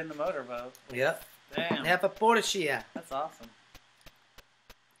motor in the motorboat. Yep. Damn. Have a Porsche. That's awesome.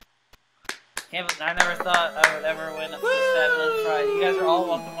 I never thought I would ever win a fabulous prize. You guys are all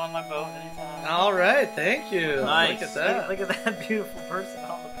welcome on my boat anytime. All right, thank you. Nice. Look at that. Look at that beautiful person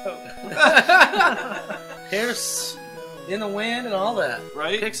on the boat. Hair's in the wind and all that.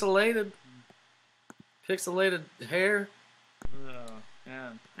 Right? Pixelated hair. Oh,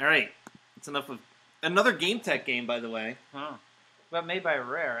 man. Alright. That's enough of... Another Game Tech game, by the way. Huh. But made by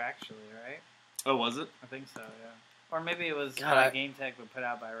Rare, actually, right? Oh, was it? I think so, yeah. Or maybe it was God, Game Tech but put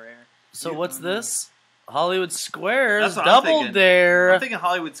out by Rare. So what's this? Hollywood Squares That's what I'm Double thinking. Dare. I'm thinking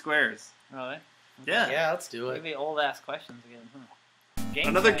Hollywood Squares. Really? Yeah. Yeah, let's do it. Maybe old ass questions again. Game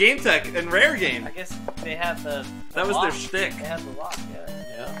Another Tech. Game Tech and Rare game. I guess they had the That was lock. their shtick. They had the lock, yeah.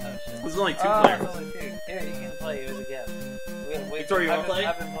 Yeah. Oh, shit. It was only 2 Oh, players. it's only 2. Here, you can play. It was a guess. Victoria, you wanna play?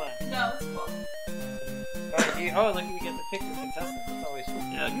 I've been playing. No, it's cool. Alright, oh, look, you get to pick your contestant. That's always cool.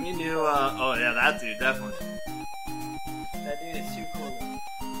 Yeah, give me a new, oh yeah, that dude, definitely. That dude is too cool.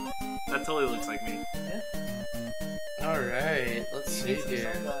 That totally looks like me. All right, let's You see need some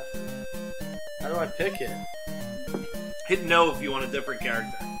here. sunglasses. How do I pick it? Hit no if you want a different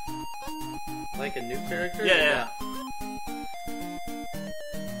character. Like a new character? Yeah.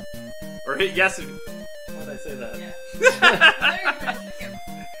 Or hit yes if... Why did I say that? Yeah. There you go. Pick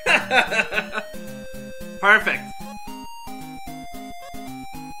him. Perfect.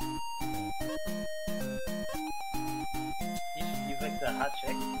 You picked the hot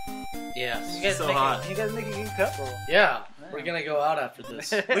chick? Yes. You guys, So make hot. you guys make a good couple. Yeah, Yeah. we're gonna go out after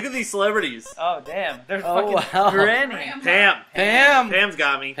this. Look at these celebrities. Oh, damn. There's Oh, fucking wow. Granny. Pam. Pam's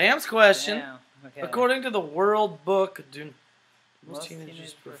Got me. question. Damn. Okay. According to the World Book, do most Most teenagers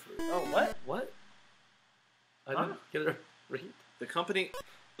teenagers prefer? Oh, what? What? I Huh? didn't get it right. The company...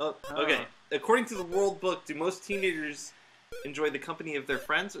 Oh, Oh. okay. According to the World Book, do most teenagers enjoy the company of their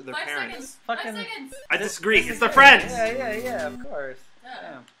friends or their 5 parents? seconds. Fucking- 5 seconds. I disagree. This It's is their good. friends. Yeah, of course. Yeah.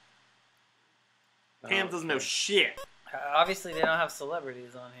 Damn. Pam doesn't know shit. Obviously, they don't have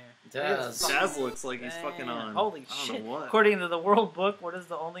celebrities on here. Does. Jazz looks like he's Damn. fucking on. Holy I don't shit. know what. According to the World Book, what is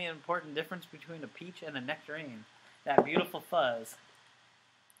the only important difference between a peach and a nectarine? That beautiful fuzz.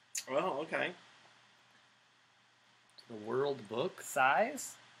 Well, okay. The World Book.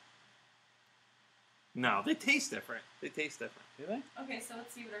 Size? No, they taste different. They taste different. Do they? Okay, so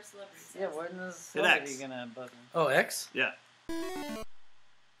let's see what our celebrity says. Yeah, when is Hit celebrity X. gonna buzz in? Oh, X. Yeah.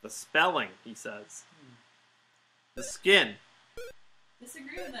 The spelling, he says. The skin.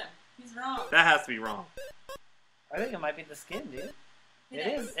 Disagree with him. He's wrong. That has to be wrong. I think it might be the skin, dude. It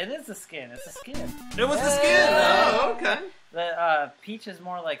is. It is the skin. It's the skin. It was the skin. Yeah. Oh, okay. The peach is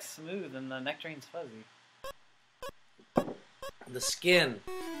more like smooth and the nectarine's fuzzy. The skin.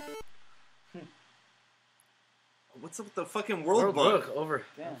 What's up with the fucking World Book? over.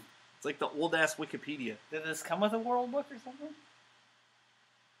 Damn. It's like the old ass Wikipedia. Did this come with a World Book or something?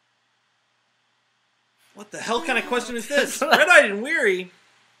 What the hell kind of question is this? Red-eyed and weary.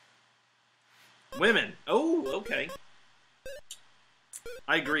 Women. Oh, okay.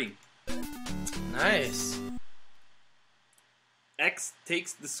 I agree. Nice. X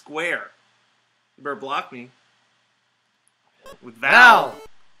takes the square. You better block me. With Val. Val.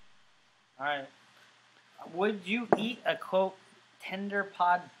 Alright. Would you eat a quote Tender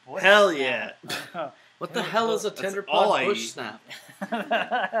pod bush. Hell yeah. snap. What the hell is a That's tender all pod I bush eat. snap?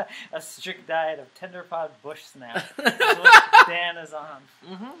 A strict diet of tender pod bush snap. That's what Dan is on.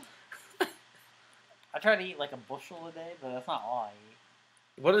 Mm-hmm. I try to eat like a bushel a day, but that's not all I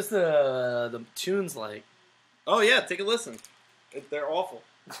eat. What is the tunes like? Oh yeah, take a listen. They're awful.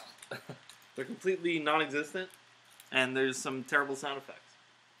 They're completely non-existent, and there's some terrible sound effects.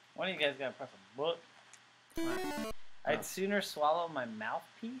 One of you guys gotta press a book. I'd sooner swallow my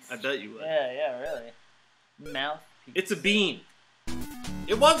mouthpiece. I bet you would. Yeah, really. Mouthpiece. It's a bean.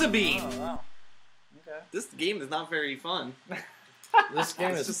 It was a bean. Oh, wow. Okay. This game is not very fun. This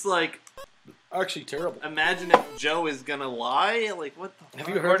game It's is just like, actually terrible. imagine if Joe is gonna lie. Like, what the Have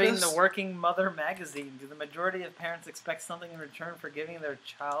fuck? you heard According this? to Working Mother magazine, do the majority of parents expect something in return for giving their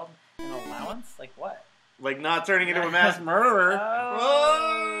child an allowance? Like what? Like, not turning into a mass murderer.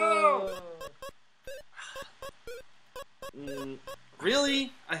 Oh.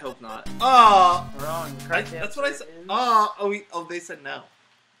 Really? I hope not. Oh! Wrong. That's what I said. Is... Oh, they said no.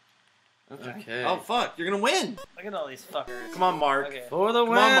 Okay. Oh, fuck. You're gonna win. Look at all these fuckers. Come on, Mark. Okay. For the Come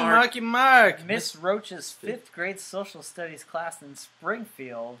win, on, Mark. Marky Mark. Miss Roach's 5th grade social studies class in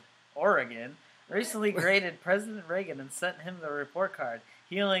Springfield, Oregon, recently graded President Reagan and sent him the report card.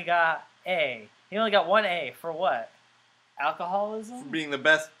 He only got A. He only got 1 A for what? Alcoholism? For being the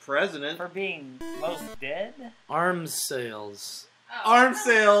best president. For being most dead? Arms sales. Oh. Arm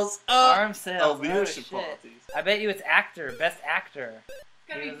sales. Arm sales. Oh, leadership shit. qualities. I bet you it's actor. Best actor.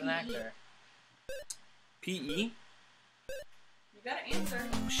 Gotta He be was an PE. actor. PE? You gotta answer.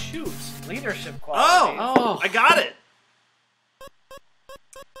 Oh, shoot. Leadership qualities. Oh. I got it.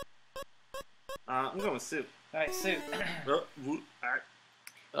 I'm going with soup. Alright, Sue. We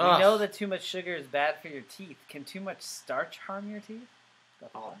Ugh. know that too much sugar is bad for your teeth. Can too much starch harm your teeth?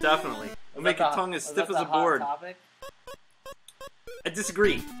 Oh, definitely. It'll Was make that your the- tongue as was stiff that as the a hot board. topic? I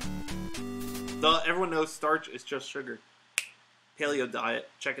disagree. Everyone knows starch is just sugar. Paleo diet.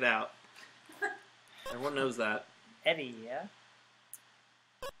 Check it out. Everyone knows that. Eddie, yeah?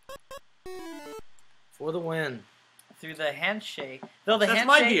 For the win. Through the handshake. Though the That's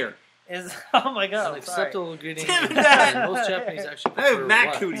my handshake beer. is... Oh my An god, I'm sorry. acceptable ingredient. Damn in it, Dad. food. Most Japanese actually I have prefer Mac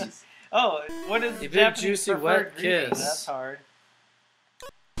what? cooties. Oh, what is A big, Japanese juicy, preferred wet greeting? kiss. That's hard.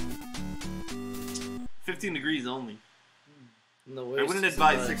 15 degrees only. In the I waist wouldn't is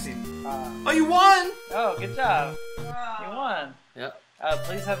advise the- 16. Uh, Oh, you won! oh, good job. You Oh. won. Yep.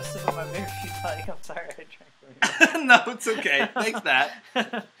 Please have a sip of my beer if you'd like. I'm sorry I drank from No, it's okay. Thanks, Matt. you.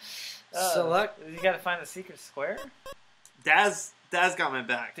 Select. You gotta find the secret square? Daz got my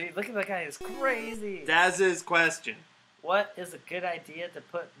back. Dude, look at that guy. He's crazy. Daz's question. What is a good idea to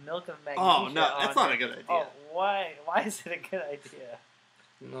put milk of magnesia Oh, no, on that's not your- a good idea. Oh, why? Why is it a good idea?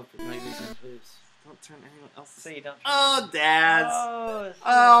 No, magnesium, please. Don't turn anyone else. So you don't... Oh, Daz. Oh, shit.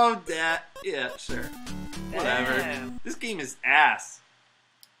 Oh, Dad. Yeah, sure. Whatever. Damn. This game is ass.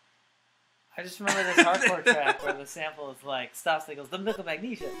 I just remember this hardcore track where the sample is like, stops and goes, the milk of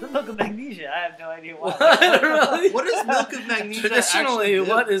magnesia, the milk of magnesia. I have no idea why. What? Really? What does milk of magnesia Traditionally, actually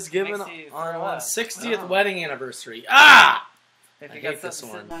do? what is given Makes you on throw one's up. 60th Oh. wedding anniversary? Ah! If I you got hate this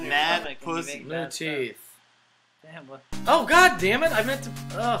something one. sitting on your Mad stomach and you pussy. make No bad stuff. teeth. Damn, what? Oh, god damn it! I meant to.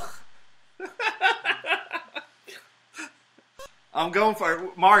 Ugh. I'm going for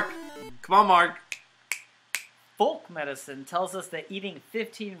it. Mark. Come on, Mark. Folk medicine tells us that eating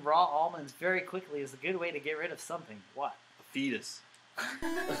 15 raw almonds very quickly is a good way to get rid of something. What? A fetus.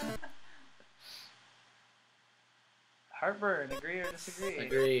 Heartburn, agree or disagree?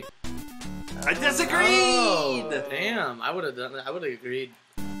 Agree. I disagreed! Oh, damn. I would have done that. I would have agreed.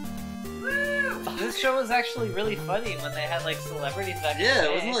 This show was actually really funny when they had like celebrities back in Yeah, the it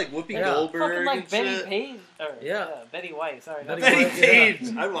day. wasn't like Whoopi Yeah. Goldberg Fucking like and Betty shit. Page. Or, Yeah. Betty White, sorry. not Betty Betty White, Page.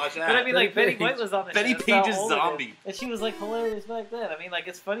 yeah. I'd watch that. But I mean, like, Betty Betty White Page. was on the Betty show. That's how Page's old it is. zombie. And she was, like, hilarious back then. I mean, like,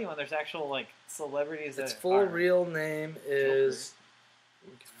 it's funny when there's actual, like, celebrities Its that full are real name is.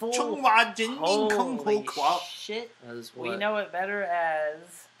 full... Chonghua Jin Min Kung Ho Holy Kwa. shit. As We what? know it better as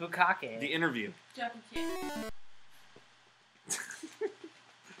Bukake. The interview. Jackie Chan.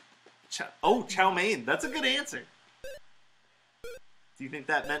 Chow mein. That's a good answer. Do you think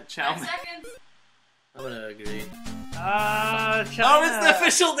that meant chow 5 mein? seconds. I'm gonna agree. China. Oh, it's the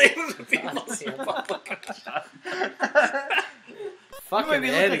official name of the People's damn. Republic. You Fucking made me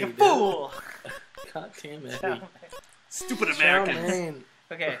look Eddie, like a dude. fool. God damn Chow Eddie. mein. Stupid Chow Americans. mein.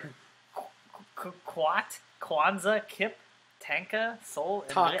 Okay. Quat, Kwanzaa, Kip, Tanka, Seoul, and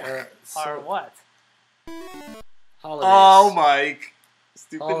Ta- Lich uh, are Seoul. what? Holidays. Oh, Mike.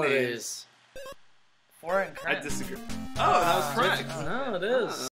 Stupid names. Holidays. Foreign I currency. disagree. Oh, that was correct. No, it is.